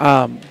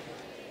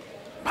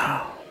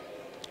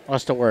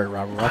What's the word,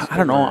 Robert? I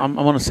don't know. I'm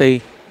going to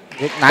say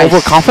Nice.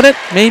 overconfident,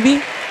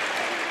 maybe.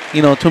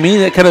 You know, to me,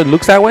 that kind of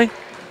looks that way.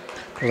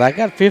 Well, I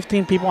got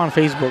 15 people on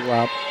Facebook,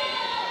 Rob.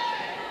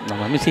 No,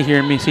 let me see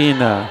here. Let me see.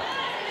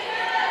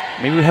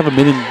 Maybe we have a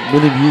million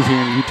views here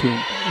on YouTube.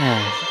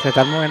 Yeah, se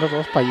están moviendo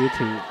todos para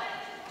YouTube.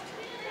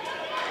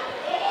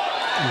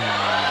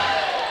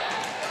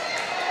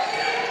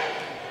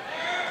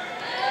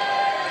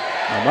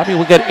 Bobby,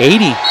 we got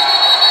 80.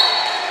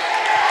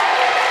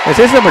 It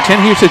says number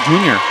 10 here, says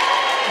junior.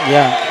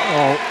 Yeah.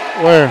 Oh,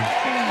 where?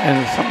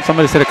 And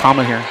somebody said a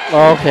comment here.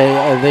 Oh, okay.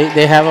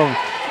 They have them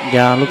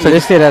Yeah, it looks like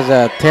listed as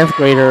a 10th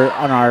grader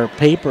on our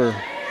paper.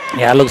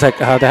 Yeah, it looks like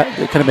that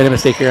they kind of made a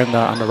mistake here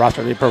on the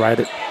roster they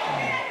provided.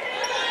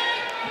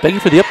 Thank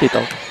you for the update,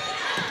 though.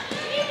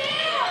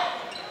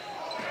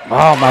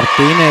 Oh,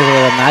 Martinez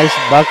with a nice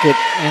bucket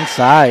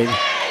inside.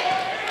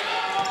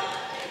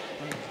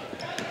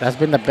 That's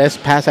been the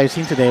best pass I've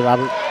seen today,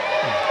 Robert.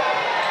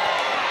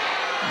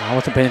 I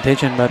wasn't paying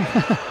attention, but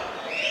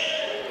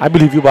I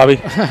believe you, Bobby.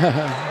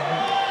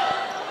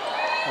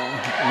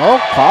 No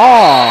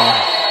call.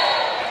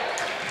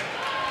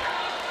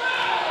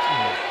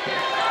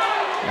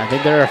 I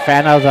think they're a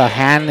fan of the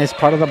hand is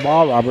part of the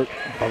ball, Robert.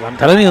 Well, I'm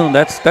telling you,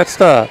 that's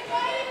the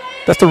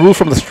rule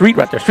from the street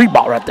right there. Street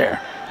ball right there.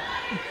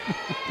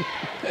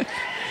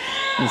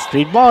 And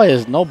street ball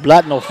is no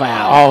blood, no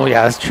foul. Oh,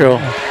 yeah, that's true.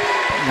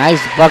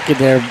 Nice bucket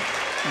there.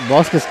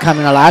 Bosquez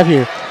coming alive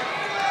here.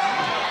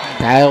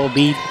 That will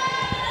be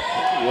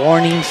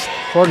warnings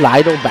for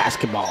Lytle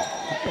basketball.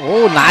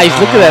 Oh, nice.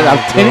 Look at that. I'm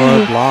telling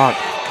you. Block.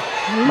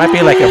 Might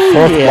be like a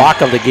fourth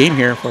block of the game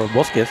here for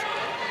Bosquez.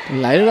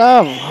 Light it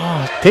up.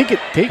 Oh, take it.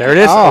 There it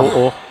is.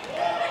 Oh.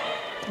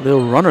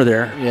 Little runner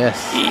there.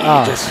 Yes.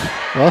 Just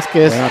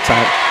Bosquez. right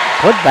outside.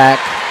 Put back.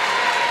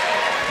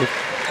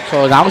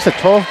 So now it's a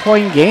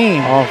 12-point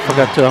game. Oh,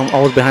 forgot to. I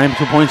was behind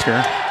 2 points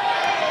here.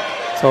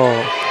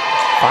 So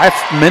 5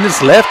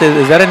 minutes left.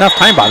 Is that enough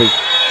time, Bobby?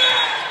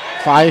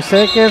 5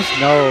 seconds.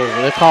 No.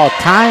 They call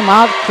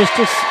timeout.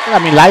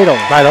 Lytle.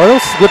 Lytle. It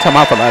was a good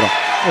timeout for Lytle.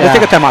 Yeah. Let's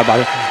take a timeout,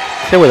 Bobby.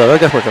 Stay with us.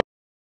 Let's get work.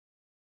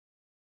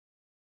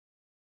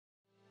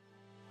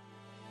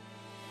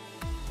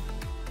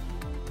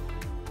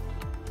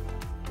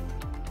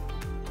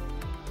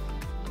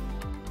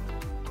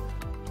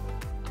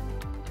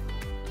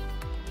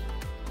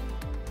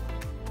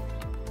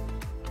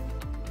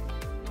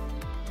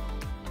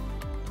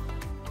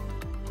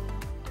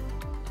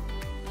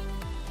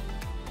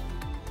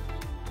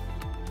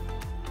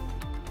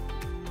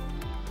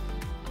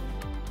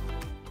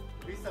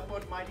 We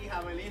support mighty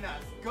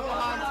Javelinas. Go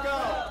Hans, go!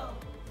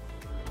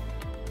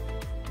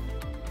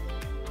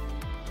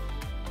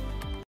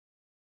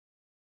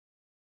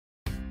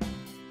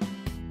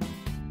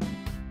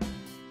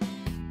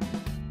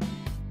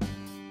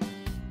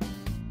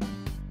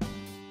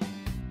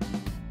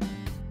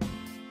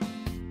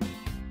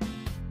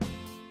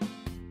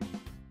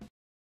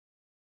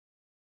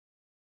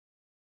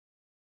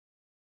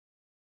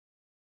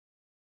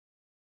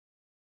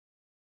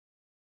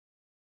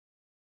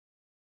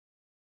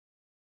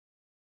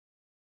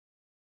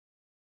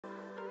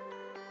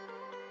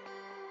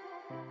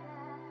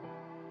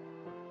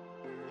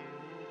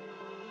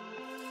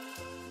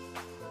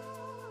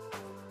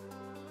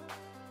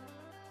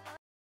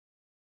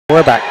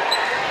 We're back.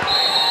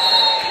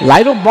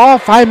 Lytle ball.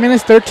 5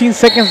 minutes, 13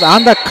 seconds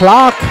on the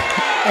clock.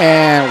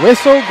 And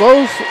whistle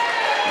goes.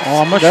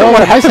 Oh, I'm not sure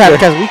what happened there.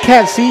 Because we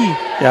can't see.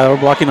 Yeah, we're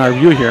blocking our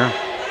view here.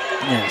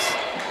 Yes.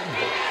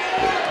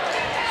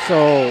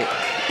 So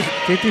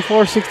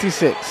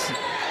 54-66.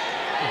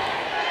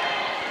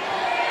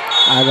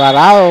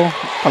 Alvarado.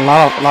 A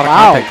lot of Foul.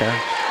 contact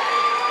there.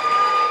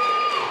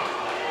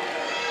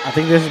 I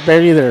think this is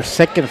barely their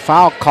second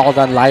foul called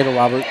on Lytle,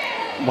 Robert.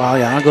 Wow,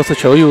 yeah, it goes to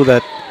show you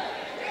that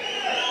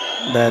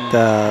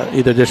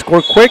either they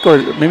score quick or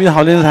maybe the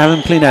Javelinas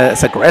haven't played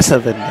as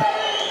aggressive. And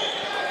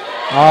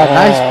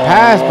Nice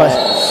pass, but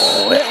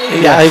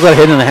yeah, he got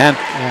hit in the hand.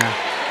 yeah.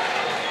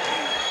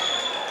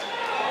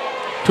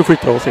 2 free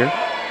throws here.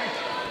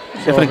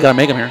 Definitely got to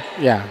make them here.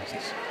 Yeah.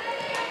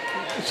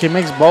 She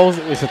makes both.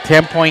 It's a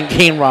 10-point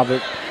game,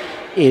 Robert.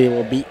 It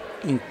will be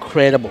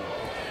incredible.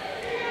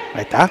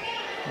 Right there.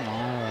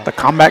 The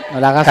comeback No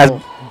la hagas has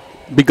so.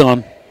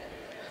 begun.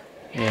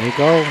 There you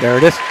go. There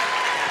it is.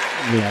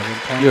 Yeah,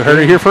 You heard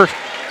it here first.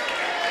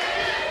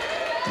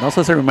 And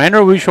also as a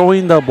reminder, we're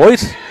showing the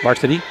boys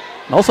varsity.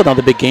 And also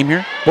another big game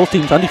here. Both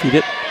teams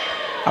undefeated,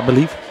 I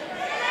believe.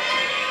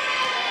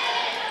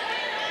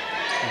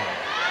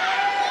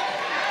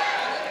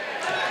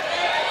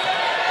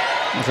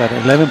 It's at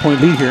an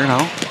 11-point lead here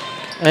now.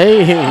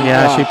 Hey.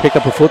 Yeah, she picked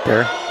up her foot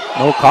there.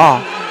 No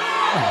call.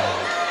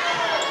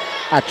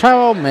 A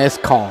travel miss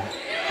call.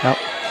 Yep.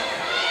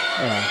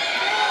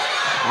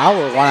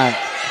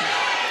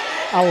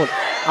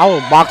 I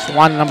would box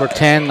one number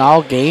 10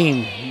 all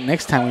game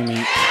next time we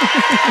meet.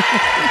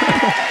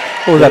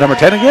 What was that, number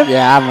 10 again?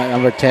 Yeah,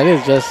 number 10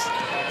 is just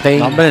playing.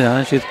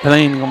 No, she's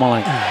playing come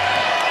on, like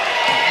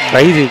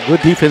crazy.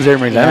 Good defense there,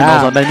 number 11.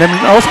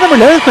 Yeah. Also number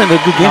 11 playing a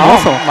good game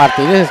also.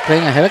 Martinez is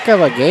playing a heck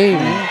of a game.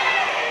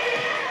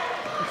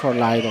 for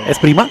Lytle. Es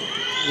prima.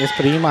 Es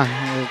prima.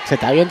 Se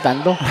está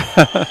avientando.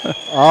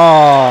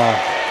 Oh.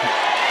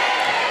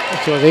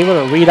 She was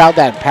able to read out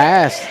that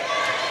pass.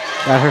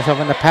 Got herself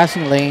in the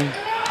passing lane.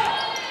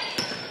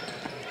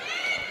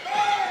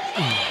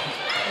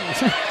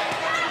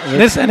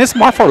 And it's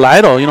smart for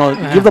Lytle. You know,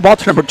 give the ball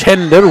to number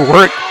 10. Let it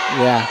work.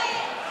 Yeah.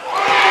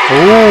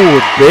 Oh,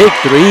 big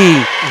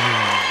three.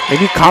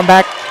 Maybe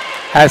comeback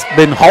has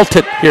been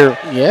halted here.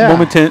 Yeah.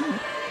 Momentan.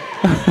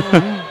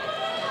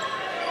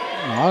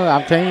 No,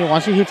 I'm telling you,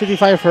 once you hit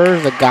 55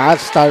 first, the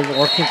gods start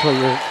working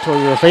to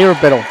your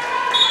favorite battle.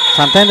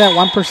 Sometimes that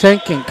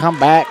 1% can come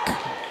back.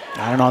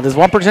 I don't know. This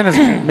 1% is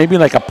maybe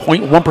like a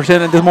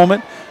 0.1% at this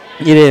moment.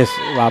 It is,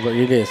 Robert.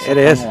 It is. It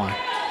is.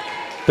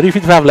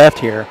 3:55 left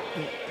here.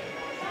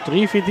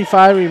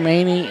 3:55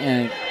 remaining,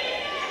 and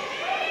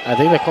I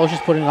think the coach is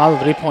putting all the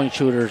three-point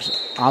shooters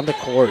on the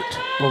court.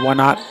 Well, why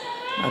not?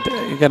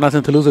 You got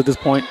nothing to lose at this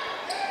point.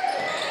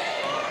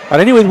 But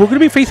anyways, we're going to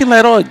be facing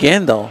Lytle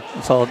again, though.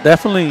 So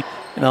definitely,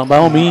 you know, by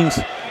all means,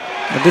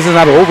 this is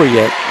not over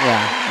yet.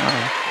 Yeah.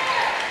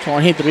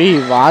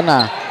 23,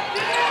 Ivana.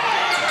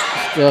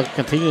 Still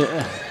continue.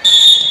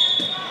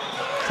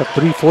 So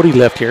 3:40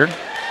 left here.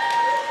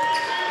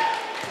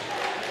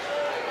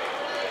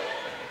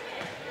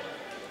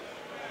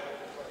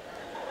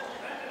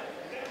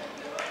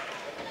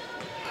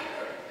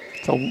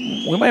 So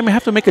we might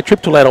have to make a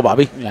trip to Lytle,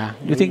 Bobby. Yeah.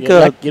 You think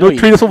they'll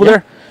treat us over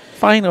there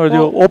fine, or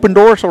they'll open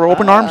doors or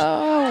open arms?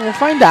 We'll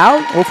find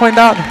out. We'll find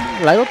out.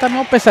 Lytle está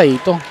medio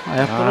pesadito.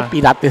 Allá por los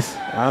pirates.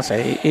 I'll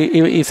say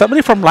if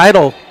somebody from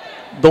Lytle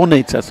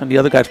donates us on the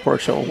Other Guys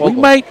Sports Show, we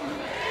might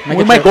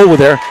go over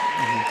there.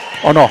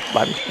 Oh no,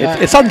 Bobby,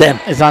 it's on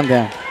them. It's on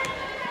them.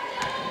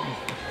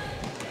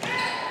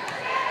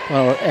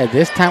 Well, at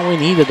this time we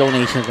need the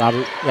donations,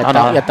 Robert. Ya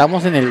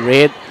estamos en el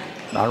red.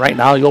 Not right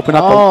now. You open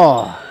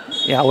up.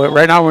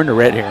 Right now we're in the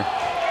red here.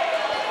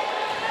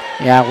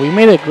 Yeah, we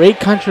made a great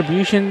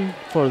contribution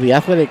for the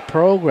athletic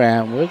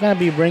program. We're going to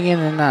be bringing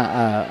in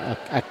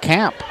a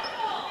camp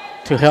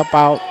to help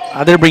out.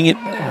 They're bringing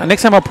it.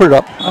 Next time I'll put it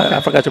up. I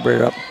forgot to bring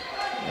it up.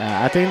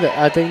 I think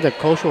the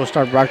coach will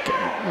start,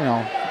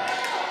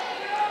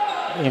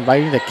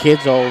 inviting the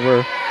kids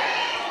over.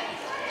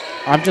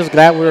 I'm just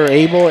glad we were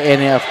able,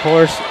 and of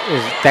course,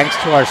 is thanks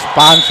to our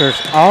sponsors.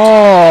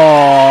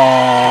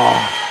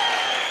 Oh.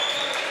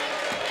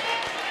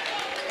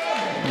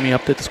 Let me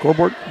update the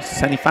scoreboard.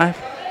 75.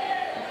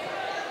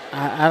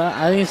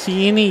 I didn't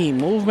see any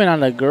movement on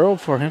the girl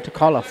for him to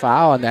call a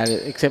foul on that,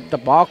 except the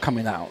ball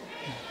coming out.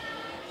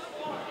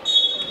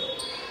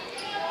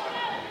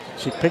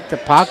 She picked the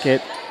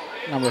pocket,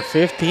 number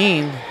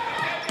 15.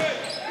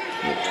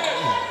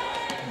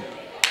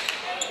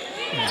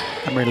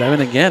 Number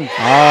 11 again.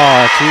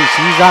 Oh,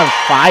 she's on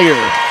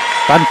fire.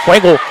 Tan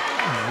fuego.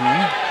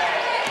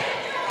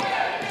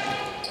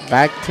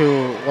 Back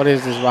to, what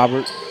is this,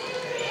 Robert?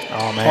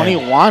 Oh, man.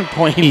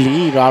 21-point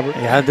lead, Robert.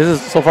 Yeah, this is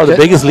so far the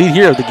biggest lead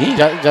here of the game.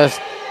 Just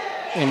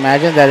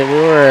imagine that we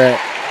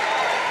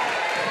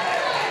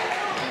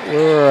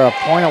were a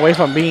point away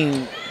from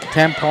being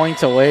 10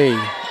 points away.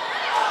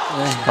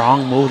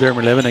 Strong move there,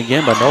 11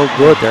 again, but no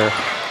good there.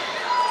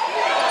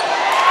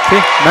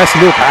 See, nice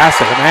little pass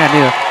there, man.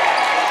 Yeah.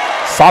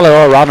 Solid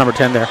all around, number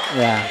 10 there.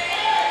 Yeah.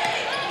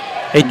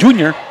 A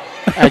junior.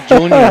 A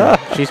junior.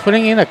 She's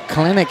putting in a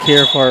clinic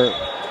here for.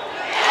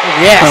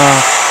 Yes.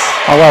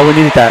 Oh, well, we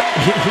needed that.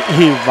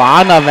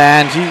 Ivana,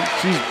 man.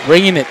 She's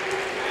bringing it.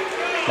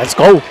 Let's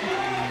go.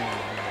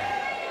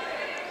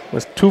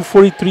 With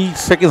 2:43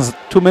 seconds,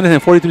 2 minutes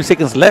and 43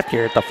 seconds left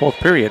here at the fourth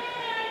period.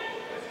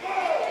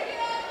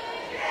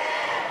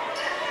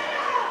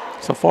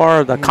 So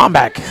far, the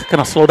comeback is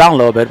going to slow down a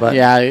little bit, but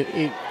yeah,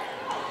 it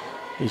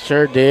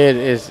sure did.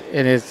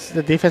 It's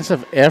the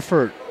defensive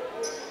effort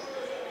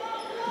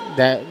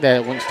that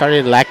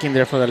started lacking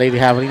there for the Lady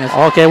Javelinas.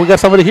 Okay, we got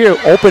somebody here.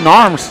 Open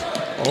arms.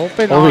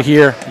 Open over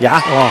here. Yeah.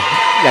 Oh,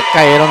 ya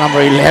cayeron,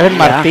 number 11,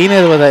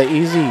 Martinez with an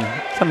easy.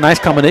 It's a nice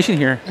combination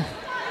here.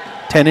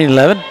 10 and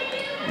 11.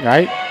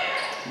 Right?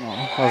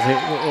 Oh,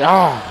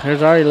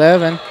 here's our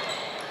 11.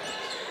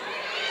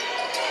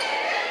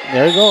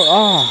 There we go.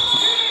 Oh.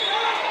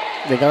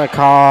 They got a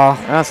call.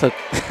 That's a.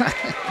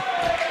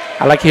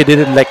 I like he did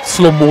it like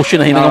slow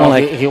motion.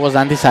 He was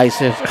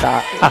undecisive.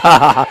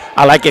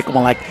 I like it.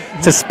 Como like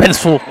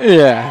suspenseful.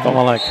 Yeah.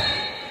 Como like.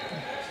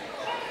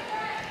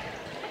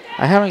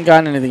 I haven't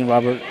gotten anything,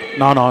 Robert.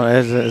 No,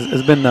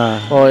 it's been.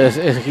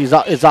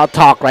 It's all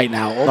talk right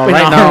now. No,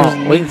 right now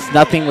means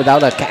nothing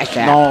without a cash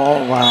app.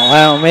 No,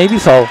 well, maybe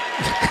so.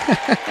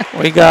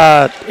 We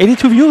got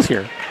 82 views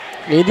here.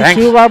 82,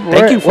 Thanks. Robert.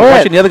 Thank you for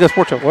watching the Other Guys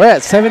Sports Show. We're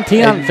at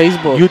 17 on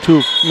Facebook,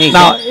 YouTube.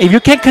 Now, if you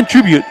can't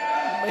contribute,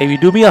 if you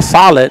do me a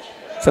solid,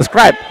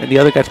 subscribe to the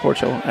Other Guys Sports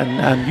Show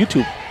and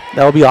YouTube.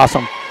 That would be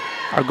awesome.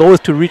 Our goal is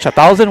to reach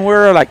 1,000.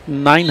 We're like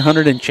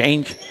 900 and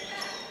change,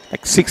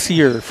 like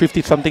 60 or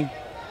 50 something.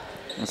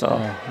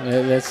 So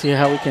let's see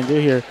how we can do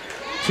here.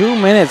 2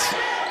 minutes.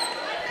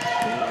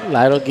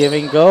 Lytle give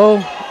and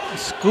go.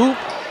 Scoop.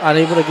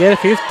 Unable to get it.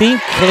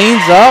 15.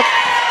 Cleans up.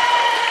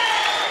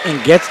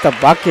 And gets the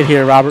bucket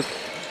here, Robert.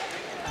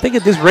 think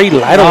at this rate,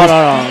 Lytle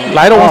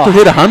No. wants to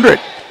hit 100.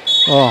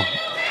 Oh,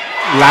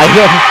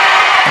 Lytle.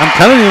 I'm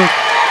telling you,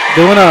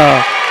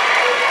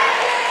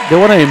 they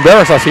wanna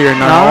embarrass us here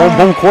in our own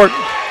home court.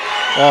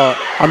 Well, I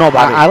don't know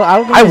about it. I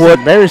don't think I it's would.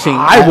 embarrassing.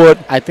 I would.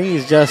 I think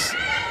it's just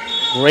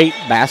great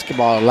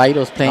basketball.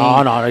 Lytle's playing.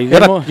 No, you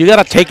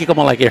gotta take it come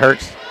on like it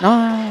hurts. No,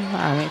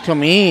 I mean, to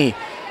me,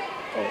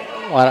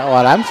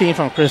 what I'm seeing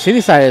from Chris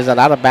City side is a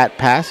lot of bad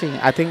passing.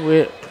 I think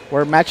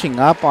we're matching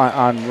up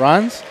on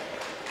runs,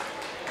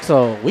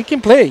 so we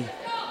can play.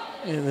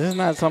 This is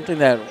not something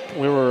that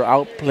we were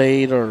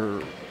outplayed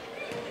or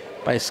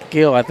by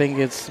skill. I think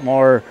it's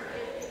more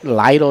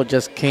Lytle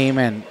just came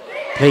and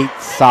played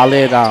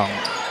solid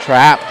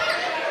trap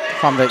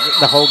from the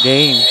whole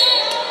game.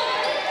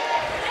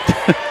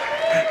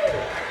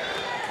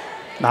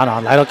 No,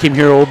 Lytle came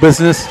here old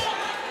business.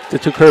 They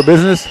took care of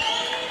business.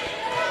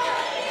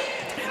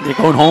 They're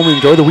going home and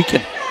enjoy the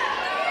weekend.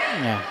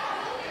 Yeah.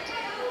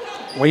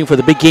 Waiting for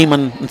the big game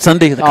on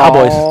Sunday, the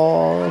Cowboys.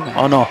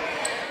 Oh no.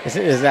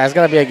 That's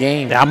going to be a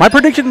game. Yeah, my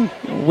prediction,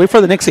 wait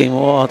for the next game.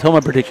 Well, I'll tell my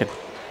prediction.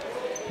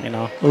 You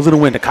know, who's going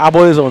to win, the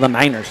Cowboys or the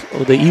Niners,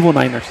 or the evil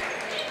Niners?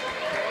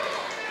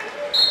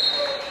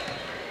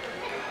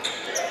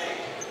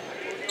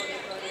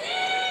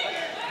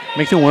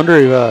 Makes me wonder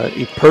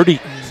if Purdy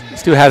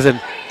still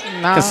hasn't,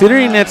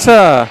 considering it's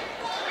Mr.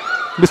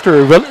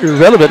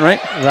 Irrelevant,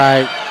 right?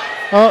 Right.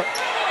 Oh,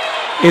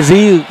 Is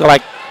he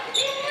like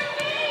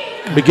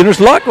beginner's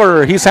luck,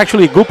 or he's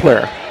actually a good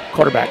player,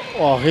 quarterback?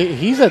 well,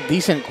 he's a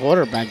decent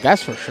quarterback,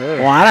 that's for sure.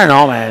 Well, I don't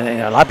know, man. You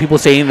know, a lot of people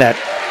saying that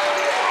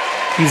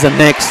he's the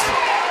next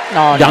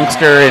No,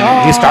 youngster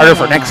and he started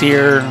for next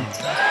year.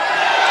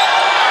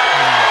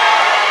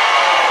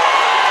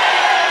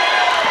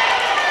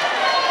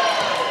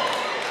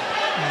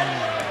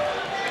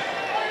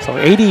 So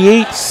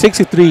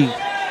 88-63,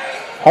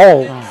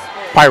 all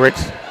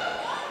Pirates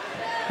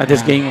at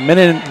this game. A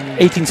minute and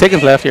 18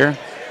 seconds left here.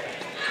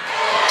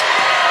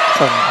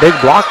 It's a big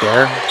block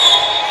there.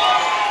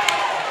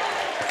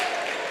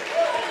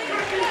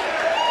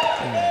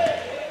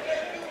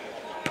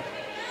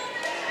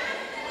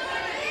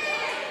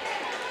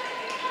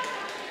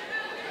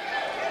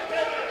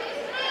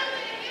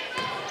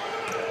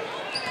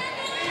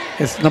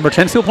 Is number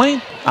 10 still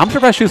playing? I'm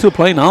surprised she's still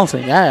playing,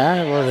 honestly.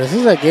 Yeah. Well, this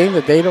is a game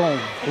that they don't.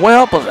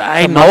 Well, but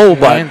I Come know, on,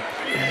 but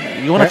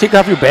man. you want to take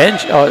off your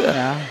bench?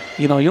 Yeah.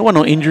 You know, you don't want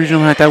no injuries or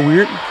anything like that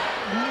weird.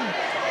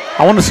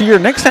 I want to see her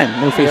next time,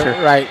 no facer.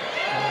 You're right.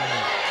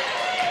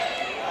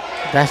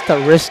 That's the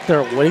risk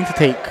they're willing to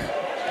take.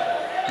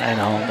 I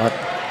know, but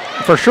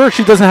for sure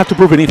she doesn't have to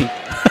prove anything.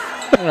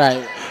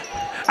 Right.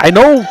 I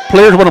know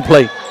players want to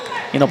play,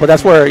 you know, but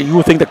that's where you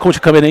would think the coach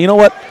would come in and, you know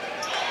what?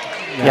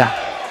 Yeah.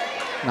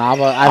 No,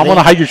 but I want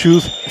to hide your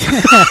shoes.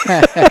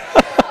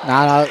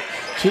 No.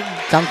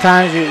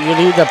 Sometimes you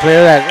need the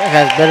player that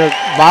has better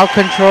ball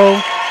control.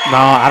 No,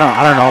 I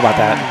don't know about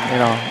that, you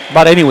know.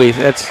 But anyways,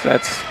 that's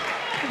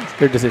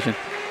their decision.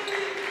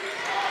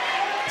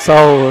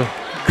 So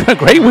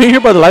great win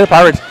here by the Lytle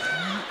Pirates.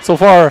 So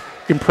far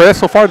impressed.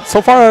 So far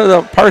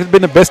the Pirates have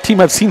been the best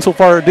team I've seen so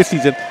far this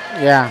season.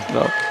 Yeah.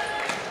 So,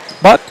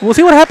 but we'll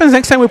see what happens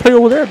next time we play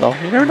over there, though.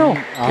 You never know.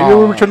 Maybe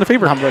we'll return the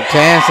favor. Number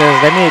 10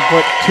 says, let me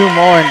put 2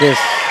 more in this.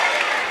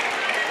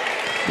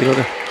 You know,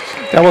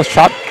 that was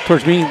shot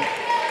towards me.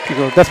 You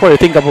know, that's what I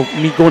think about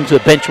me going to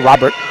the bench,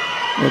 Robert.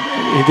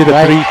 He did a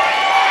 3.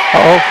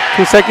 Uh-oh,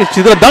 2 seconds.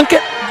 She's going to dunk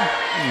it.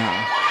 No.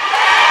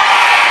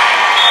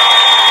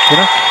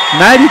 You know,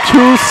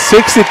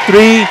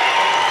 92-63.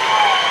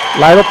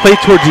 Lytle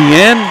played towards the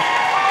end.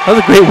 That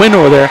was a great win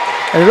over there.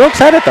 And they're real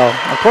excited, though,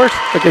 of course,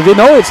 because they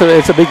know it's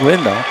a big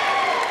win, though.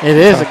 It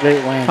is a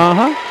great win.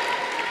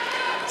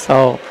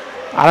 So,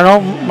 I don't know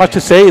much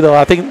to say, though.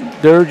 I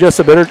think they're just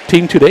a better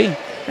team today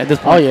at this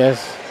point. Oh, yes.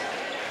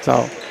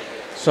 So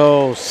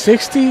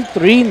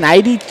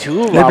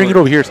 63-92. Let's bring it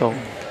over here.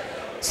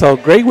 So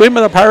great win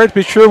by the Pirates.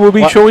 Be sure we'll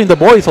be showing the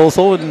boys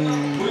also in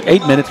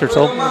 8 minutes or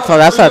so. So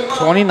that's a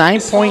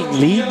 29-point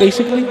lead,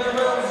 basically.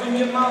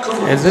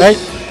 Is it?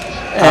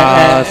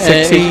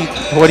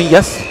 60-20.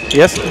 Yes,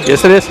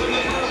 it is.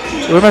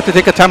 We're going to have to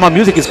take a time out.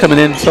 Music is coming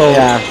in. So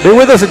be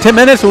with us in 10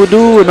 minutes. We'll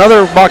do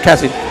another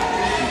broadcasting.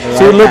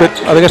 See you in a little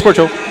bit. Other Guys Sports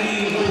Show.